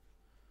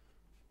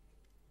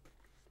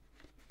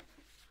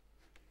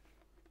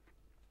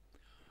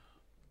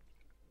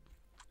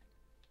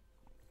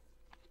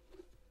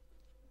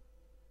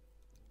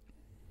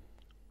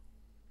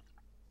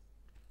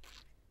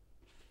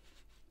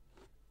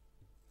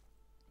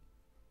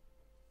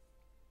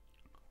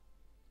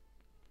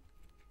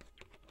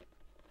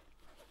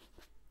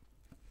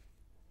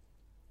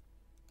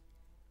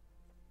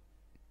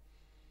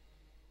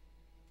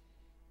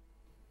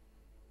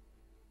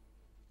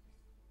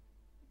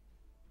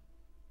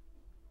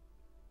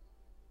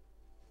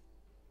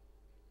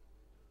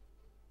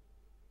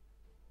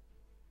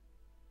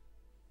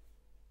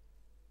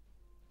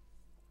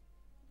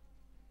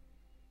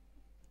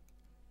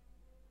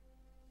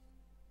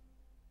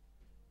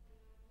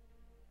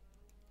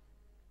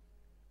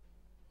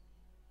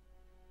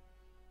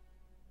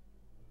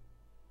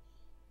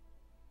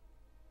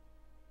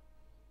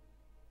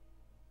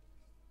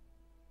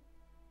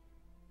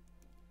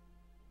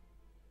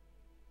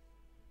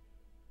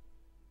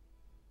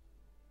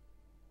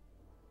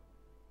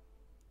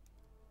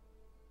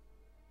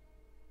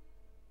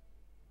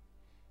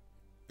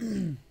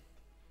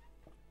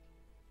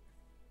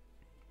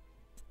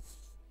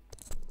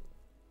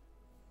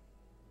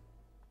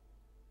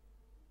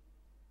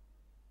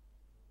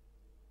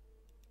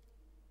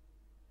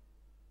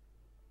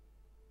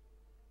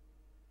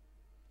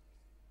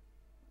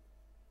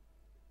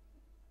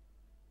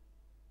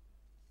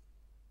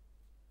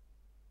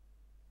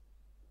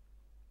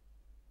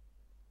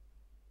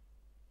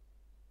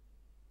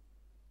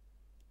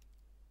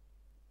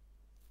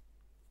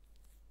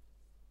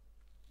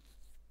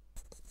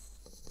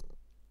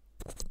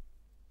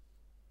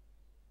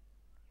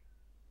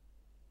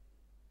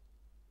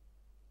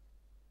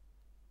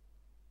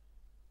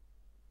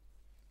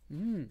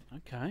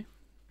 Okay.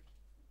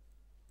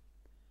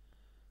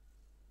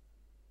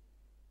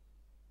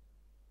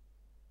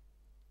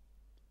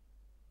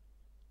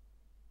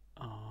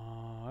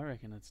 Oh, I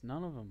reckon it's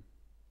none of them.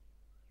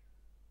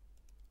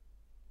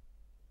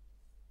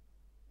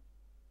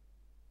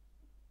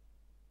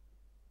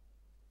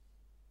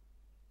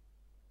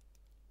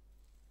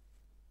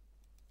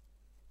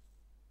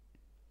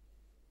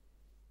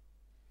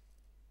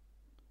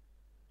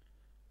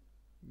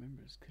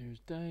 Remember, as clear as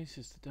day,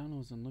 Sister Donna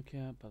was on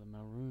lookout, but the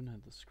Maroon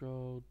had the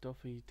scroll.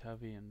 Doffy,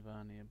 Tavi, and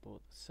Varnia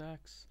bought the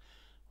sacks.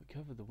 We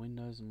covered the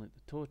windows and lit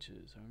the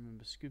torches. I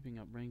remember scooping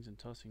up rings and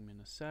tossing them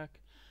in a sack,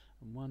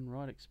 and one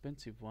right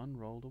expensive one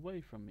rolled away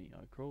from me.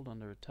 I crawled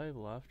under a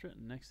table after it,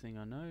 and next thing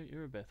I know,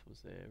 Irabeth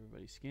was there.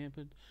 Everybody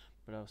scampered,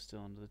 but I was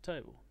still under the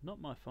table. Not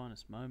my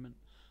finest moment.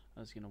 I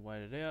was going to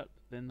wait it out,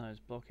 but then those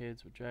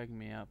blockheads were dragging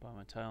me out by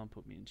my tail and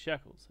put me in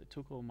shackles. They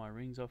took all my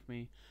rings off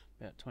me,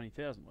 about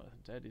 20,000 worth,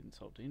 and Dad didn't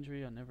solve to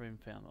injury. I never even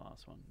found the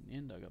last one. In the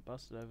end, I got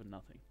busted over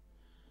nothing.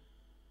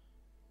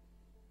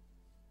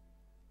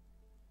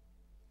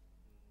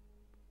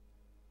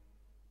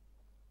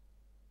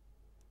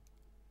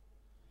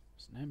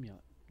 It's an amulet.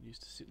 It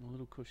used to sit in a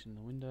little cushion in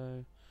the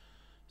window.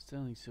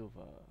 Sterling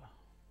silver.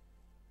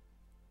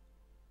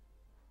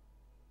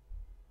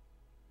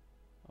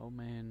 Old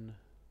man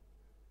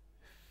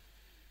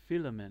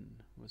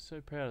Philemon was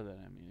so proud of that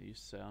amulet. He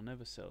used to say, I'll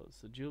never sell it.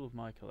 It's the jewel of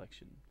my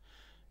collection.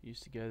 I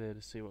used to go there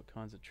to see what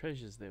kinds of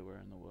treasures there were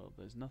in the world.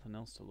 There's nothing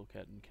else to look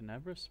at in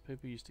Canabras.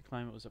 People used to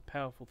claim it was a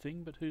powerful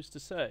thing, but who's to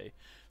say?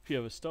 If you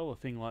ever stole a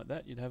thing like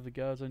that, you'd have the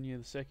guards on you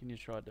the second you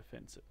tried to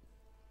fence it.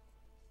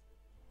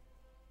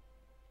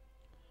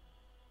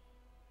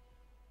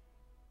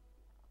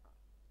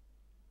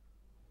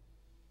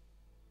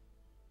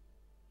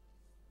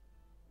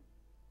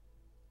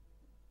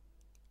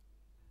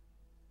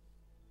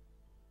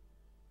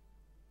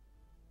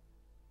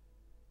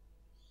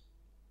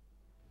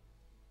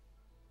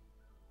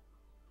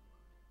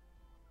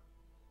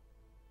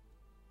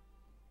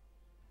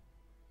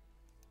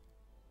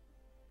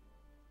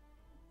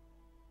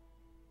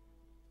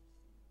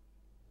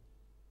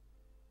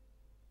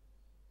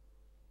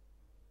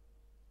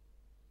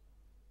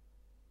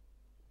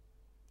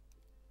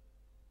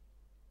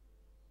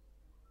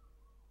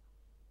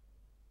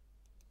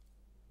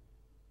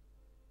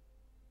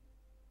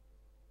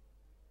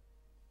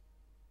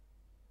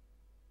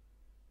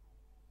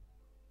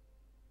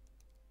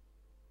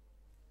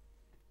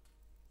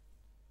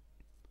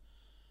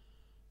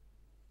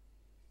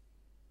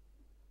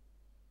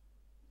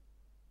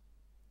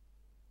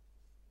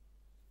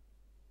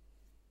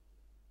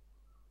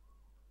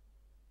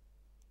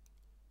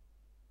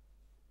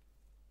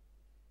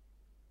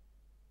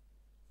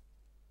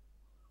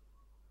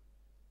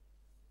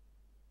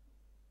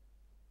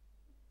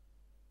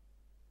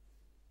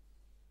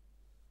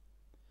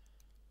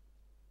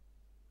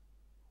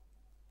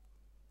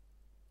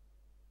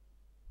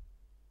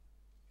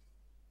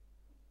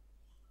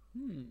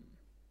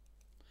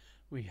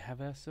 We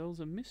have ourselves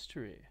a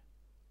mystery.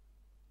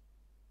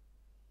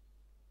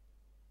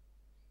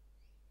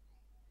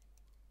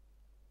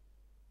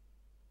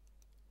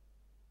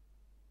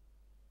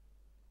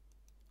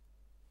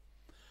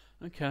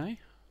 Okay.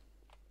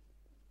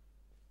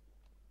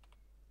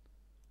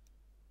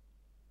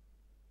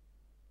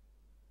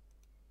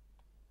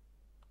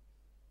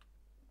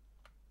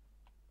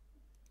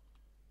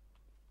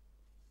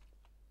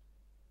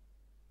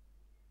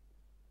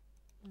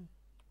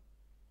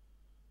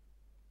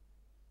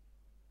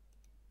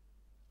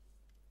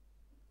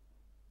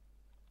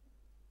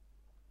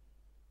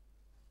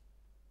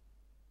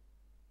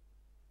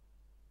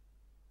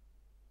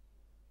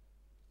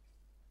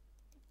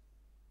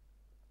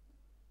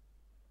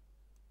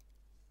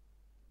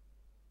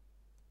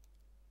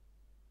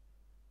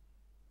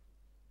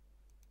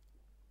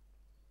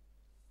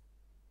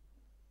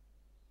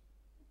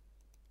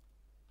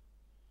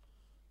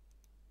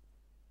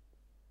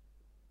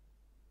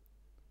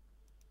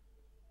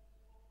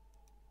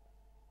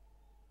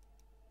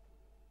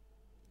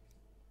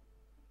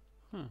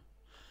 Huh.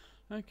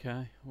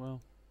 Okay,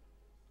 well,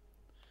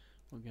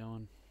 we're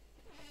going.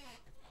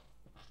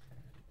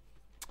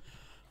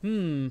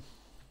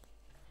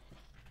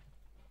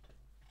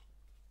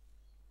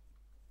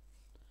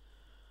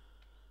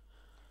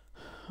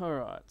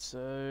 Alright,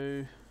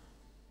 so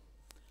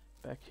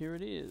back here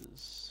it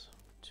is.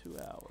 2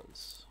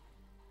 hours.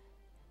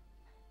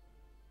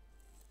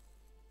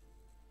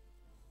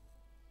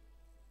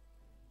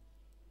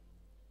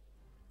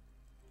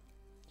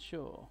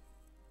 Sure.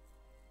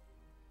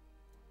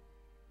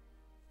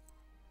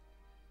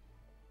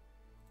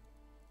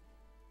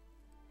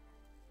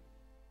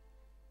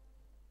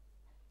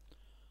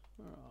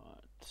 Alright.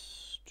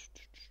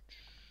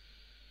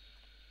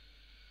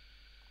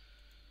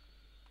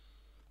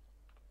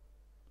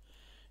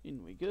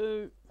 In we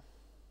go.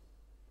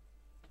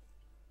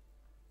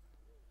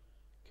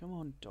 Come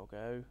on,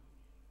 doggo.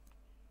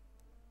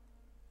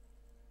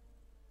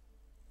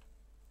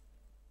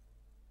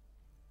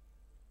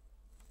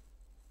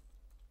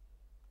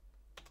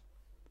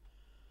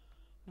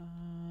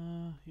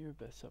 You're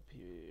best up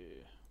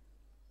here.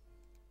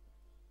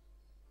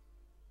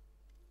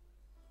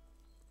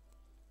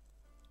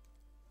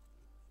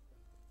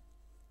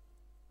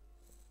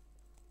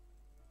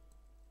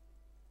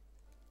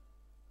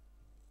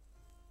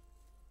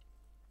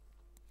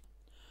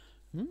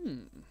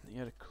 He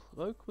had a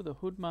cloak with a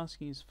hood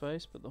masking his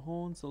face, but the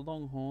horns, the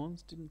long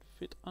horns, didn't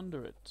fit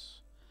under it.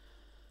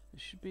 There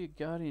should be a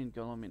guardian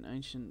golem in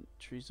Ancient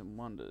Trees and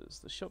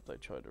Wonders. The shop they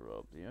tried to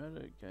rob. The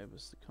owner gave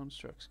us the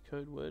construct's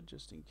code word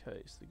just in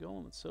case. The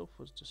golem itself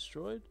was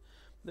destroyed.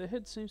 Their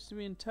head seems to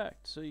be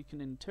intact, so you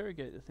can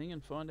interrogate the thing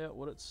and find out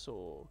what it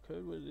saw.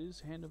 Code word is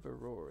Hand of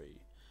Aurori.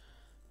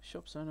 The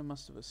shop's owner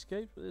must have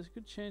escaped, but there's a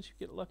good chance you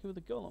get lucky with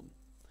the golem.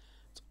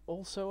 It's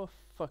also a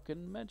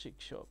fucking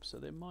magic shop, so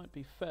there might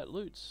be fat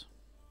loots.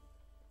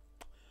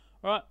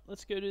 Alright,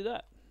 let's go do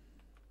that.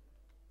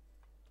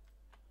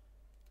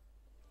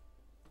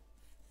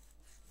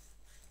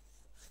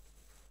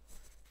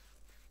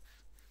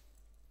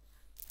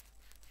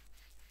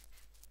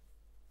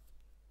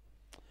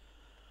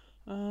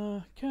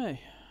 Okay.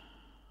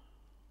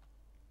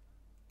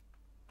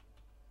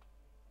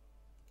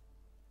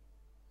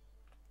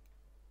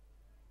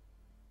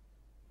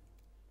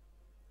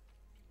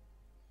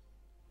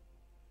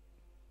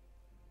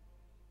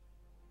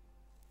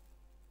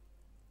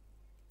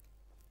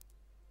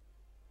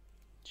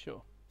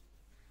 Sure.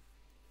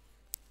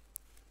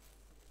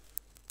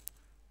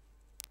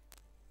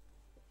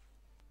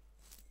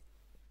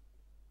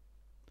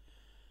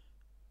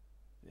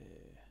 There.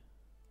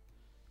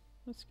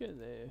 Let's go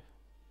there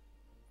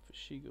for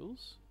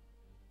shiggles.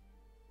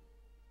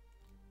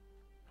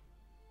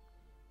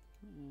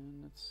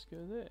 And let's go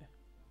there.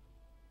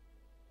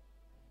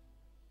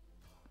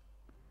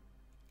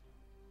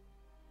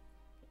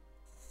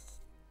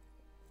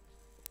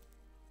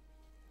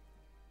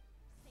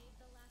 Save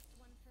the last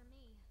one for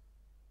me.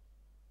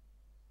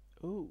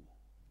 Ooh.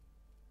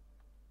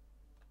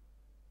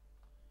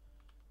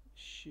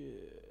 Sure.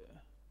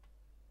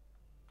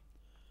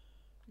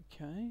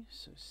 Okay,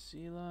 so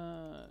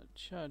Sealer,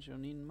 charge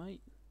on in,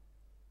 mate.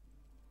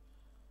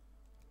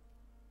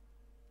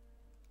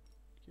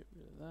 Get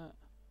rid of that.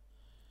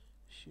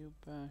 Shield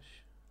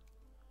bash.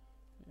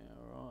 Yeah,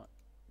 alright.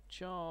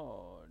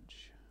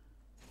 Charge.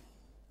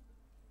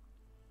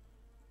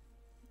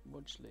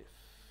 Wojlyfe.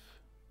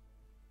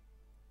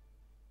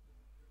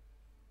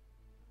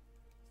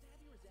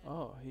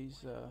 Oh,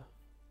 he's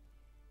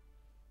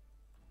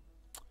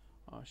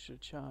I should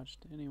have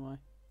charged anyway.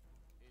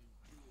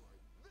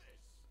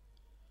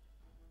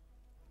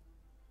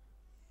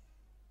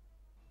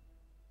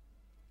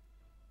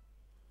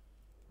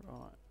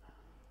 Right.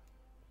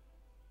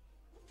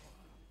 This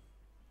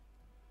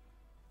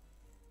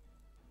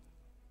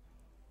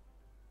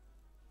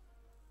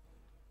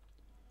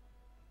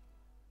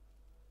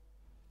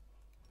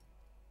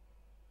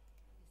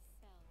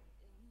spell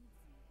eludes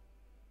me.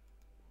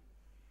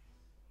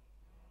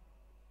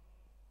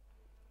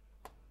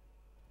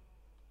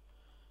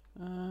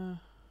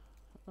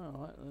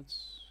 Alright, let's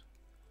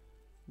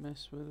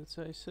mess with its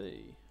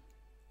AC.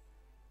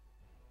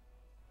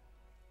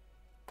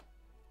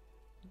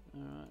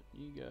 Alright,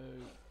 you go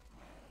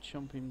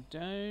chomp him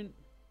down.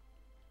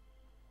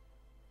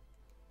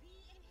 The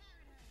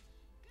inheritor,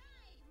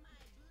 guide my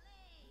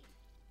blade.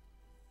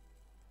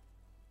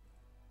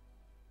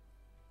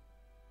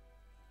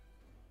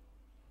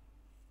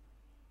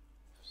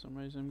 For some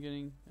reason I'm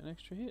getting an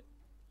extra hit.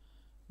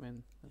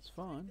 When that's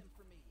fine.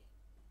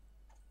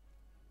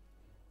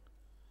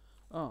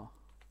 Oh.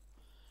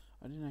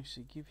 I didn't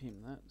actually give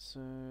him that,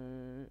 so...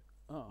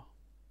 Oh.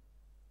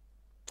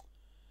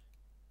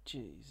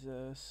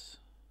 Jesus.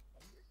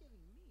 You're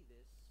giving me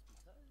this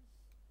because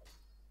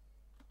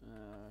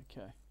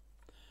Okay.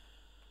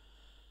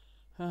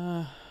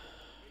 Make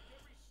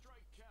every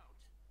strike count.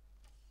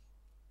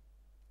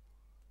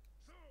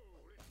 So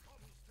it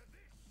comes to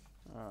this.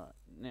 Alright,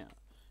 now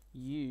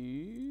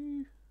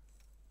you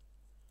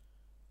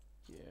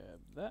grab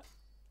that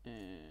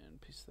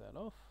and piss that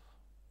off.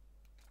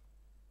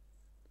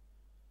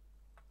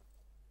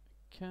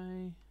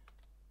 Okay.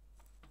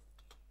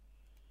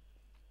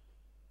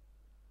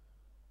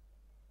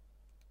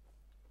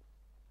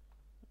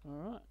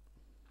 Alright.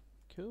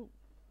 Cool.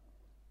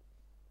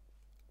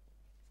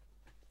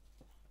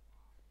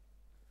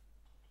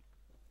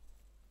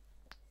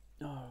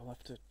 Oh, I'll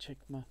have to check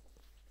my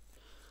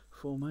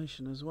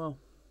formation as well.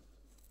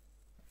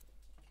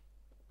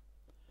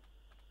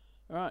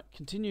 Alright,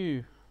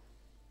 continue.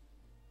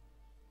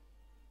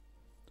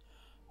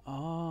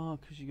 Ah,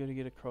 because you got to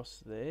get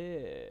across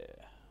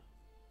there.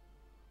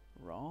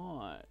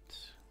 Right.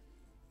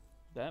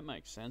 That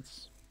makes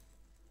sense.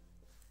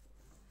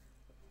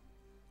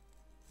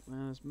 Well,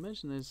 I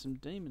imagine there's some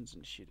demons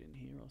and shit in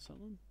here or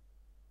something.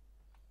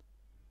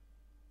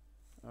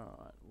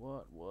 Alright,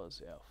 what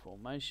was our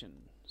formation?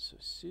 So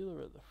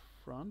Sealer at the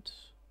front.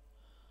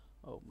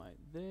 Oh mate,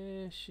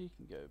 there. She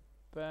can go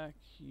back.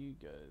 You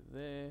go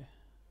there.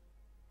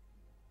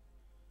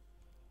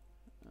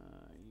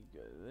 You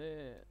go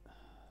there.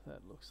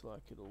 That looks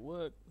like it'll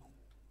work.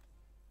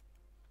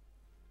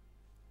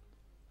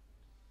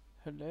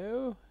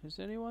 Hello? Is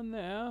anyone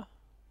there?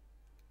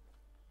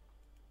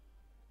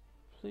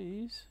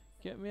 Please,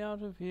 get me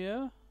out of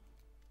here.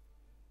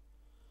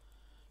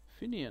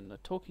 Finian, the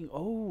talking...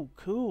 Oh,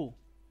 cool.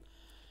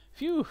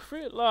 Phew,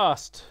 free at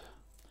last.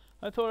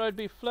 I thought I'd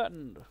be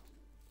flattened.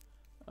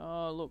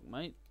 Oh, look,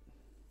 mate.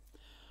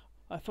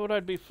 I thought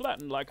I'd be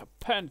flattened like a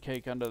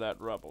pancake under that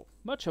rubble.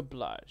 Much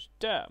obliged.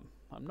 Damn,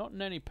 I'm not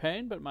in any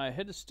pain, but my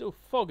head is still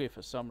foggy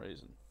for some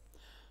reason.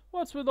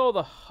 What's with all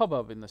the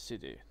hubbub in the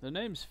city? The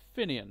name's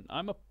Finian.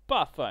 I'm a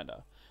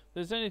pathfinder. If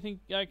there's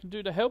anything I can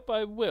do to help,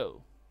 I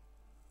will.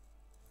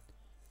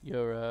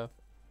 You're a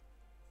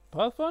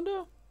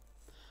pathfinder?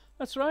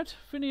 That's right,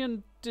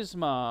 Finian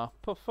Dismar,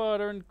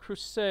 pathfinder and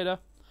crusader.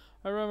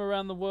 I roam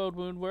around the world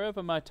wound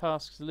wherever my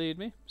tasks lead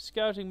me,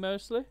 scouting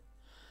mostly.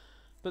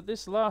 But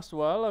this last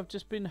while I've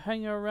just been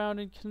hanging around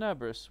in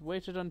Canabris,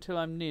 waited until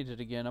I'm needed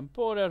again. I'm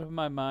bored out of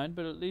my mind,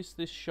 but at least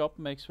this shop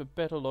makes for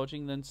better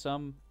lodging than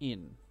some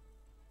inn.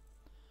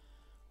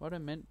 What I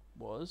meant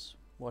was,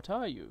 what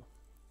are you?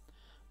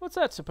 What's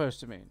that supposed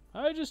to mean?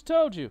 I just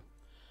told you.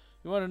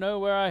 You want to know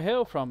where I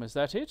hail from, is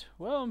that it?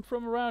 Well, I'm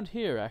from around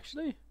here,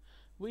 actually.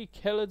 We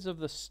Kellards of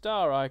the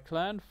Star Eye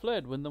clan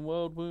fled when the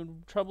world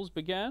wound troubles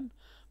began,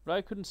 but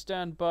I couldn't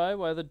stand by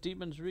while the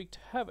demons wreaked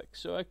havoc,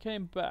 so I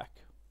came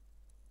back.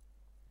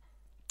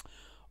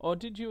 Or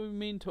did you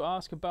mean to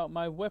ask about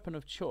my weapon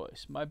of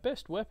choice? My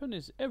best weapon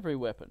is every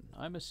weapon.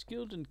 I'm a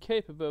skilled and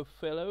capable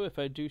fellow, if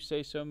I do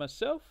say so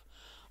myself.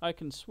 I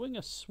can swing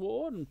a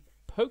sword and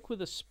poke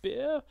with a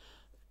spear,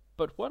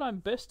 but what I'm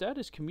best at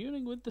is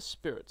communing with the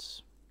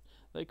spirits.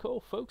 They call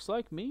folks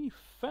like me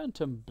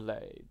phantom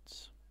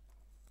blades.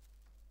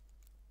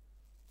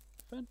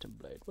 Phantom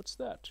blade, what's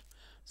that?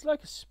 It's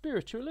like a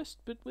spiritualist,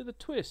 but with a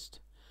twist.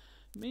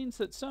 It means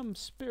that some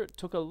spirit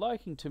took a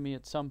liking to me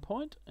at some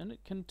point, and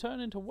it can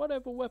turn into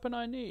whatever weapon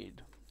I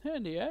need.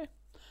 Handy, eh?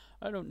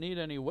 I don't need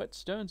any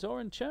whetstones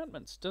or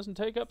enchantments. Doesn't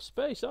take up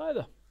space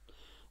either.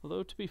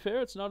 Although, to be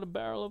fair, it's not a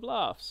barrel of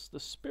laughs. The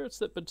spirits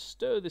that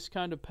bestow this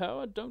kind of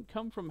power don't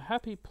come from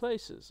happy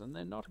places, and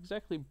they're not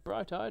exactly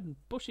bright-eyed and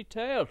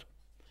bushy-tailed.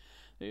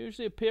 They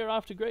usually appear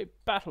after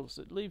great battles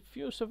that leave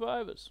few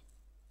survivors.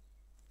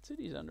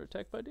 City's under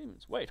attack by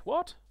demons. Wait,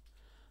 what?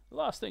 The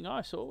last thing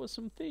I saw was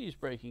some thieves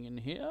breaking in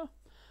here.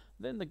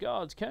 Then the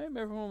guards came,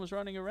 everyone was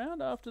running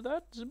around. After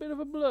that, it's a bit of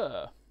a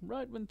blur.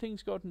 Right when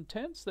things got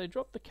intense, they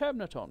dropped the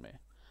cabinet on me.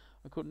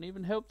 I couldn't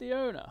even help the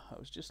owner. I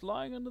was just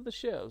lying under the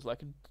shelves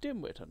like a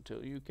dimwit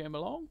until you came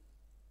along.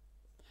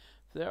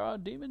 If there are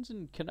demons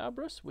in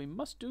Canabris, we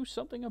must do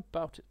something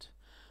about it.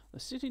 The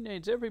city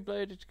needs every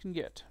blade it can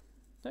get.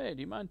 Hey,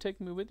 do you mind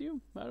taking me with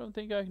you? I don't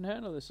think I can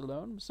handle this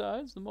alone.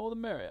 Besides, the more the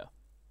merrier.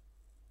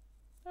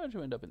 How'd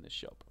you end up in this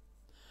shop?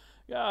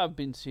 Yeah, I've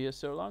been here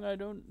so long I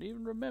don't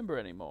even remember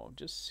anymore.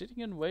 Just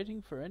sitting and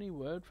waiting for any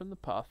word from the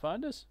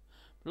Pathfinders.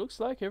 But it looks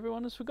like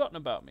everyone has forgotten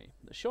about me.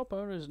 The shop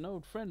owner is an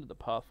old friend of the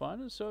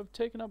Pathfinders, so I've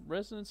taken up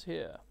residence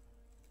here.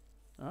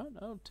 Alright,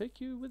 I'll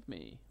take you with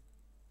me.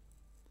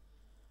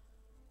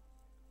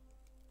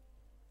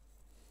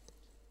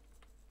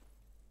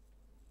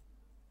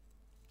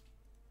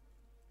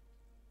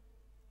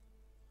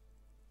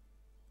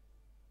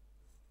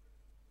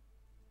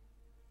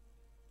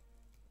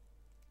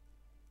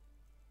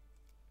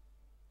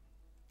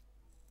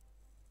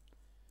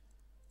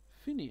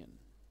 Finian.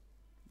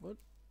 What?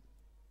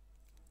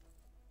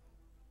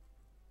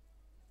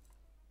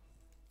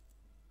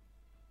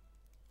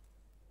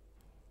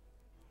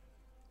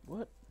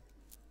 What?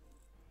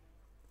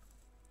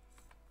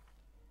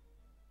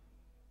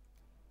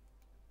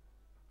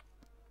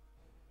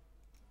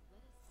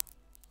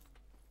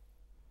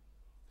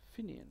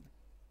 Finian.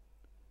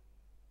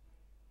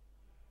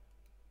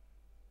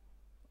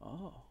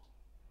 Oh.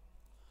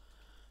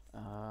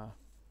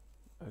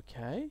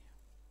 Okay.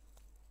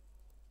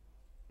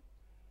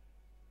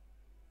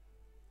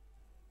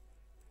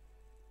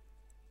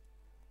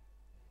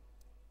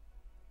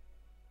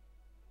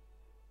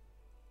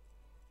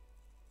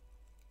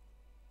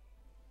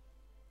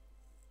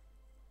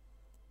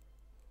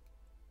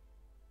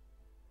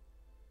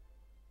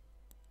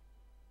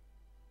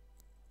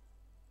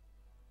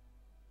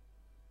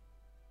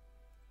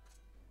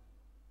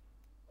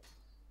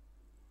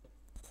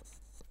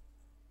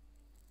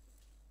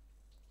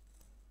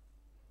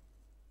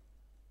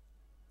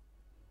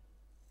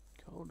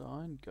 Old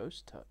Iron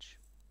Ghost Touch.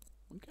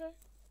 Okay.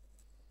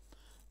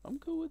 I'm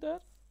cool with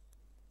that.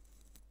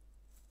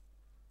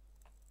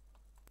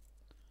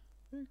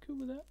 Very cool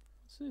with that.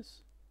 What's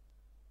this?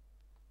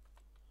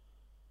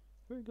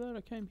 Very glad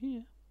I came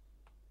here.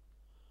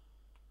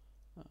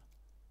 Ah,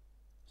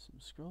 some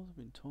scrolls have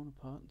been torn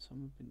apart and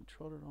some have been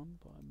trodden on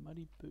by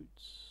muddy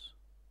boots.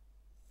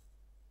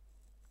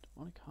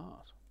 Demonic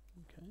heart.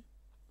 Okay.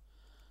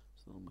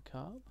 It's a little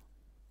macabre.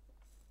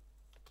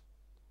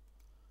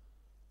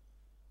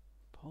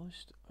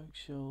 Polished oak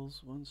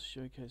shells once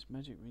showcased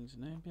magic rings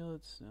and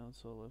amulets. Now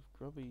it's all of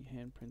grubby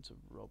handprints of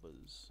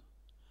robbers.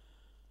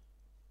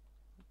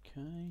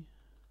 Okay.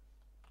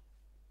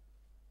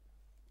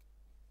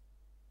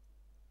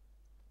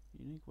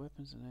 Unique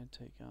weapons and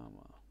antique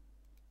armor.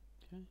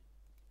 Okay.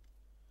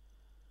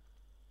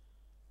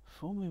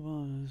 Formerly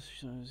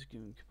was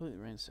given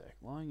completely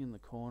ransacked, lying in the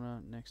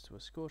corner next to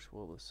a scorched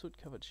wall of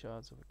soot-covered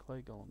shards of a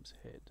clay golem's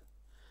head.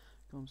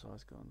 Golem's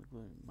eyes glow in the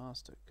gloom.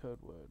 Master,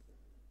 code word.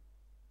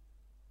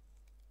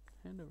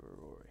 Hand of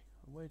Aurori,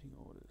 awaiting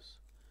orders.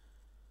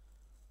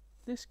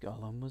 This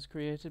golem was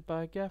created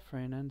by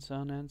Gaffrain and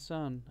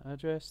Son.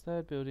 Address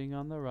third building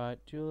on the right,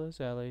 Jewelers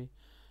Alley,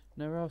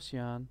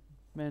 Nerosian,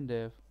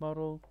 Mendev,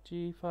 model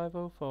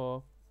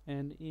G504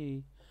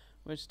 NE,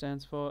 which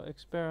stands for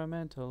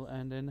Experimental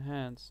and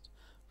Enhanced.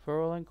 For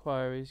all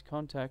inquiries,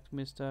 contact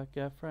Mr.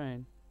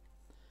 Gaffrain.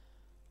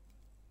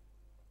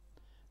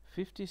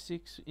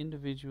 56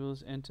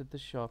 individuals entered the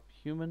shop.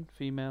 Human,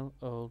 female,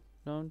 old.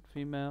 Known,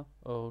 female,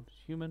 old.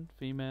 Human,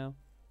 female.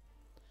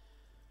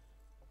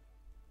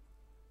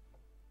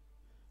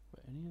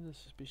 Were any of the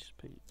suspicious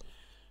people?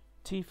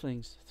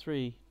 Tieflings,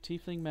 3.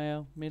 Tiefling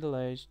male,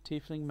 middle-aged.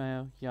 Tiefling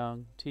male,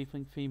 young.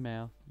 Tiefling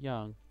female,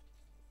 young.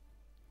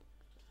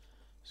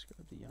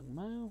 Describe the young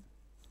male.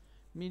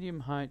 Medium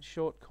height,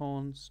 short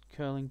corns,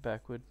 curling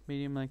backward.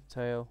 Medium length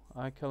tail.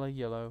 Eye color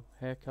yellow.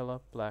 Hair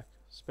color black.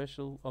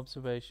 Special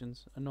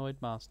observations. Annoyed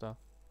master.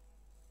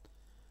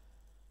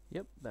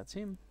 Yep, that's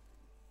him.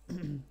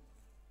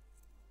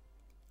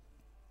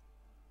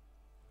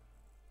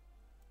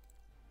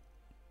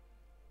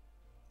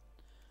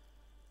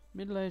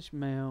 Middle-aged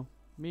male,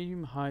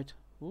 medium height,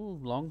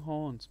 long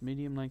horns,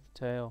 medium length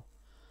tail,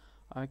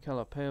 eye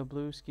color pale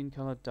blue, skin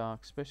color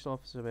dark, special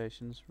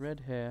observations,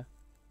 red hair.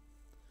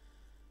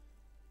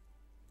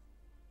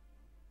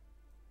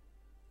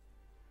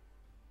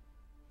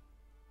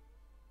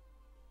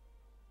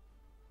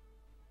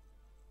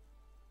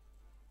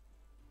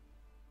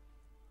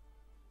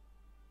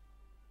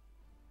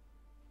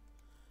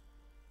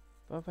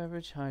 Above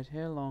average height,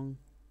 hair long,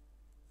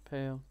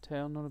 pale,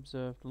 tail not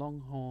observed,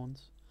 long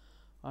horns,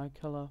 eye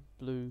color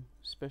blue,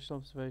 special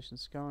observation,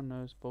 scar on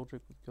nose,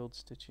 baldric with gold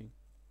stitching.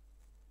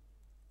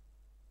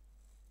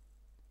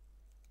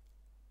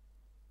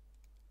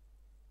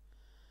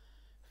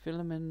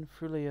 Philomen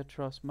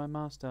Fruliatros, my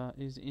master,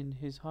 is in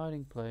his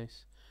hiding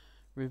place.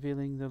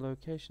 Revealing the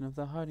location of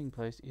the hiding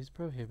place is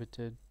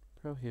prohibited.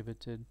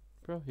 Prohibited.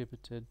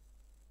 Prohibited.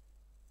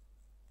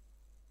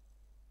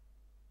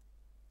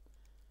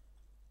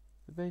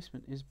 The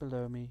basement is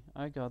below me.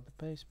 I guard the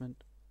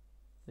basement.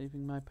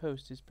 Leaving my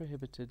post is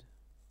prohibited.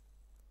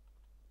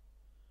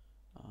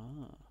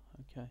 Ah,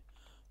 okay.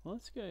 Well,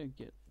 let's go and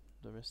get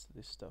the rest of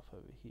this stuff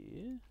over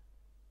here.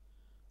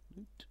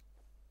 Loot.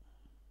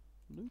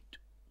 Loot.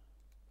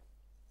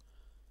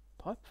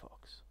 Pipe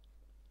Fox.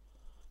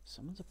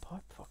 Summons a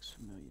Pipe Fox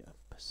familiar.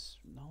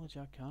 Knowledge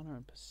Arcana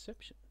and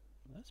Perception.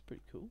 That's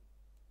pretty cool.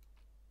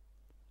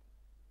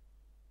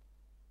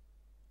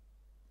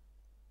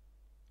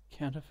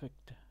 Counterfeit.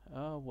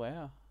 Oh,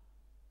 wow.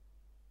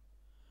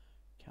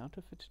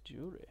 Counterfeit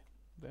jewelry.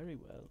 Very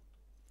well.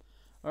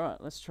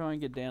 Alright, let's try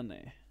and get down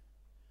there.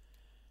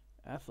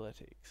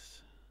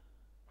 Athletics.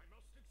 I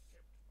must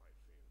accept my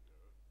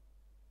failure.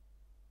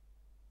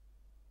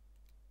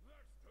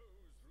 That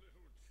posed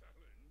little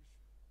challenge.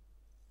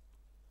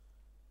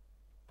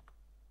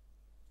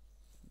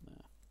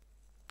 Nah.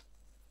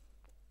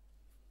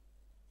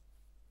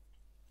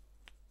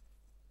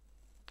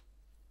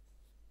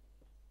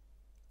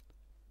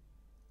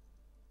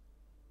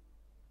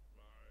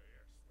 My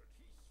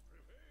expertise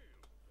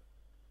prevailed.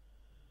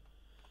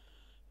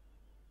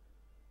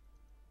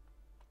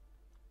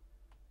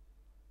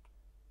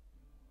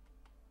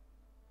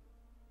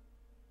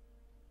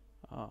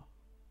 Ah.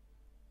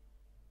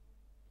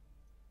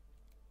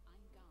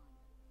 I'm gone.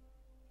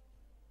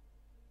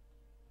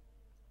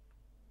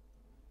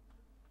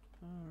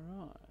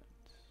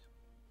 Alright.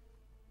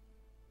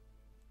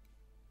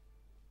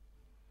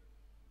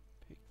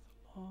 Pick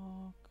the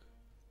lock.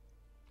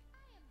 I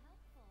am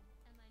helpful,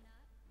 am I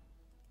not?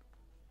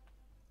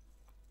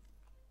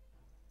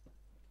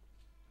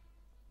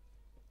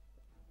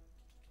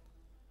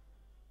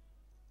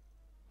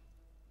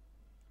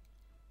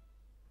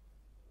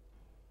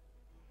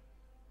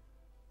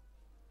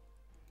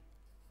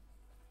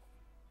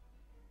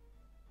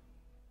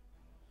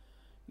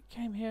 You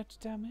came here to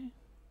tell me?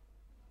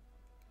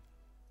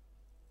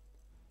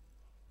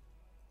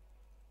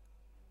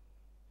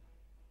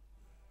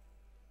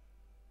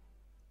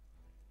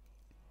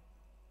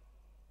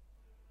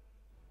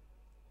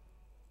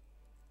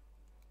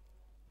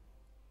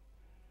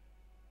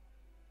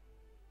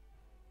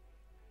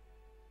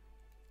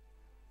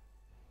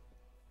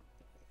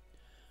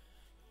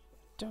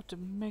 out to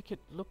make it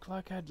look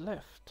like I'd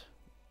left.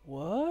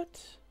 What?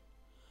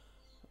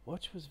 The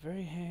Watch was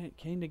very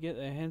keen to get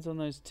their hands on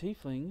those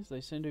tieflings.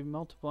 They seem to be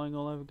multiplying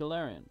all over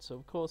Galarian. So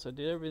of course I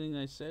did everything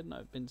they said, and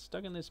I've been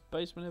stuck in this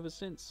basement ever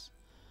since.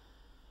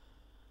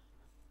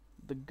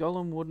 The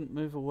golem wouldn't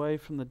move away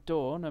from the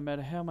door, no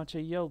matter how much I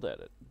yelled at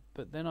it.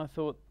 But then I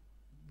thought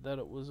that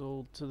it was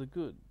all to the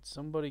good.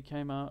 Somebody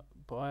came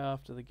by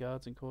after the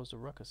guards and caused a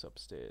ruckus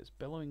upstairs,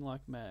 bellowing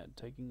like mad,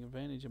 taking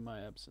advantage of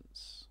my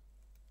absence.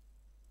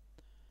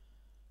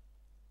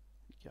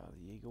 Guard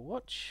the Eagle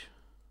Watch.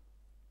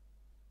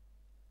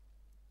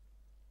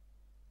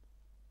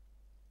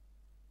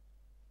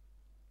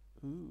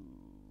 Ooh.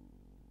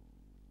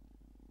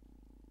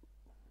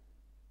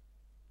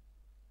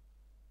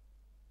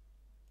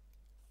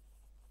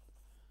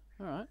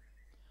 Alright.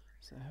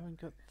 So I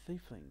haven't got the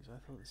Thieflings. I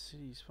thought the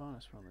city's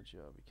finest were on the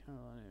job. You can't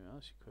rely on anyone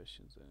ask you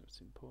questions then if it's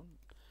important.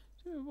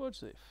 Do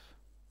Wojlyfe.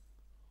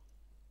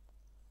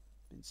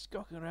 Been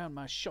skulking around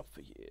my shop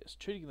for years,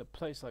 treating the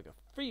place like a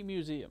free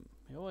museum.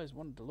 He always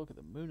wanted to look at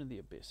the moon and the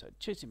abyss. I'd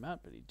chase him out,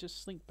 but he'd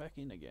just slink back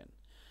in again.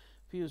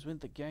 If he was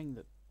with the gang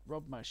that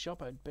robbed my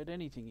shop, I'd bet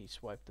anything he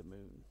swiped the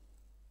moon.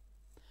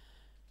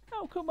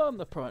 How come I'm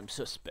the prime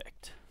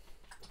suspect?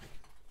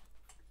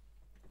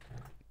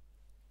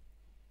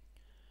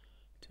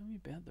 Tell me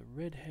about the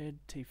red-haired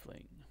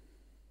tiefling.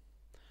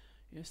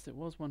 Yes, there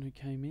was one who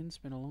came in,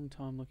 spent a long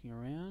time looking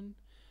around.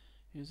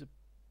 He was a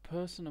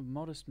person of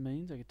modest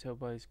means, I could tell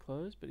by his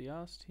clothes, but he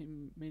asked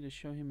me to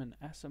show him an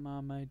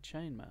Asimar-made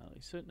chainmail.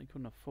 He certainly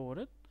couldn't afford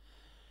it.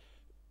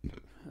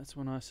 That's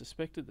when I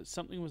suspected that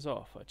something was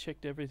off. I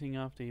checked everything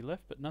after he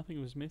left, but nothing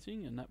was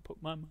missing, and that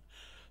put my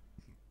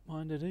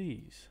mind at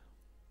ease.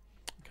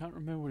 I can't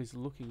remember what he's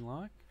looking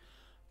like.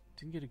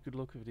 Didn't get a good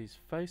look at his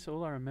face.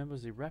 All I remember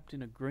is he wrapped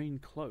in a green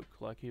cloak,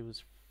 like he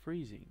was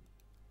freezing.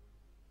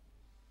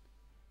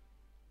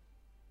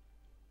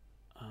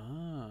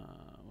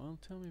 Ah, well,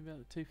 tell me about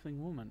the tiefling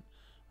woman.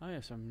 Ah,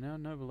 yes, I'm now a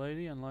noble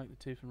lady. Unlike the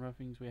tiefling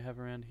roughings we have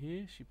around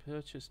here, she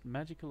purchased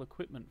magical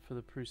equipment for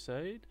the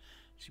crusade.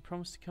 She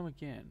promised to come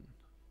again.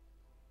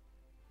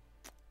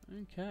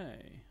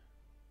 Okay.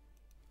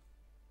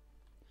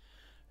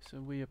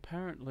 So we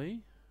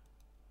apparently...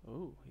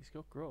 Oh, he's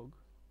got grog.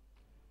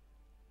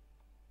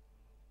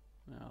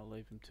 No, I'll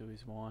leave him to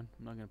his wine.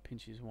 I'm not going to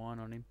pinch his wine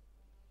on him.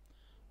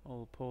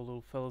 All the poor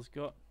little fella's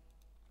got.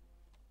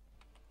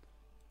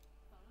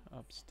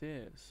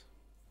 Upstairs.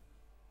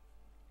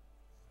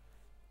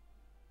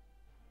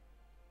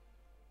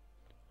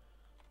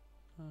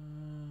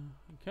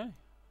 Okay.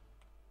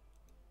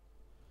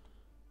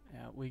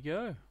 Out we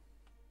go.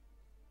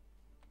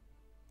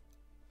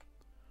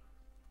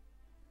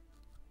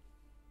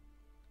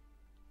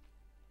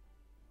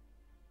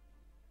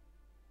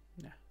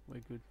 Nah, we're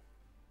good.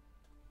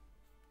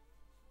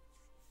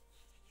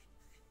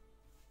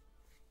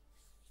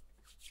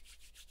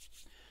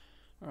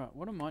 Alright,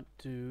 what I might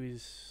do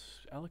is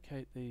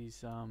allocate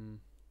these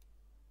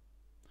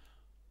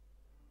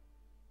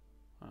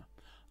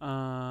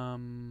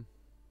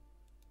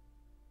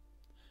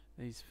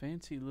these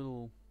fancy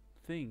little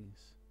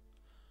things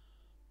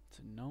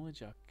to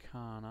knowledge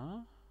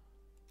arcana.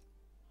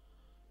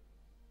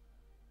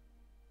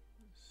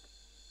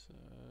 So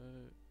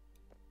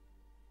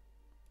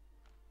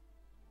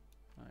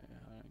I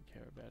don't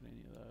care about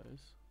any of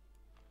those.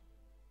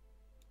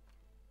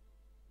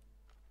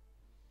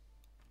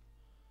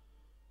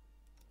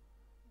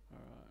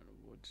 Alright,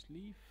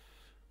 Wojlyfe.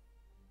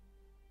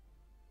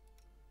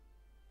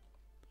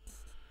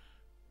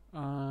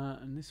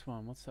 And this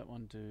one, what's that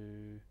one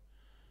do?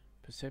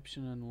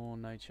 Perception and law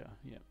nature.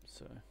 Yep,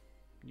 so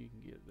you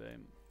can get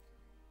them.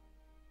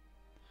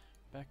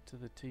 Back to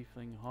the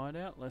tiefling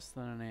hideout, less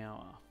than an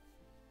hour.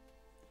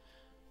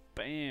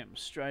 Bam,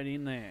 straight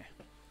in there.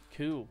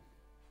 Cool.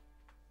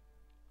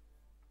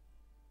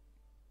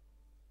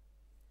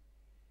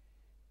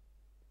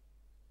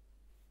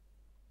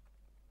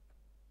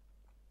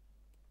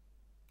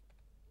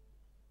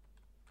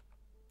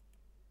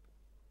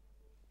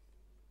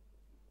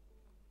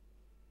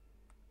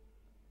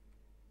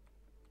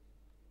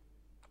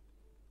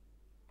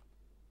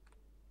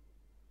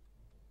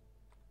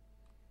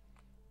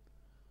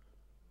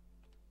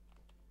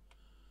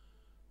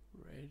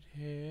 Red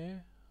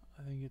hair.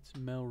 I think it's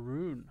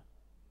Melrune.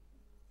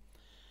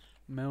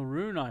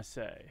 Melrune, I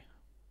say.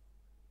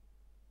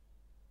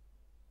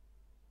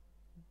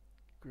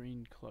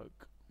 Green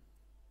cloak.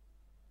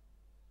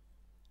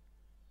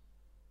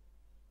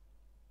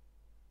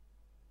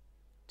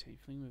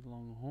 Tiefling with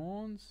long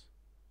horns.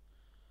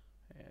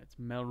 Yeah, it's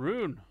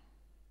Melrune.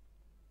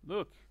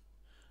 Look.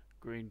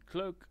 Green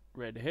cloak,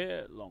 red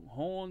hair, long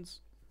horns.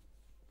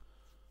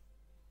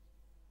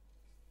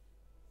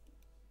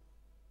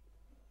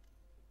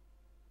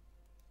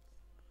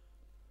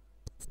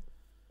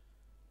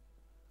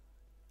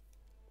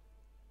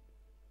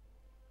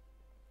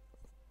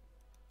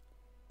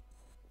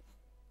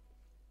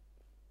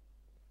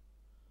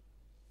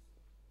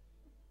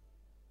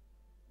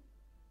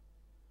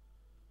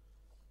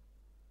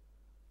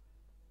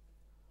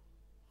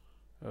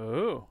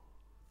 Oh.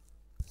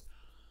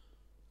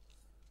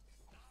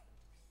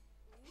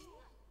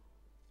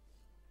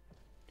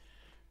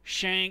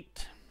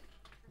 shanked.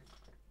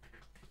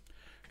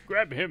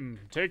 Grab him.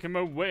 Take him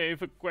away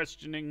for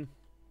questioning.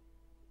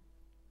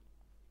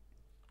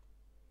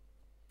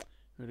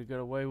 Would have got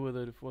away with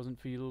it if it wasn't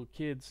for you little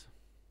kids.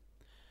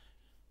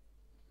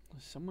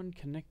 Someone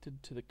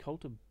connected to the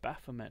cult of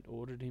Baphomet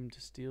ordered him to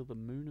steal the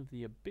moon of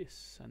the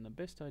abyss, and the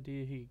best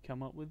idea he could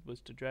come up with was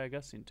to drag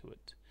us into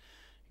it.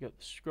 He got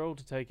the scroll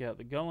to take out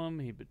the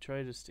golem. He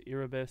betrayed us to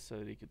Erebus so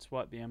that he could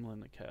swipe the emerald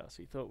in the chaos.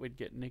 He thought we'd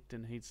get nicked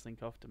and he'd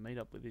slink off to meet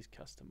up with his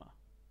customer.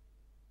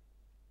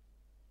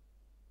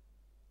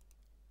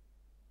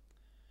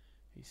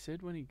 He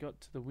said when he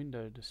got to the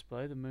window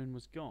display the moon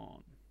was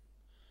gone.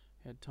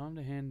 He had time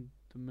to hand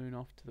the moon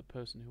off to the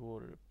person who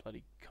ordered it.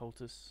 Bloody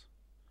cultists.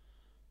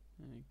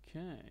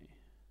 Okay.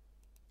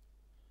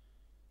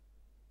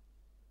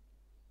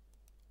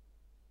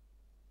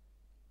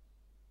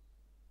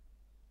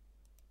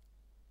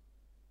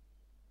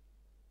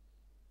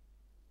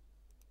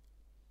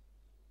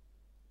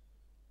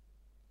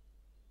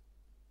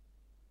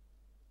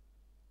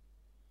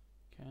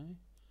 Okay.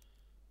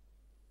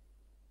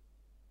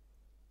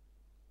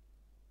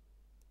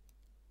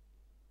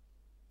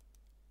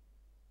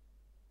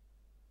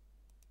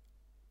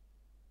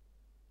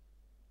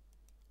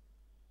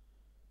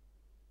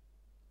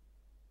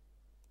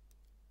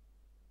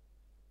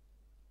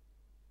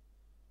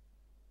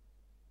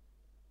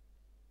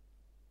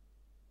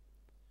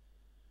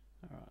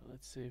 Alright,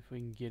 let's see if we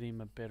can get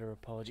him a better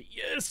apology.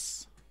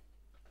 Yes!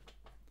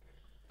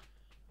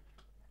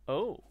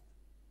 Oh,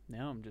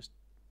 now I'm just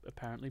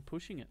apparently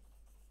pushing it.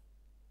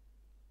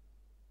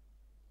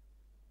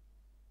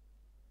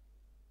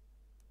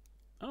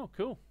 Oh,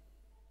 cool.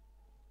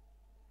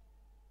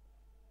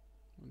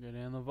 We'll go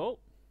down the vault.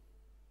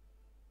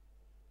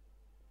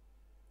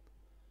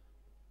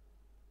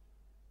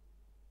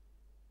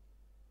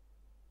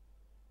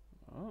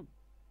 Oh,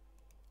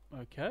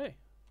 okay.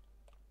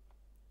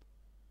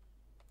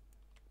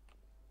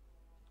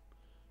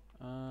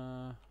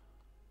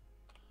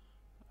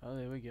 Oh,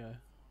 there we go.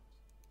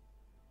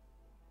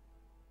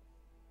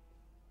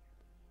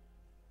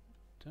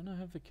 Don't I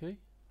have the key?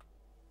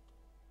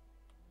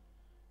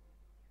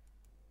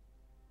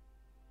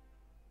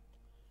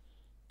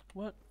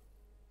 What?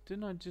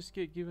 Didn't I just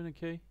get given a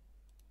key?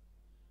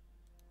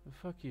 The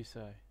fuck you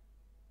say?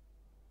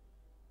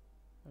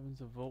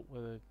 Opens a vault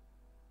with a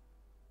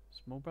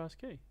small brass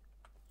key.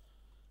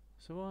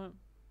 So I...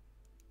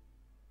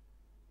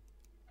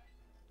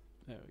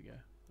 There we go.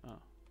 Oh.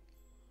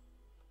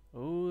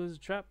 Oh, there's a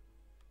trap.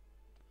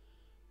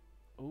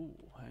 Oh,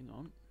 hang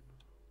on.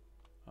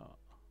 Oh.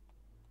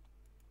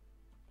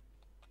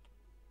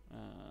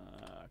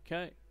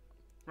 Okay.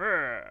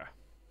 Rrr.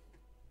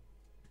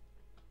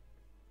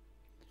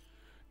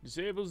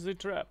 Disables the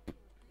trap.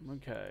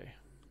 Okay.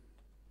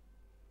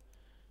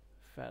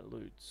 Fat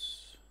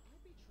loots.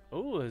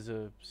 Oh, there's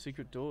a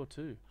secret door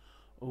too.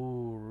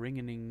 Oh,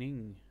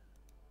 ring-a-ning-ning.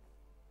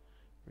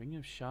 Ring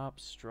of sharp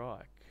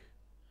strike.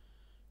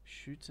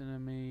 Shoots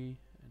enemy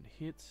and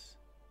hits.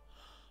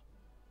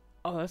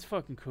 Oh, that's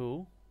fucking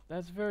cool.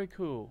 That's very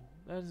cool.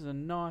 That is a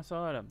nice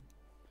item.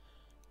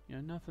 You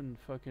know, nothing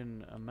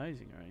fucking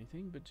amazing or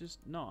anything, but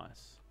just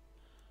nice.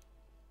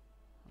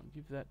 I'll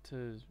give that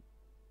to...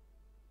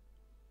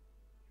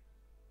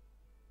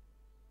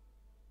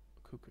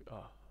 Kukri.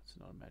 Oh, it's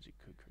not a magic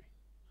kukri.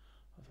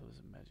 I thought it was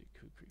a magic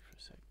kukri for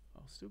a sec.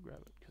 I'll still grab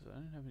it because I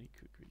don't have any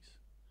kukris.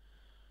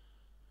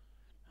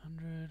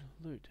 100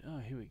 loot. Oh,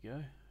 here we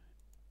go.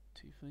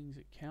 Thieflings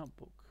account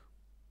book.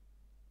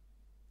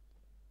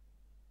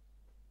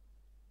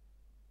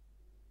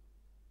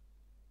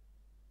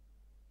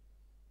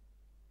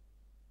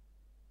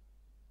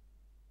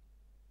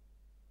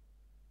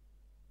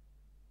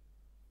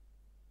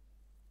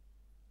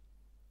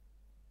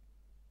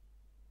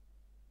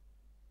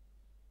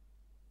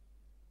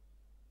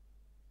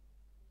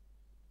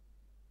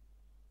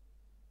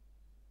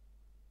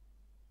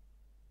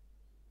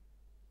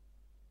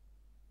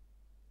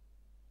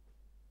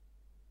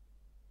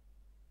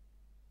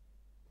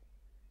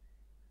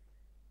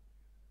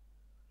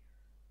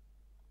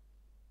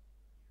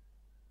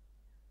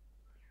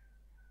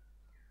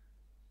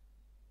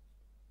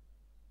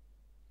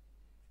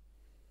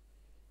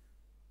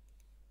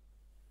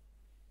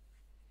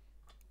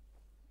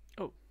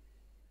 Oh.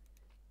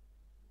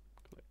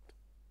 Collect.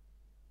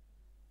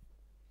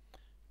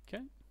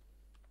 Okay.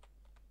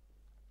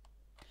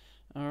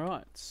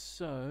 Alright,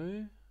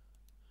 so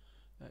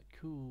that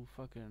cool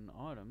fucking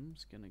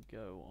item's gonna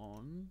go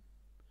on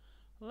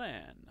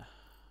LAN.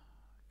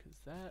 Because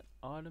that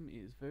item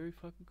is very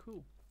fucking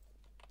cool.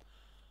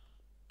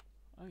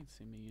 I can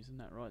see me using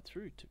that right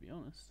through, to be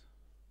honest.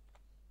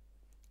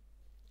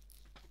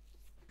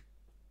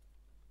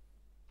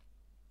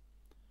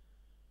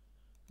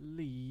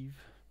 Leave.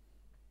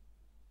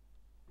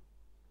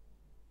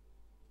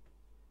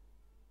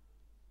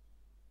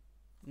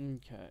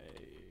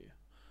 Okay.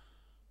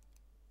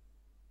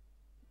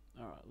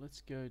 Alright,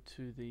 let's go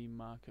to the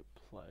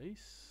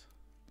marketplace.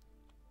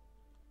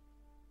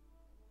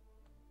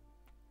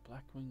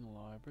 Blackwing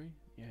Library.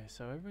 Yeah,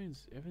 so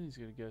everything's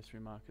gonna go through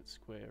Market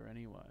Square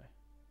anyway.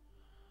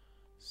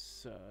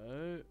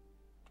 So,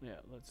 yeah,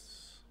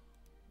 let's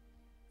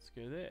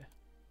go there.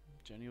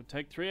 Journey will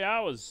take 3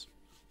 hours.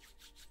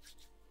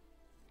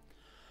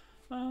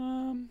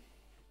 I've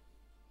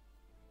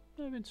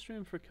been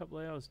streaming for a couple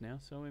of hours now,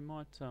 so we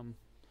might oh,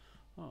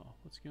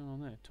 what's going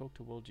on there? Talk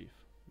to Woljif.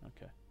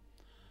 Okay.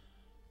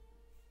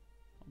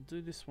 I'll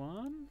do this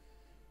one.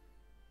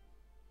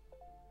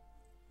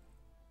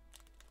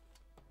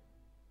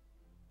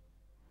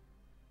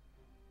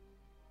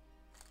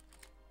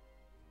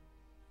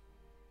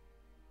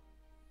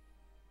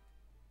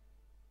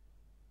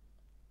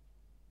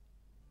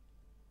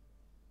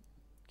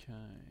 Okay.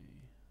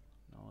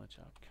 Knowledge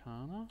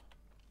Arcana.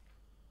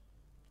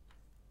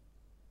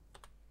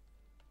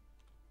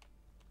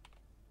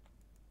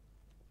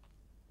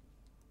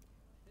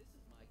 This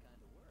is my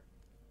kind of work.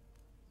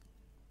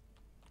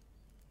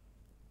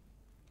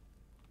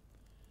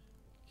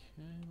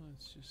 Okay,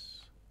 let's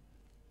just...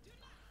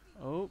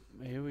 Oh,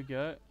 here we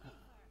go.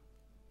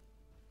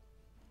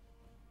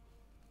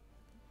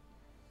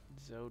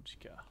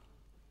 Zeljka.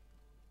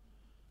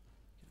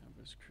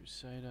 Gambler's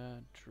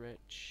Crusader,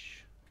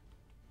 Dretch.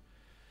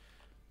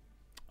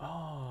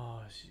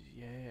 Oh,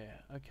 yeah.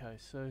 Okay,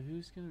 so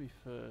who's going to be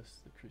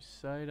first? The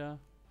Crusader.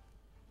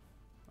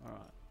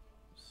 Alright.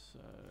 So,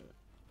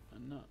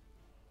 no.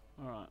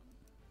 Alright.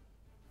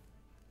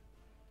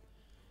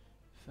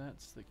 If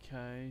that's the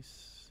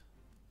case,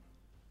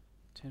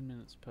 10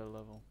 minutes per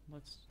level.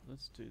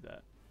 Let's do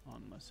that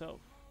on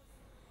myself.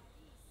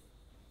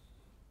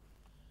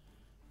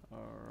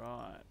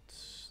 Alright,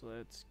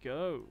 let's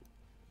go.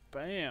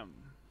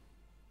 Bam.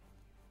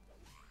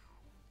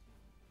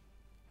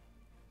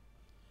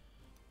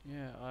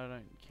 Yeah, I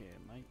don't care,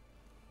 mate.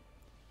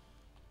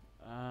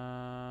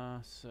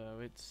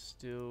 So it's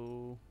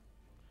still...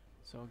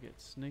 So I'll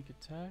get sneak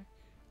attack.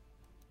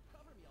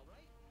 Cover me, all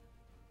right?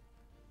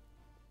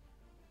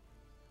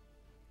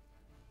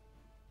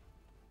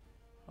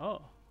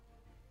 Oh.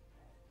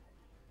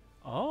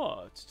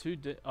 Oh, it's two.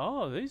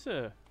 Oh, these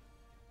are.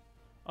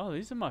 Oh,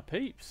 these are my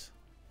peeps.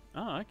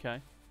 Oh, okay.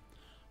 I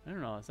didn't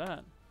realize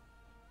that.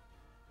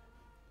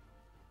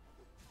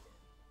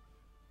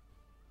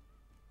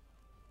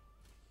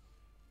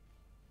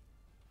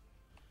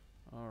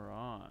 All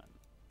right.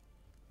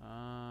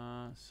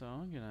 So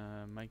I'm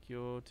gonna make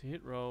your to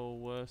hit roll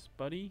worse,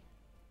 buddy.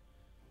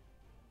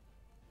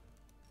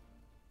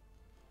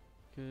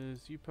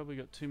 Because you probably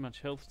got too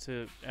much health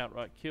to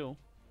outright kill.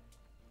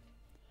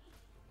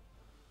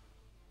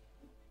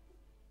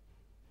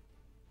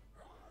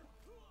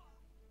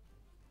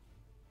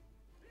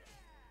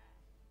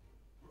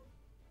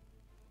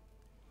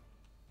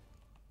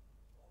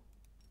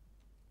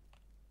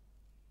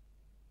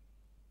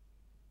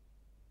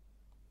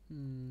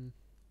 Hmm.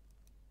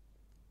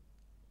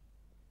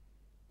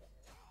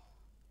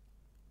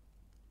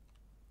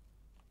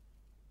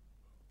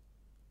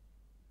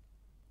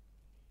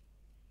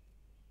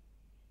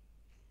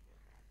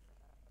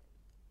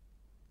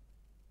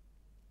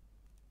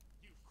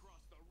 You've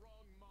crossed the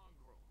wrong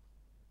mongrel.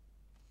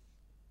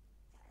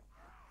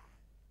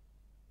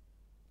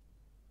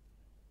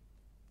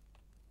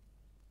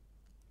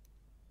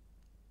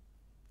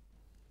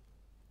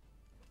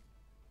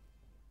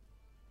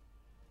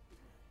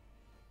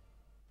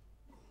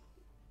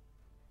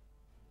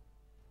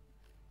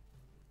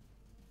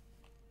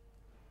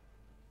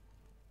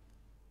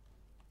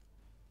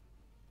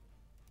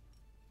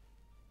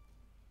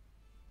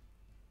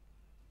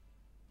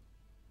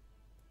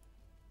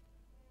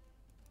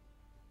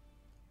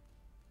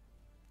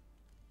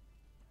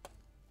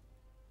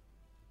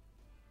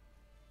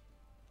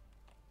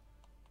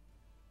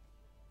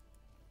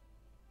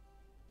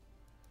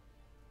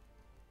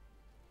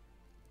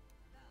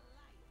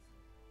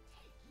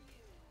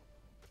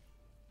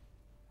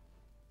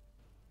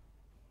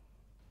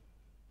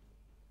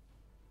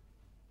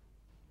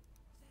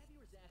 Savvy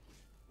or Zappy?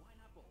 Why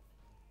not both?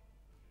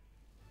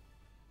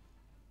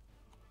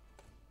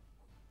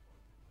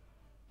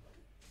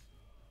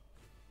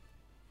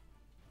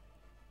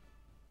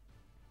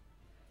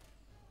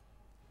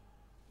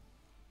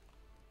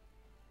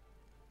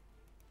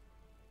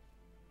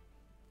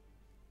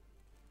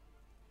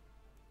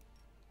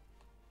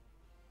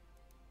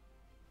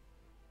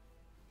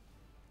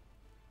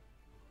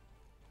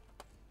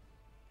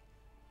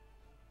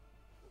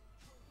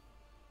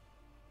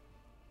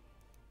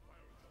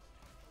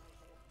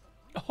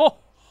 Oh,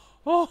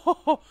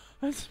 oh,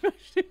 I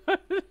smashed him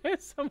over there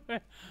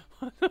somewhere.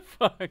 What the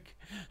fuck?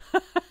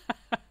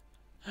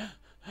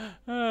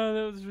 Oh,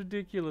 that was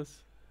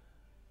ridiculous.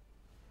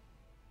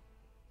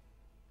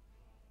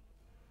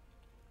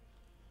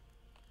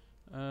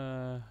 You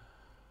won't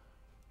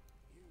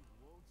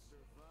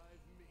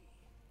survive me.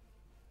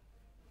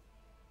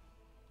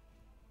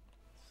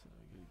 So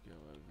I'm gonna go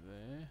over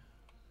there.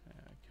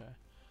 Yeah, okay.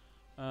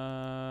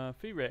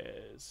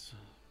 Fires.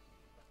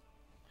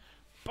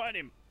 Bite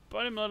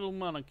him, little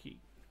monarchy.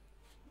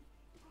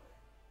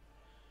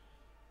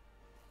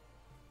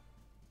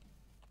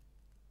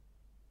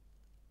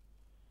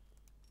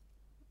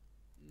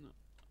 No,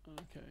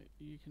 okay,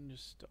 you can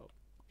just stop,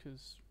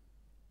 because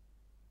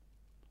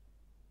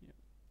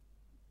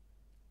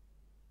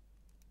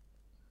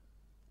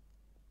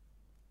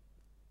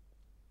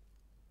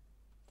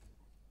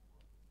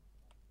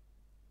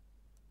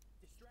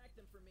protect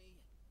them for me.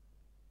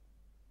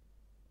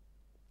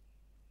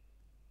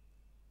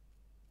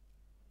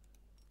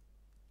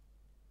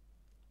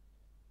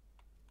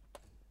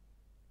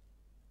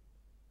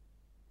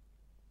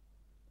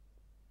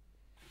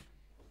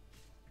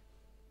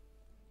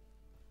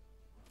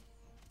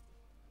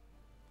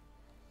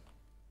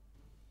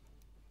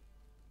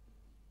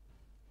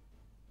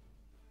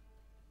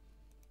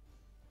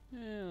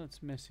 Yeah,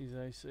 let's mess his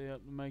AC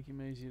up to make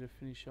him easier to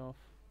finish off.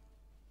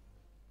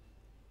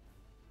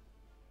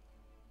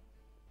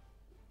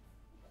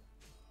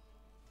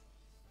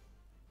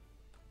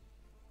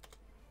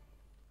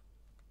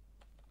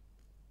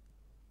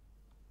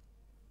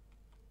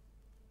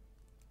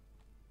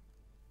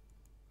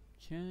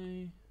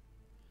 Okay,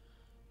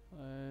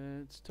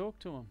 let's talk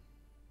to him.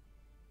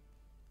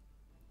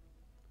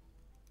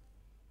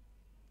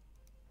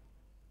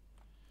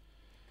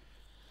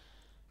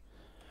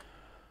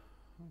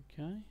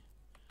 Okay.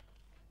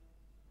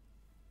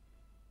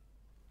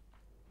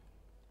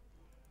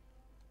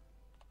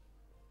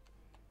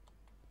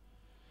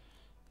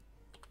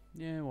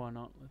 Yeah, why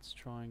not? Let's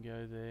try and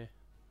go there.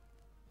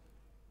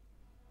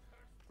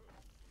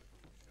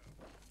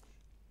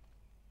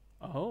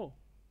 Oh.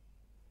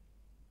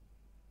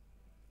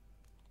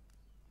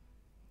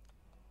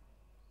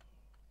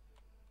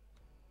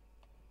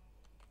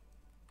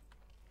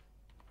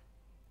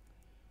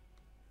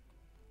 My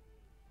expertise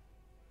was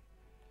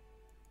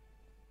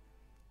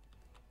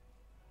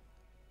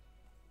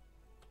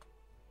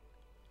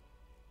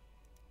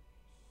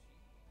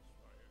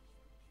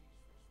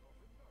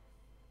not enough.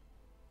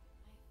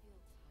 I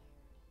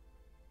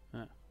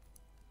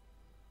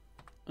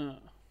feel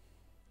tired.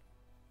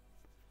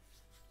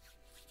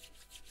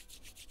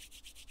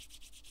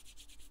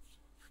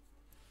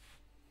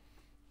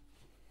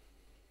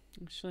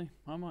 Actually,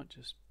 I might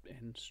just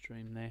end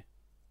stream there.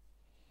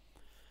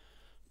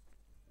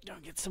 Go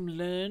and get some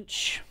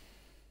lunch.